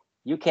 right?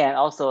 You can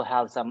also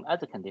have some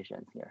other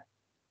conditions here,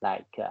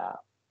 like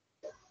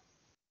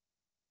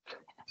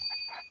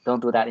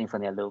don't do that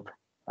infinite loop,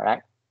 all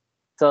right?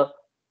 So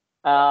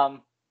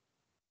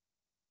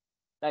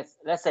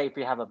let's say if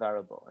you have a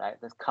variable, right?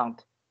 Let's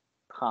count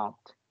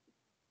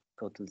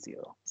go to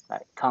 0,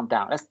 right? Count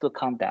down. Let's do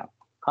count down.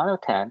 Count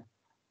to 10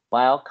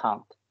 while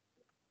count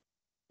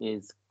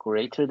is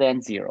greater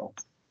than 0,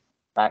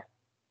 right?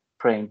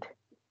 Print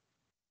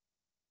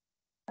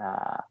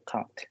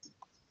count.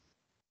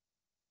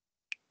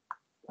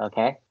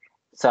 Okay,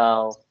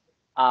 so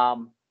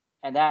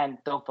and then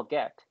don't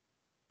forget,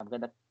 I'm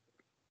gonna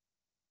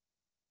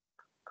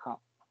count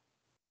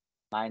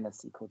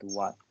minus equal to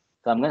 1.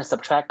 So I'm gonna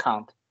subtract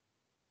count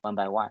 1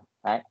 by 1,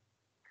 right?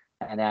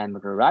 And then I'm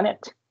gonna run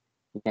it.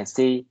 You can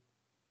see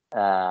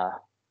 10,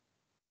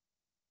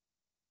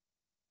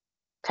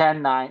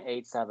 9,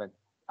 8, 7,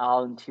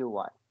 all into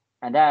 1.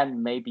 And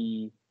then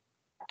maybe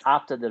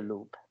after the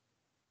loop,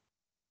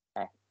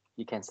 okay,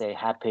 you can say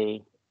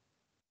Happy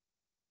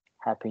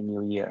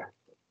New Year.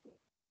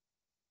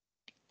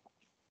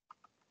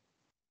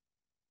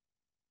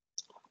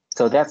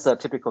 So that's a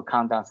typical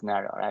countdown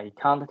scenario, right? You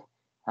count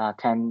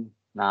 10,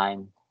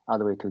 9, all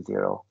the way to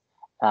 0,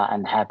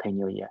 and Happy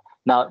New Year.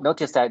 Now,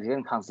 notice that it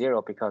didn't count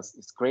 0 because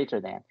it's greater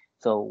than.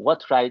 So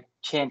what should I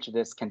change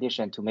this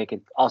condition to make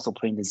it also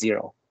print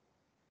 0?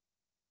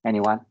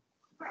 Anyone?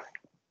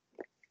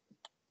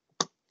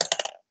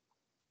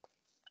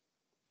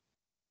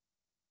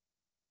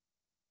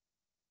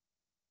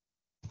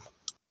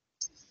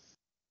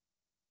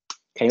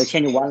 Can you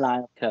change one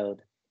line of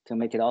code to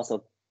make it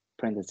also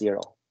print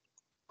 0?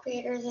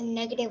 Greater than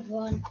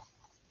 -1.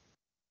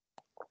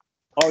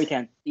 Or you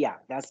can, yeah,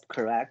 that's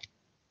correct.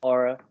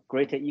 Or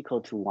greater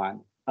equal to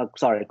 1.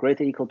 Sorry,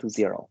 greater equal to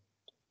 0,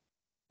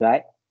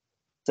 right?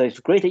 So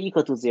if greater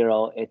equal to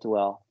 0, it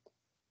will,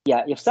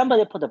 yeah, if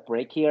somebody put a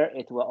break here,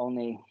 it will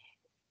only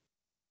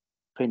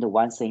print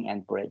one thing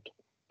and break.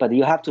 But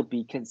you have to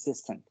be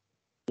consistent.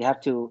 You have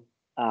to,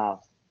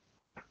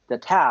 the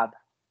tab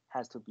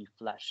has to be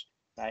flushed,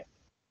 right?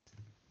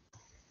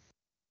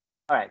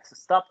 All right, so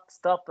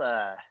stop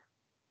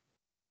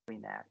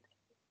doing that.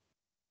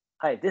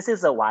 Hi, this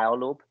is a while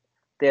loop.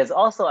 There's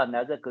also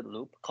another good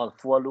loop called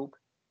for loop.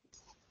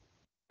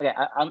 Okay,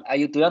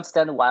 do you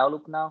understand the while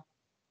loop now?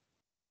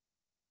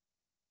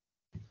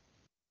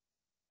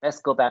 Let's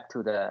go back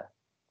to the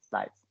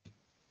slides.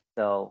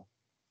 So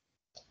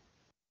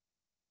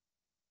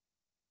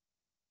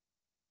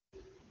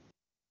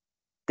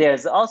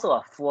there's also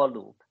a for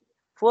loop.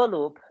 For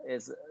loop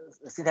is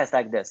a syntax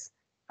like this.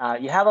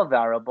 You have a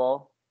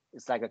variable,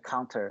 it's like a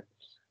counter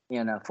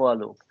in a for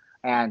loop.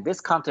 And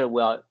this counter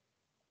will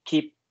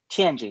keep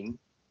changing.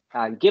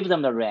 Give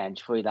them the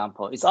range, for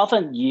example. It's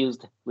often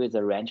used with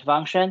the range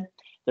function.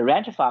 The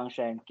range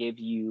function gives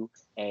you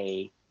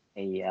a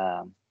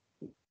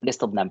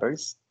list of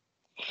numbers.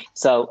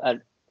 So,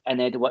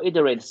 and it will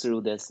iterate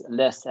through this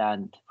list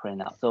and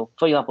print out. So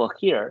for example,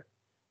 here,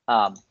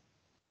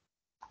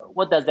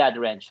 what does that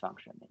range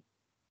function mean?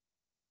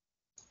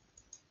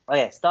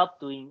 Okay, stop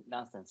doing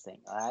nonsense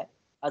thing, all right?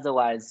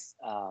 Otherwise,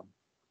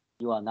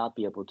 you will not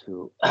be able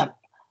to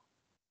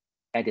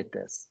edit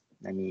this.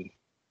 Let me.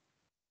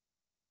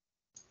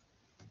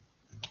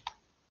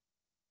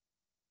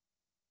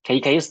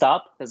 Can you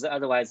stop? Because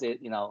otherwise,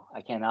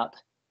 I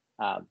cannot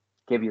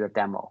give you a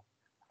demo.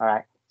 All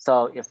right.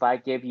 So if I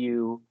give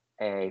you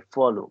a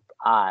for loop,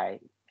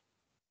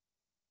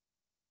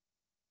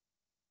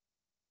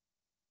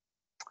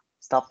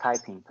 stop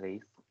typing,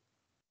 please.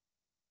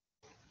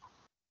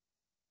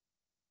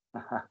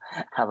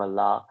 Have a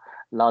lot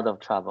of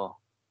trouble.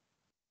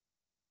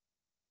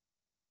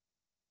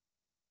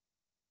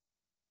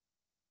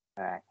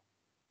 All right.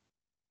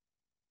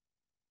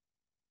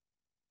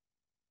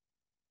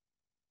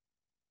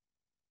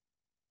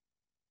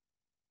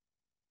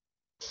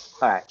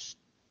 All right.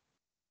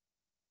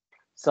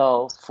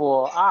 So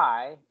for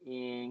I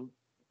in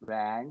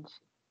range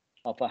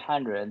of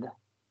 100,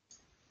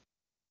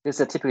 this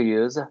is typically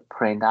use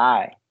print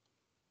I.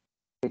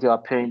 It will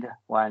print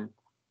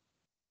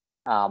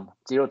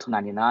 0 to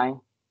 99.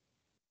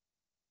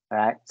 All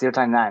right, 0 to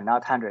 99,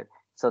 not 100.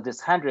 So this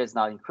 100 is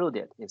not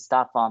included. It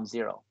starts from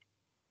 0.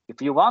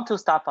 If you want to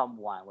start from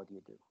 1, what do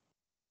you do?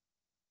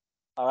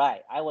 All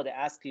right, I would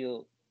ask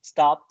you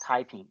stop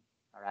typing.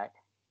 All right,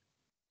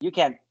 you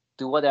can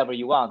do whatever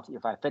you want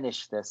if I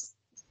finish this.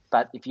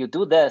 But if you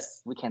do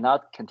this, we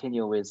cannot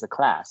continue with the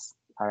class.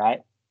 All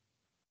right.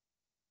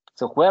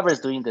 So whoever is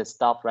doing this,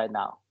 stop right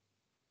now.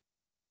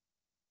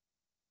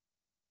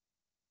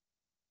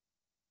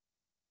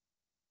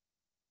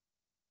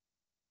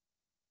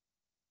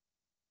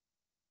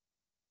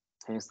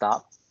 Can you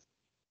stop?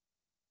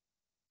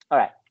 All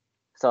right.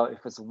 So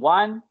if it's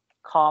 1,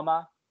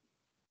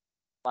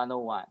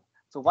 101.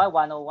 So why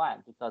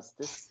 101? Because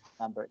this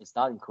number is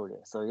not included.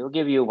 So it'll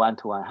give you 1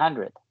 to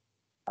 100.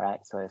 All right.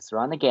 So it's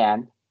run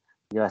again.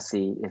 You'll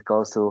see it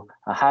goes to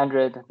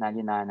 100,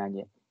 99,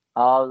 98,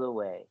 all the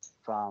way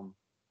from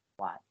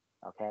 1.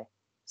 Okay.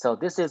 So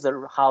this is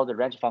how the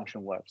range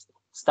function works.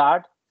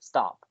 Start,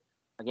 stop.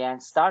 Again,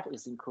 start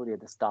is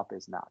included, stop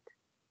is not.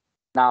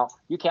 Now,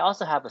 you can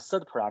also have a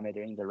third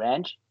parameter in the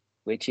range,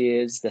 which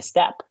is the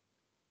step.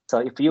 So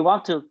if you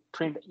want to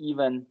print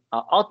even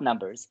odd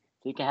numbers,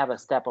 you can have a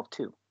step of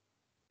 2.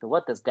 So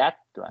what does that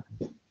do?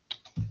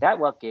 That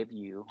will give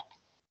you,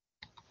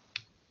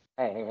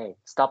 hey,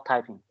 stop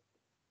typing.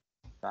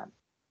 Done.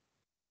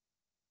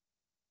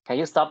 Can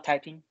you stop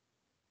typing?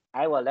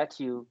 I will let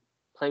you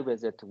play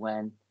with it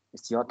when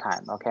it's your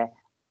time, okay?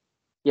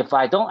 If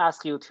I don't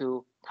ask you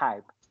to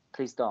type,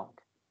 please don't.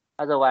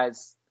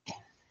 Otherwise,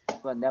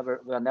 we'll never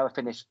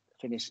finish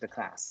the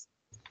class.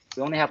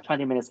 We only have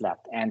 20 minutes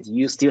left, and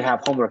you still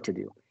have homework to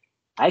do.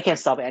 I can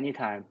stop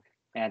anytime,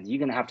 and you're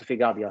gonna have to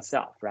figure out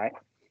yourself, right?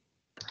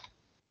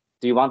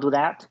 Do you want to do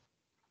that?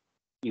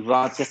 You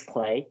want to just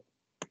play?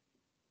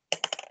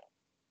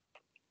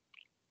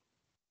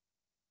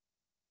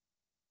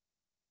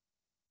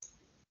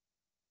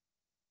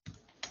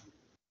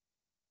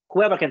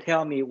 Whoever can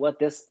tell me what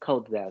this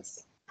code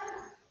does.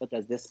 What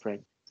does this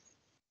print?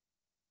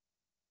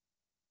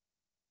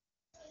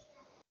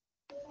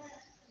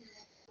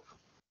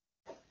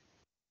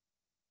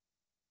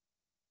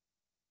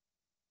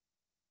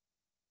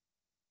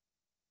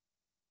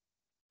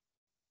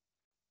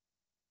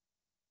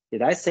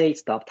 Did I say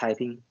stop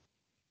typing?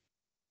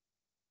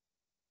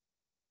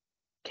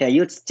 Can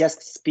you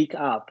just speak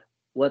up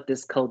what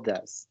this code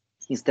does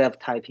instead of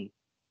typing?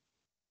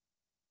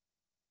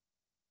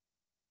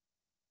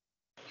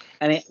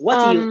 I mean,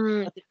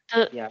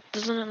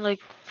 doesn't it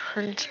like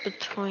print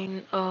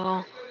between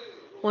 1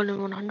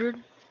 and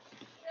 100?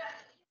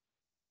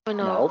 Oh,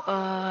 no,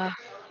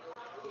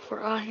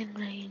 for I in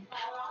range.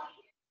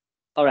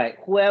 All right,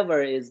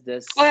 whoever is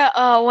this. Oh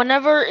yeah,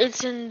 whenever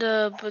it's in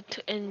the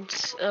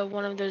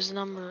one of those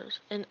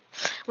numbers, and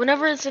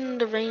whenever it's in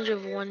the range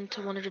of 1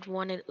 to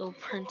 101, it'll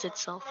print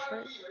itself,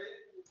 right?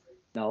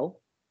 No.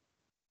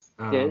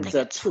 There's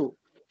a 2.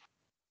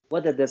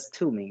 What does this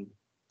 2 mean?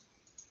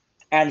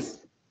 And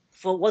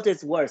for what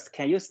it's worth,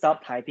 can you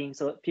stop typing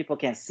so people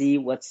can see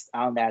what's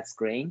on that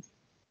screen?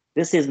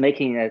 This is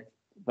making it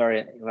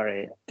very,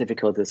 very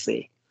difficult to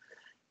see.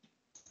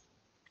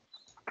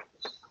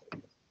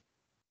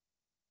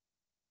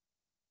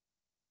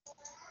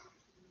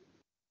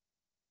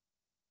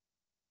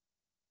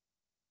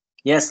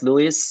 Yes,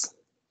 Luis,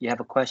 you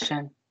have a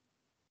question?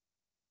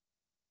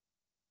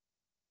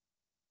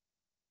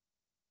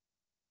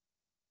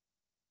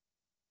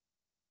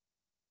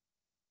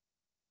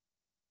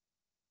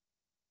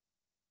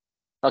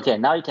 Okay,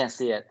 now you can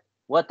see it.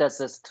 What does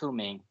this 2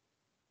 mean?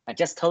 I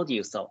just told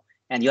you so.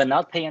 And you're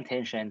not paying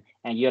attention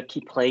and you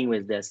keep playing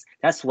with this.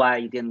 That's why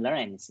you didn't learn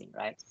anything,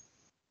 right?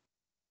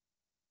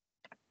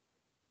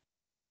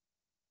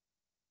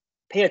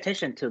 Pay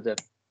attention to the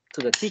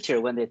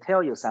teacher when they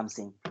tell you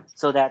something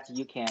so that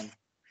you can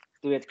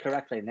do it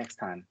correctly next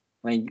time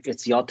when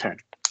it's your turn.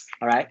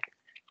 All right.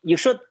 You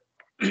should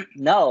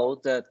know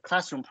the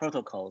classroom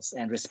protocols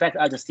and respect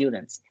other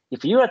students.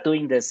 If you are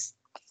doing this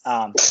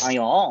on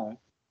your own,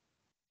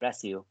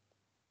 bless you,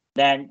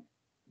 then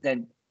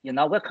you're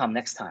not welcome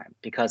next time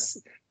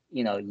because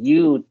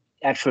you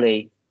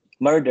actually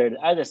murdered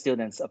other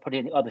students'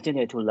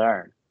 opportunity to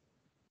learn.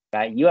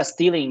 Right? You are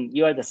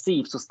the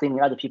thieves who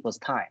stealing other people's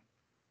time.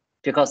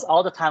 Because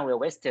all the time we're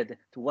wasted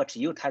to watch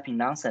you typing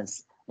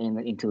nonsense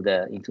into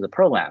the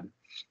program,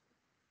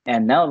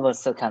 and none of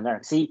us can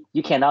learn. See,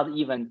 you cannot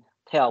even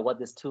tell what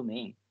this 2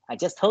 mean. I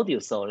just told you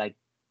so like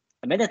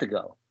a minute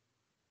ago.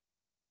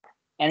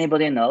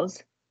 Anybody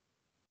knows?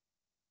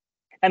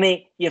 I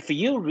mean, if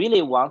you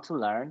really want to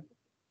learn,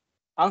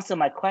 answer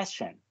my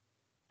question.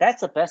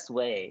 That's the best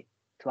way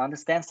to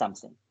understand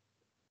something.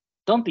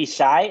 Don't be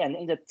shy, and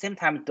at the same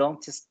time,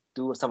 don't just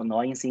do some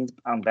annoying things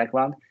on the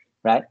background,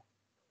 right?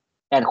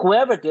 And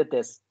whoever did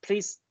this,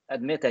 please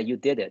admit that you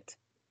did it,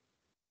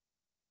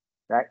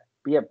 right?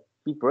 Be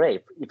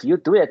brave. If you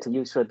do it,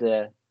 you should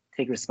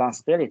take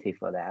responsibility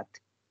for that,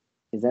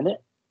 isn't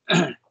it?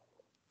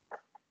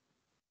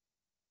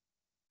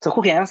 So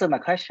who can answer my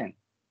question?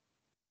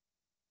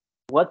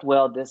 What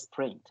will this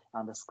print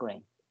on the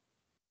screen?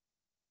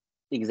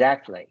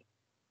 Exactly.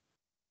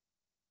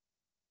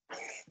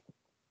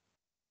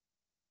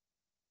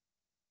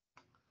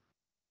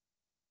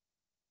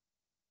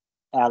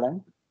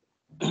 Alan?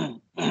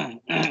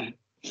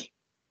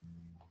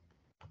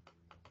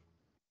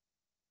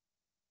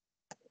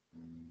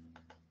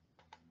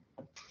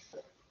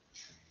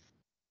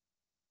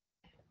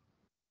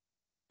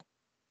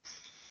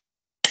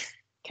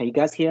 Can you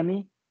guys hear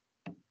me?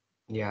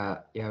 Yeah,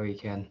 we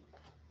can.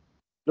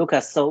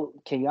 Lucas, so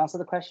can you answer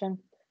the question?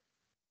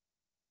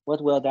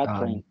 What will that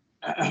print?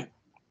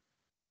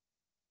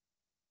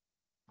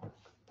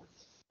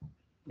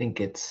 think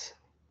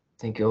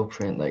it'll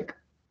print like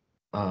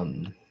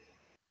hmm,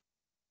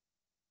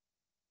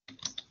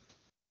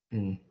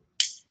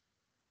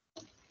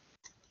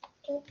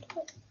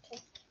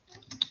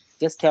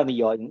 Just tell me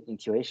your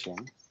intuition.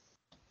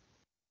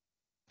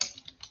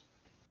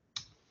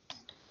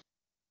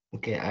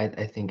 okay,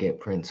 I think it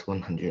prints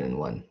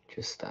 101,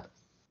 just that.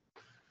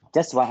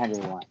 Just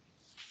 101.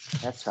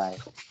 That's right.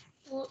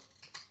 Well,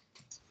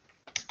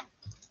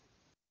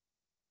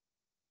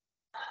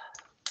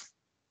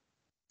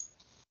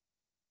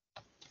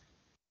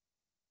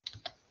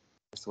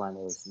 This one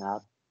is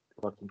not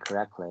working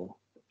correctly.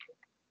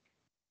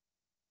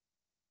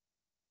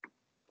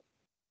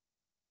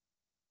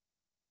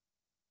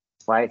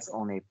 Why it's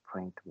only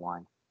print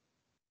 1?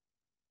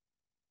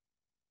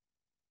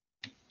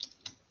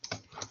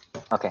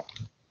 Okay.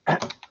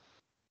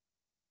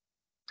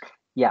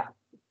 Yeah.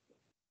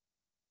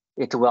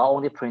 It will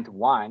only print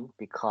 1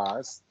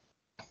 because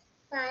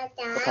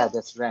look at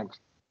this range.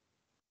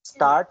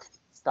 Start,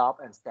 stop,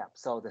 and step.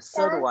 So the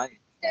third one,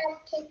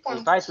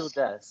 if I do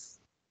this,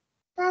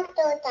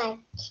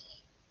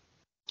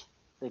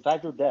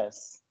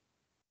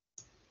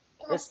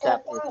 this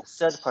step is the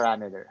third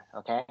parameter,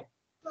 okay?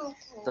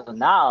 So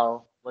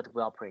now what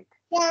will print?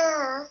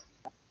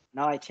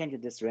 Now I change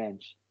this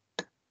range.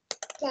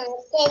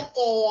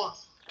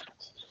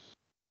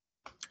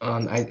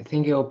 I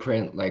think it'll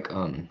print like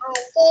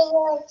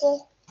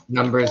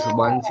numbers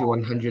 1 to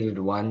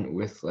 101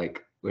 with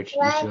like which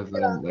each of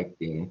them like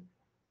being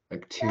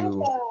like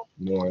 2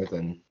 more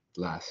than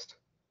last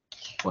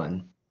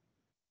one.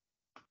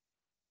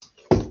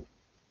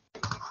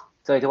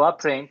 So it will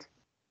print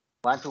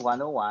 1 to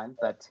 101,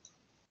 but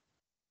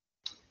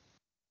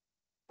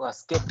we'll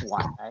skip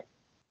 1, right?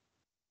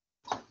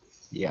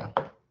 Yeah.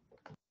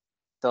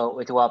 So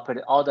it will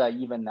print all the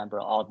even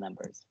number, odd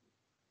numbers.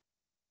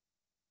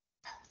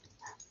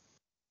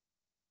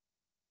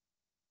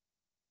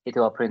 It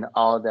will print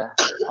all the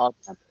odd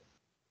numbers,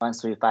 1,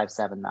 3, 5,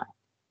 7, 9.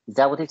 Is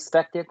that what you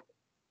expected?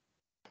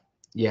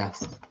 Yeah.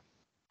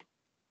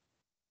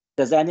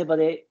 Does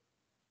anybody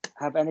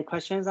have any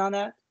questions on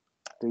that?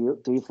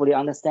 Do you fully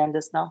understand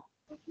this now?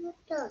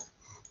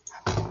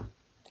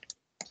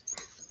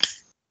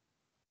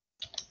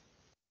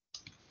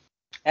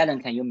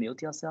 Ellen, can you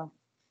mute yourself?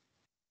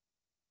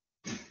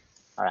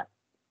 All right.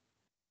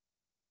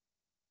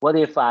 What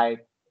if I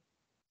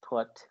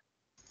put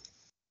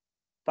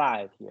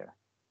 5 here?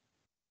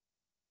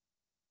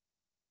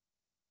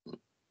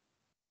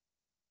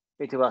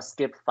 It will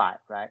skip 5,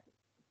 right?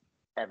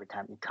 Every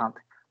time you count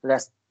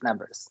less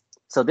numbers.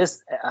 So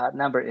this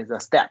number is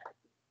a step.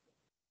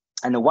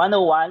 And the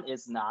 101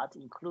 is not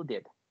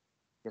included,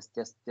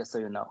 just so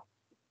you know,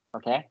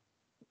 okay?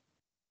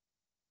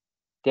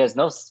 There's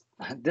no,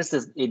 this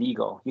is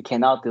illegal. You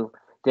cannot do,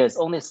 there's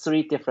only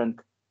 3 different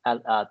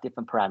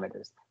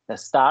parameters: the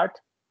start,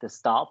 the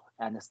stop,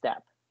 and the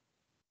step.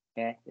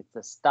 Okay, it's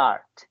the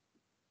start,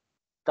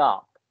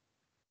 stop,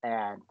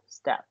 and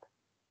step.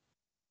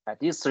 Right?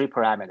 These 3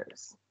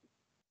 parameters.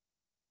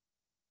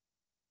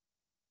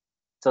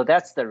 So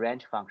that's the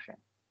range function.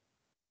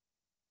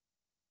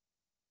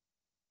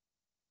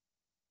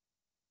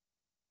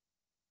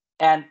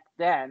 And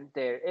then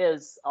there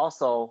is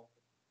also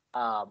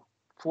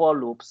for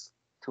loops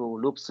to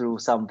loop through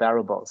some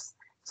variables.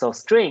 So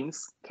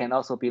strings can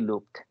also be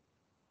looped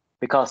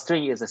because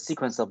string is a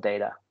sequence of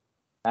data,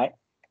 right?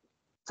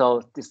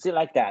 So you see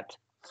like that,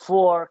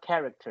 4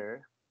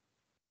 character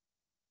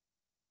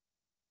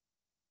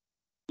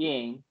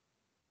in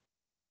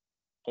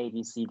A,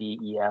 B, C, D,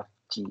 E, F,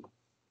 G.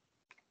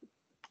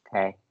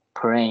 Okay,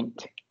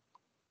 print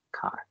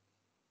car.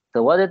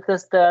 So what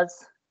this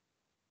does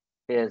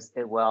is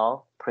it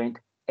will print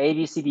A,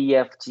 B, C, D, E,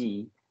 F,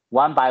 G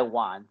one by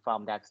one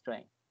from that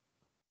string.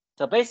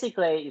 So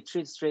basically, you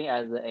treat string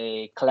as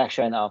a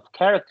collection of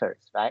characters,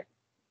 right?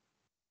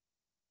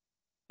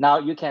 Now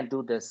you can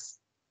do this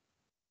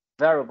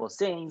variable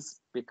things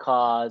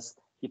because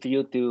if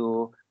you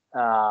do,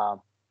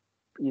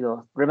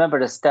 remember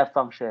the step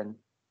function,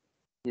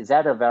 is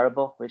that a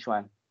variable? Which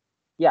one?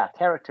 Yeah,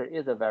 character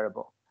is a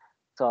variable.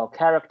 So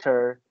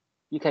character,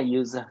 you can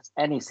use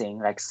anything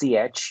like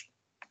ch,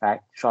 right?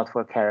 Short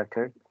for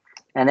character.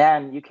 And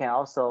then you can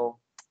also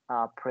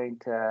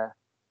print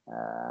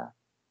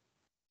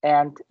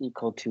and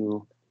equal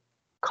to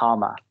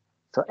comma.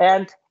 So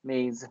and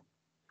means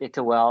it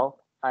will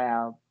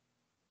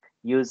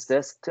use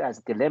this as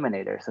a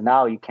delimiter. So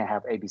now you can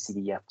have A, B, C,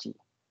 D, E, F, G,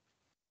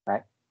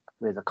 right?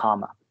 With a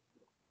comma.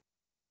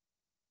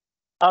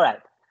 All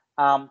right.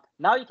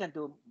 Now you can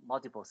do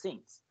multiple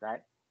things,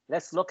 right?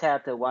 Let's look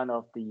at one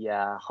of the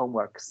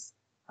homeworks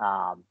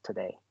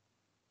today.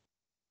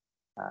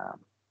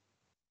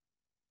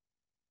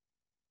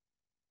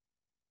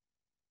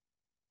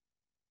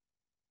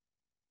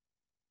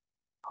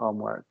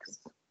 Homeworks.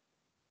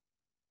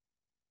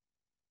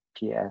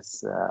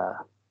 PS.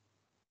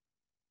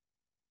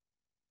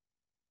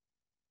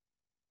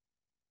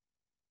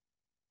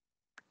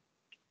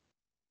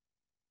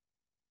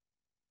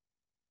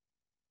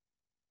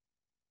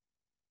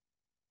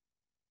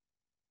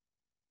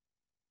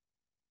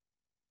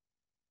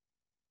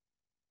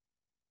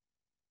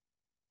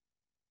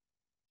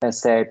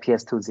 let's say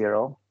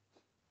PS20.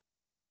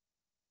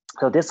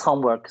 So this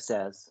homework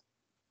says,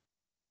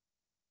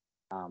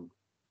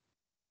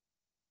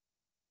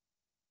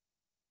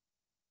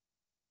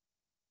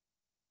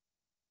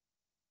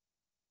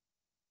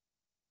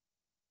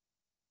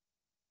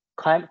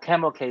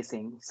 camel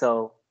casing.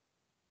 So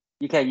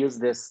you can use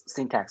this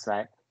syntax,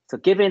 right? So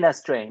given a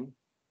string,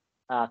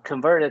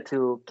 convert it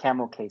to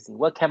camel casing.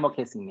 What camel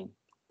casing mean?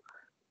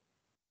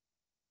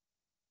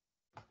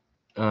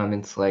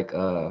 It's like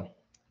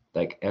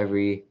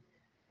every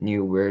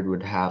new word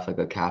would have like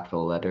a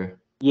capital letter.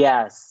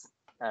 Yes,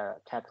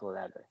 capital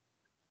letter.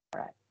 All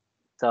right.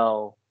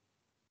 So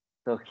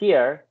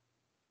here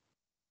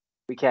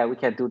we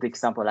can do the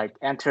example like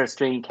enter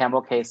string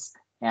camel case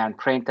and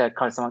print the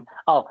corresponding.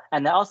 Oh,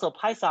 and then also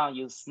Python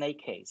use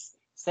snake case.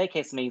 Snake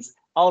case means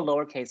all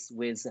lowercase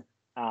with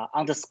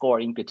underscore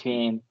in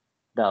between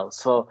those.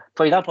 So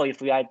for example,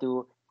 if we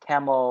do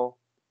camel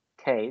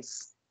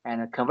case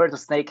and convert to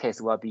snake case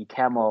will be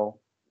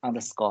camel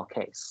underscore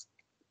case.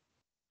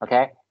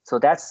 Okay, so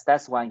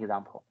that's one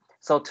example.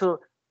 So to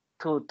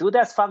do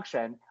that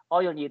function,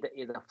 all you need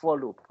is a for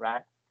loop,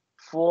 right?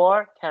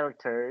 For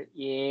character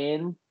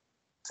in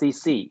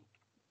CC,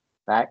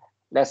 right?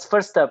 Let's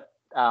first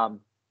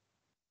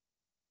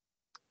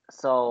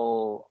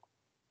so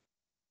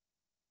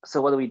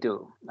what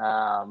do?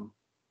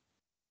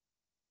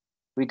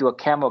 We do a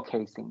camel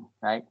casing,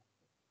 right?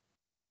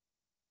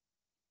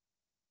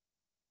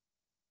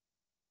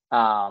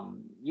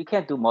 You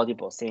can do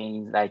multiple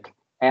things like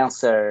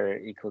answer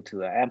equal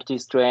to an empty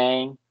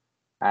string,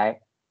 right?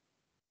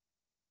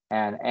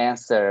 And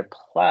answer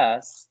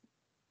plus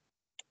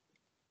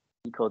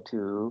equal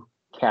to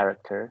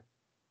character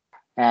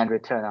and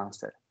return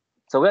answer.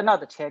 So we're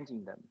not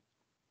changing them,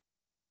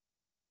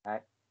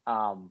 right?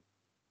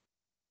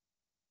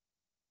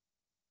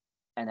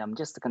 And I'm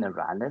just gonna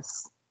run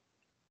this.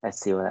 Let's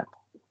see what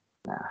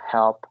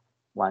help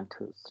 1,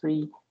 2,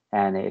 3,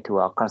 and it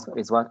will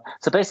is one.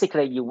 So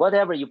basically,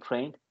 whatever you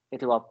print,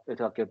 it will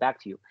give back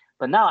to you.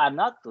 But now I'm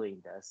not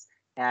doing this,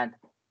 and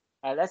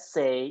let's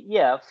say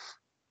if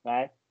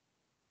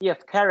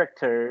if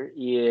character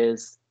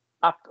is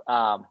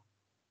upper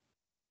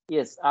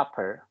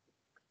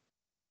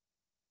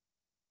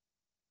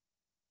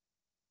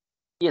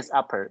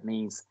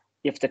means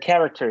if the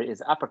character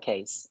is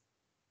uppercase,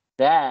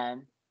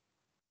 then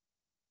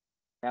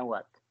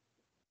what?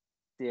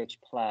 CH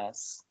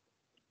plus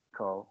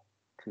equal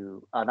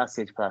to not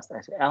CH plus,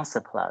 actually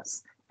answer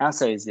plus.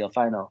 Answer is your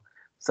final.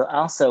 So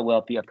answer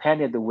will be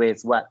appended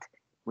with what?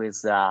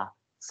 With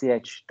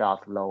CH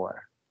dot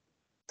lower.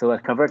 So we'll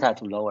convert that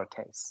to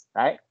lowercase,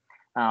 right?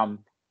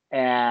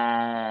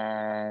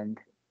 And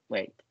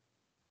wait.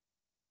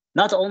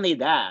 Not only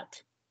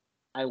that,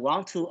 I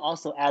want to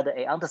also add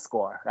a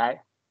underscore, right?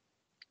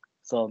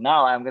 So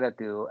now I'm gonna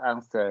do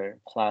answer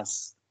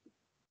plus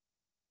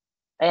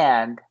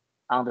and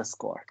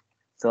underscore.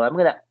 So I'm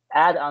gonna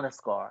add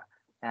underscore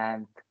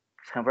and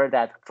convert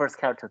that first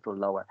character to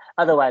lower.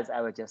 Otherwise,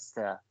 I would just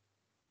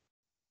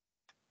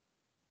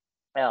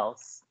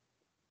else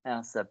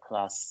answer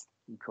plus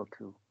equal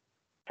to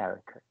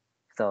character.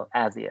 So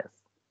as is.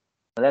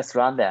 So let's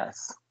run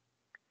this.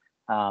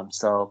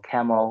 So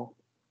camel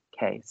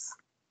case,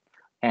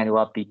 and it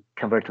will be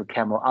converted to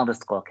camel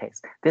underscore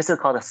case. This is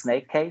called a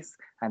snake case,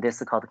 and this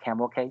is called a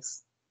camel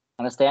case.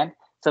 Understand?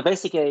 So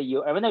basically,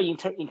 whenever you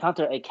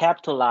encounter a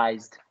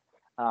capitalized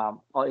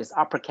or is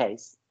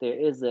uppercase, there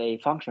is a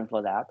function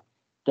for that.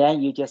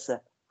 Then you just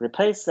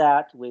replace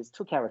that with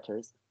two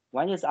characters.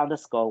 One is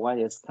underscore, one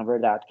is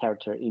convert that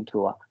character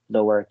into a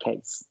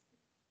lowercase,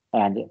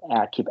 and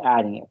keep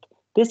adding it.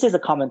 This is a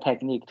common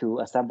technique to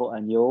assemble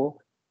a new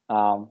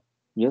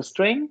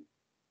string.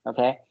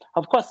 Okay.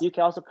 Of course, you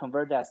can also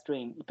convert that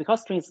string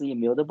because string is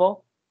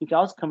immutable. You can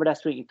also convert that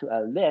string into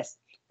a list,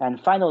 and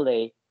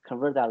finally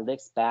convert that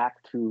list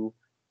back to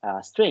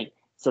a string.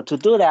 So to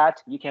do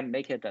that, you can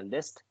make it a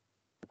list.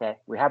 Okay,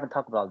 we haven't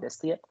talked about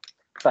list yet,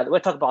 but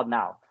we'll talk about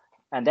now.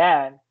 And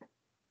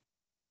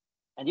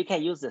you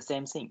can use the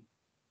same thing.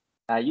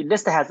 Your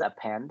list has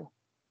append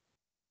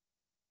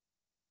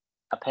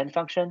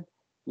function.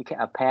 You can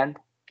append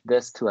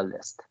this to a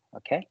list.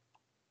 Okay.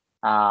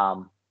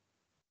 And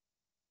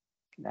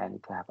you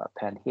can have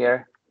append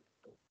here.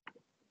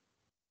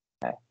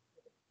 Okay.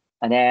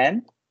 And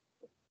then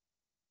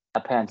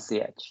append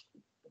ch.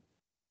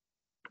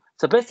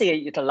 So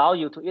basically, it allows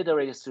you to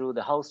iterate through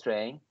the whole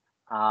string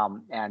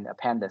and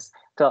append this.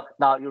 So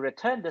now you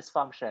return this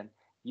function.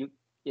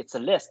 It's a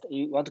list.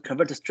 You want to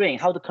convert the string.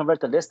 How to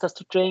convert the list to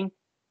string?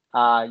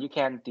 You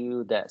can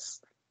do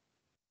this.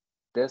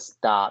 This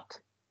dot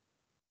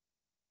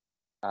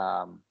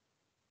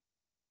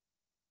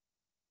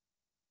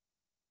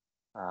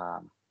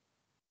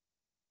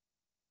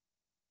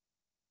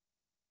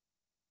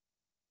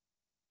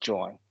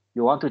join.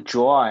 You want to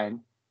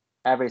join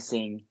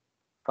everything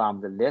from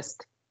the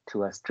list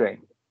to a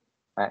string.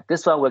 Right?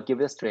 This one will give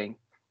you a string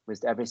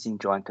with everything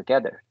joined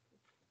together.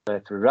 So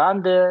if you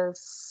run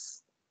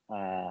this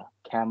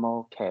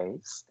camel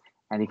case,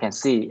 and you can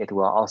see it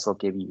will also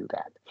give you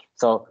that.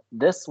 So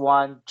this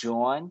one,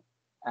 join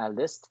a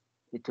list,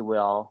 it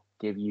will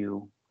give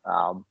you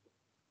a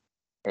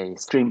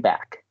string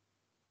back,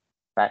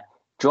 right?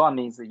 Join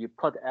means that you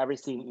put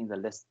everything in the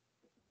list.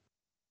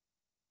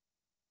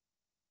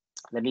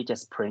 Let me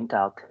just print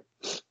out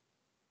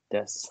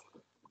this.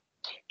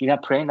 You can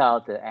print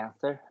out the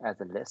answer as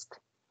a list,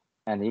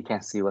 and you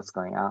can see what's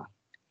going on.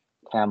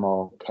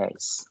 Camel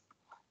case.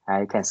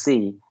 And you can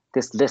see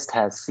this list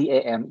has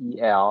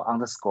CAMEL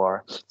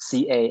underscore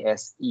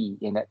CASE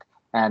in it.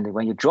 And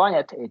when you join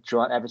it, it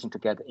joins everything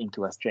together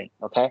into a string,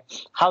 okay?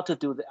 How to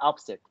do the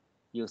opposite?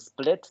 You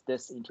split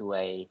this into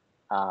a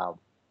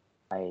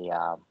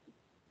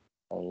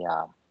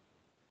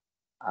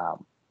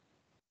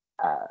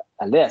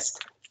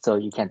list. So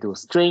you can do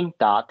string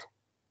dot,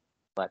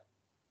 but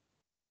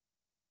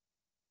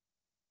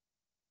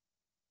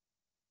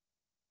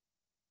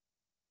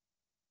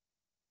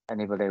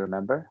anybody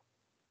remember?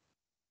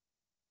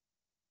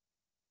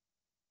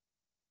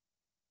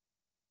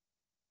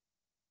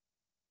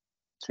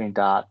 String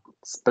dot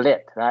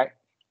split, right?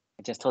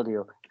 I just told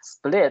you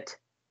split.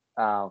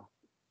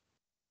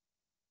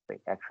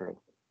 Wait, actually,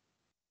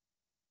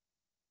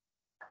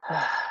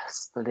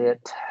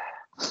 split.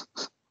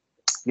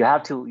 You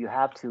have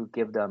to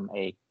give them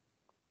a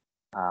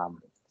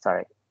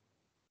sorry.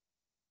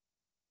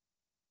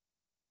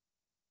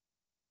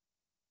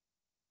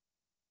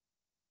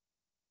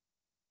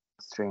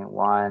 String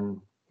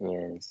one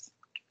is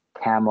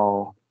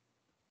camel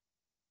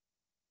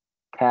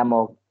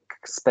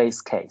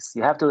space case.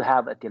 You have to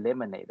have a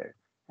delimiter,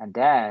 and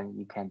then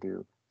you can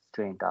do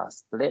string dot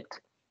split,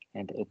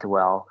 and it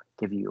will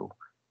give you.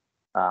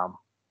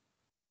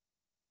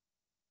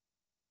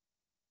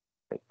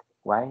 Wait,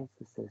 why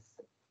is this?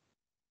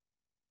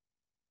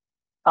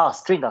 Oh,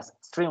 string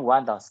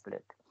one dot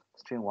split.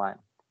 String one.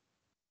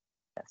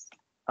 Yes.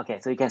 Okay,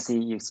 so you can see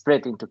you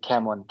split into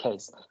camel and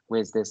case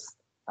with this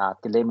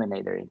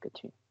delimiter in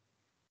between.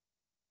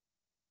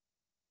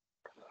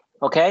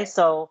 Okay,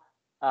 so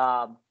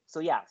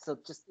so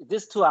just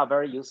these two are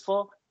very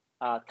useful.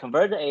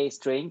 Convert a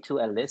string to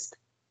a list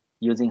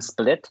using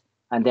split,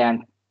 and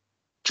then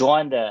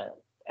join the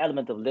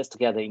element of list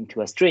together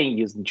into a string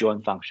using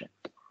join function.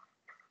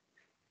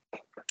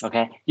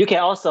 Okay, you can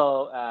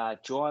also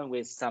join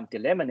with some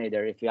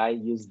delimiter. If I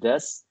use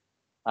this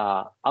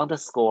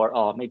underscore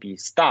or maybe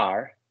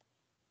star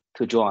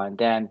to join,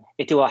 then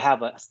it will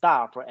have a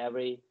star for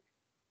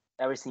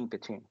everything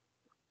between.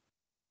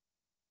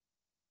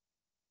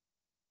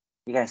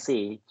 You can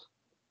see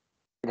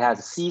it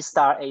has C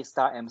star, A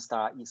star, M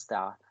star, E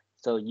star.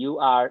 So you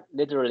are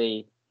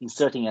literally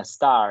inserting a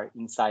star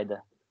inside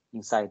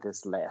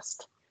this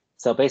list.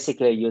 So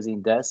basically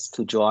using this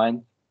to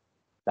join,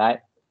 right?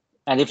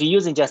 And if you're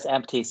using just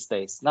empty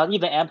space, not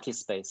even empty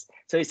space.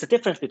 So it's the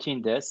difference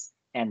between this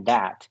and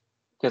that,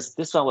 because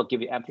this one will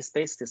give you empty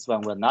space. This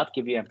one will not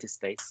give you empty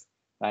space,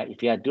 right?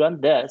 If you are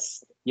doing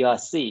this, you will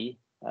see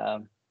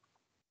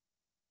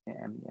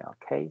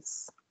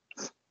case.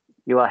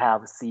 You will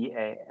have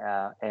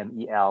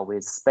CAMEL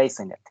with space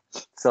in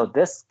it. So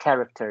this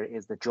character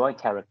is the join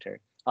character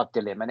of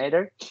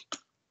delimiter.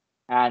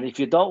 And if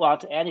you don't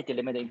want any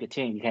delimiter in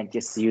between, you can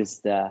just use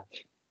the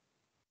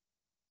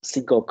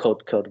single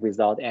code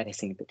without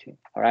anything in between,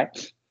 all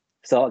right?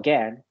 So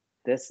again,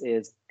 this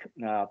is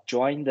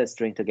join the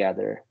string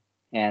together,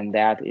 and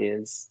that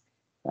is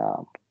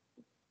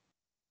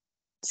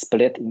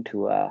split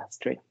into a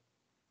string.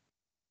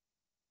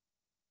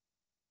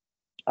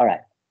 All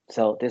right,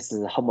 so this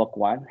is homework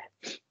one.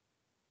 So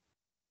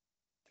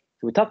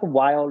we talk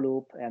while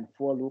loop and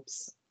for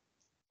loops,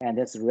 and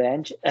this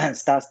range,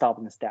 start, stop,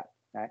 and step,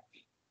 right?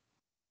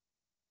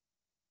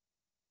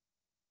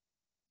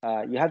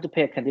 You have to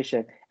pay a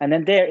condition, and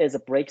then there is a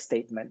break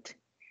statement,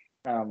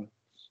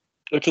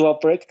 which will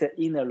break the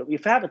inner loop.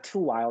 If you have two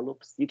while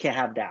loops, you can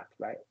have that,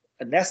 right?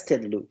 A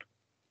nested loop.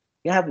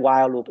 You have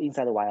while loop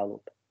inside the while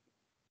loop.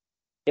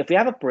 If you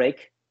have a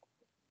break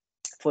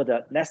for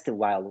the nested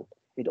while loop,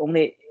 it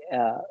only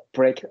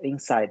break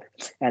inside,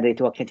 and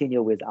it will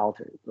continue with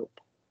outer loop.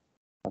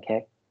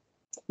 Okay.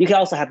 You can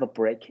also have a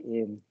break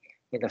in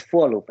the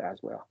for loop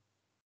as well.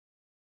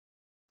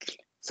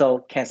 So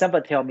can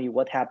somebody tell me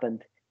what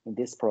happened in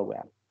this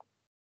program?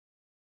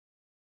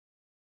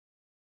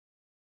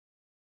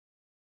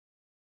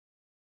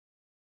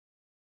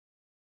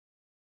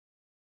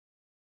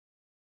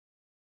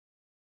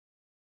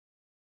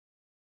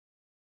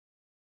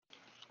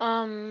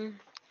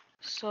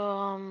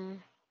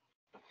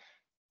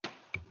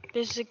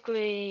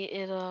 Basically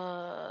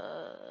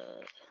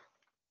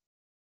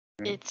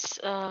it's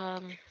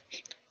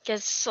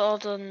gets all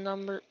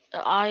the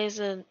i's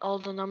and all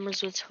the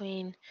numbers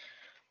between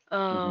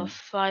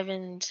 5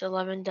 and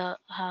 11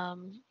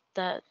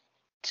 that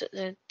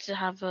to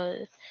have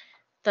a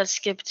that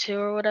skip 2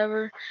 or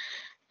whatever,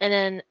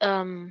 and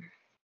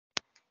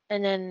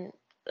then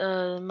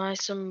my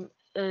sum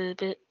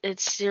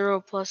it's 0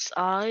 plus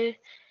I,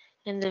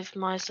 and if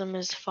my sum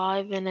is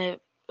 5, and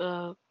it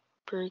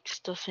breaks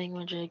the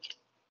thingamajig.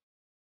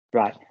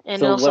 Right. And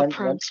so it also when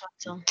prints my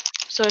sum.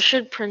 So it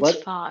should print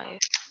 5.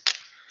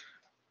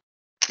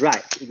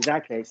 Right,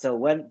 exactly. So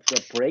when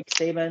the break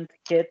statement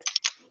hit,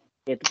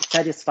 it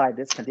satisfied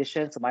this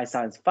condition. So my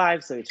sign is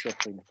 5, so it should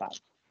print 5.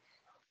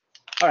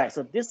 All right,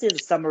 so this is a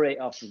summary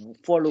of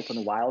for loop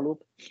and while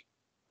loop.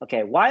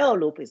 Okay, while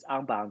loop is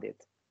unbounded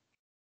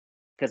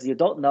because you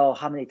don't know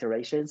how many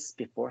iterations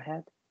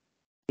beforehand.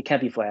 It can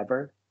be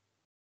forever.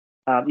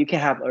 You can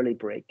have early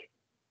break.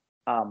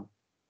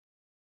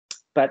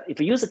 But if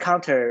you use a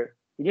counter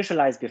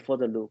initialized before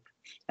the loop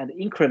and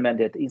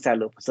incremented inside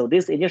loop, so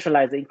this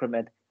initialized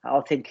increment are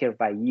all taken care of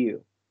by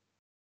you.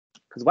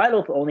 Because while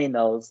loop only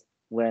knows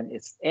when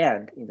it's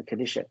end in the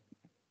condition.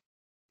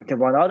 It can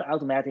run out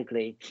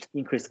automatically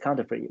increase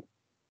counter for you.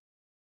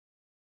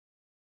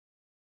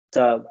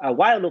 So a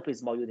while loop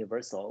is more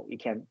universal. You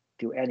can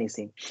do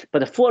anything. But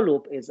the for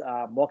loop is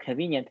more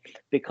convenient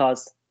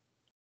because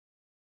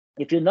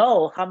if you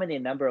know how many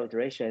number of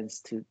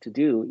iterations to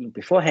do in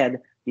beforehand,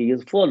 you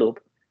use for loop,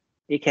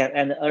 it can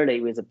end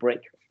early with a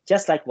break,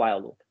 just like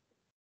while loop.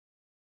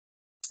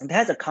 It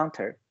has a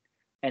counter,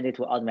 and it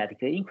will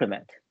automatically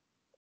increment.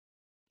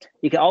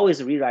 You can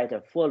always rewrite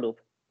a for loop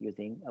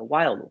using a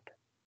while loop.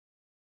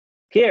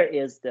 Here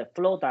is the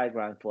flow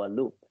diagram for a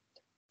loop.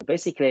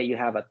 Basically, you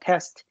have a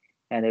test,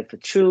 and if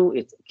true,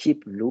 it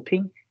keep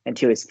looping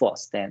until it's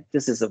false. Then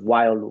this is a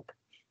while loop,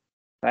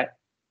 right?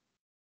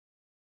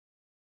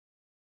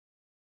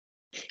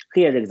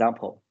 Here's an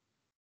example.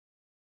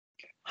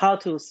 How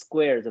to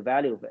square the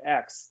value of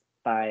x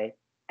by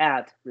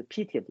add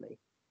repeatedly.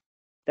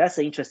 That's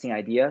an interesting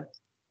idea,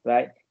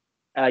 right?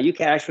 You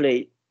can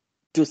actually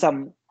do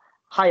some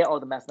higher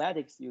order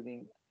mathematics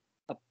using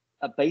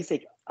a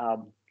basic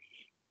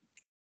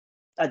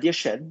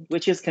addition,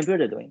 which is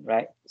computer doing,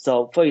 right?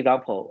 So for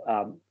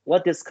example,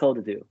 what this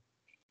code do?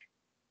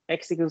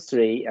 X equals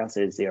 3,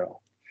 answer is 0.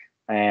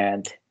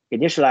 And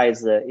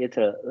initialize it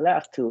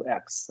left to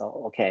x,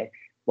 so okay,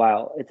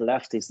 while it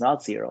left is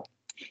not 0.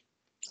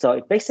 So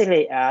it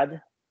basically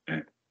add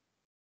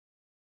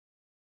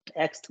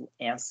x to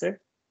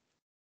answer,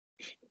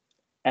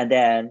 and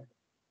then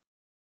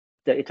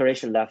the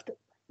iteration left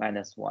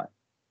 -1.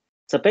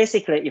 So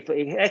basically, if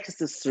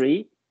x is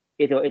 3,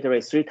 it will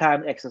iterate 3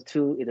 times, x is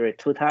 2, iterate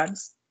 2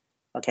 times.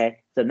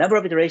 Okay, the number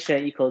of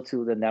iteration equal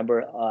to the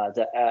number,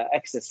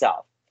 x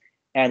itself.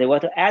 And they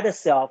want to add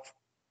itself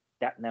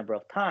that number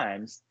of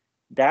times.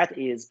 That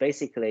is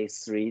basically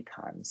 3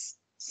 times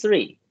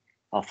 3,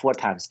 or 4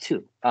 times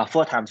 2,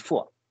 4 times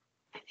 4.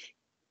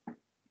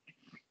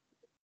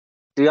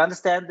 Do you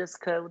understand this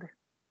code?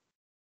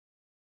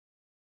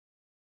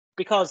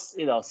 Because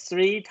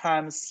 3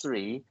 times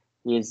 3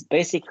 is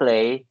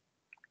basically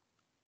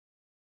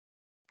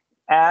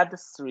add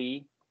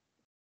 3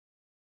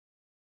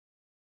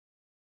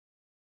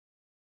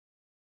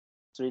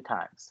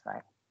 times,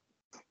 right?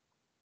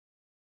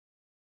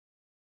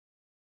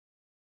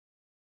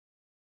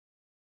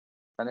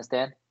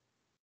 Understand?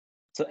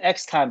 So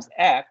x times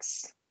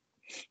x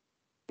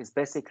is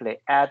basically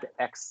add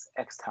x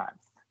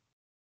times.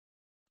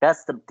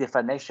 That's the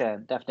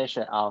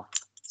definition of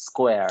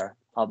square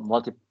of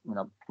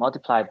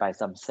multiplied by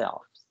some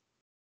selves.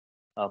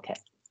 Okay.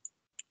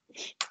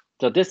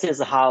 So this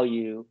is how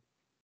you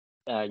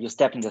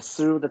stepping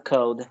through the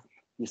code.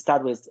 You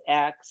start with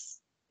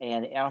x,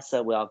 and the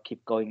answer will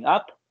keep going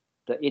up.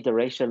 The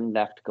iteration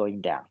left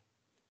going down.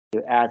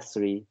 You add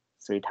 3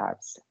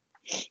 times.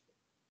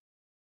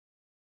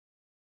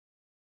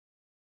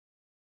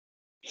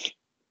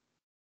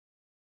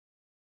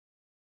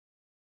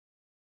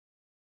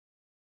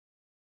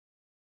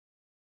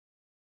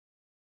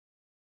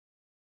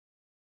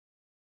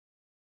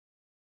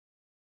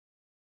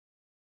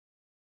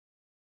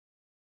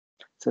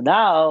 So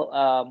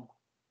now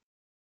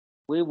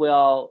we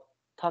will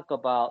talk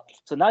about,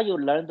 so now you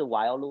learn the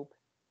while loop.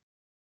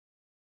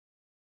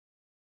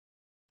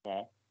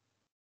 Okay.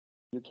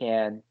 You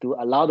can do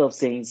a lot of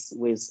things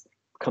with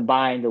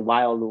combine the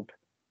while loop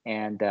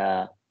and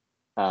the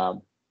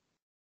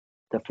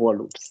for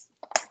loops.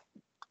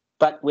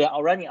 But we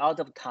are running out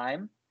of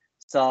time.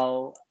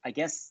 So I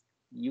guess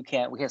we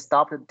can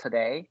stop it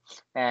today,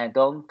 and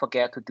don't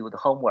forget to do the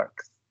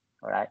homework.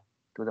 All right,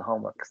 do the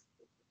homework.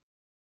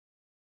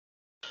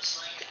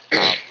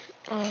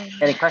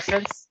 Any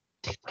questions?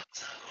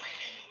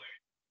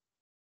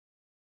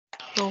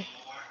 No.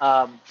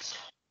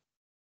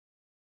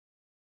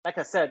 Like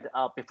I said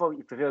before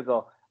you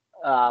go,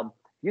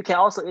 you can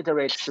also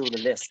iterate through the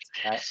list,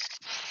 right?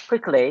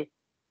 Quickly,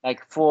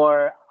 like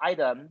for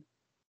item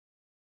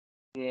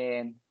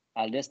in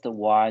list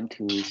 1,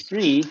 2,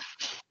 3.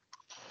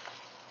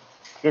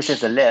 This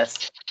is a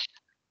list,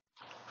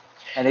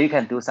 and then you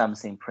can do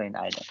something print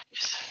item.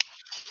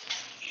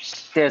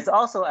 There's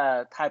also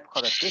a type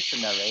called a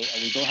dictionary,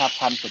 and we don't have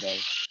time today.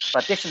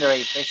 But dictionary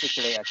is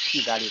basically a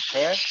key value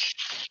pair.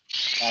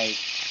 Like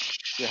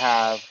you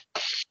have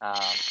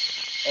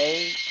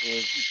A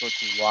is equal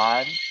to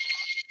 1,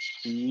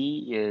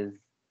 B is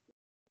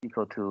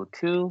equal to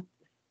 2.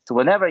 So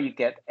whenever you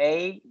get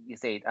A, you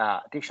say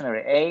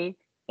dictionary A,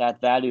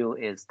 that value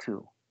is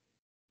 2.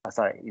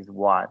 Sorry, is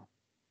 1,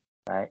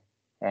 right?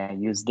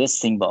 and use this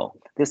symbol.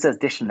 This is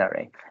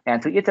dictionary.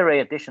 And to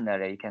iterate a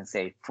dictionary, you can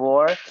say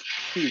for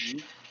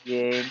key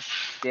in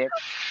dict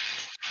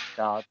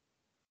dot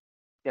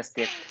just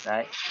dict,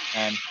 right?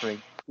 And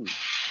print key.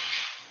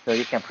 So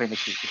you can print the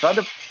key. If you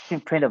want to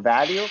print a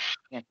value, you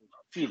can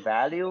key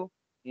value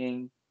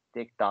in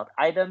dict dot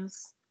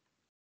items,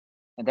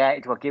 and then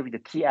it will give you the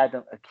key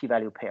item, a key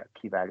value pair.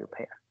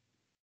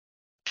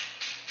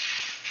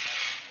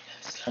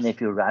 And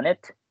if you run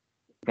it,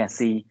 you can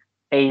see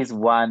A is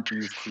 1, B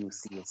is 2,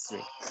 C is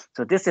 3.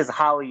 So this is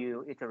how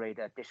you iterate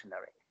a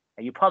dictionary.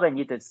 And you probably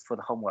need this for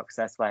the homework.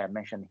 So that's why I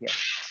mentioned here.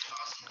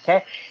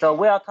 Okay, so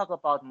we'll talk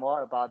about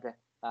more about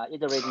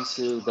iterating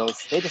through those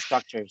data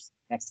structures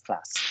next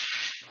class.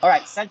 All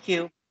right, thank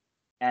you.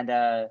 And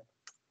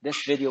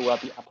this video will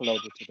be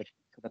uploaded to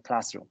the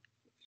classroom.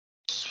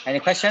 Any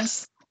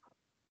questions?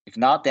 If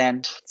not,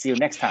 then see you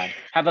next time.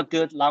 Have a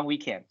good long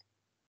weekend.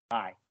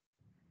 Bye.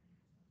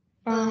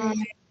 Bye.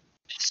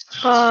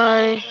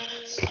 Bye.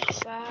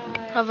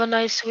 Bye. Have a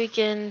nice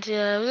weekend.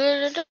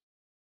 Yeah.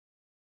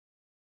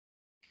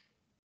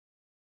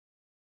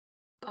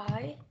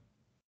 Bye.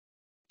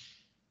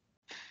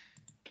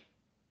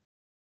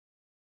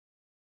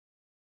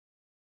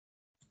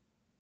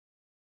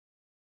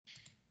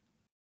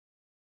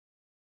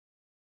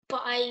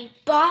 Bye.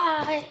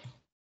 Bye.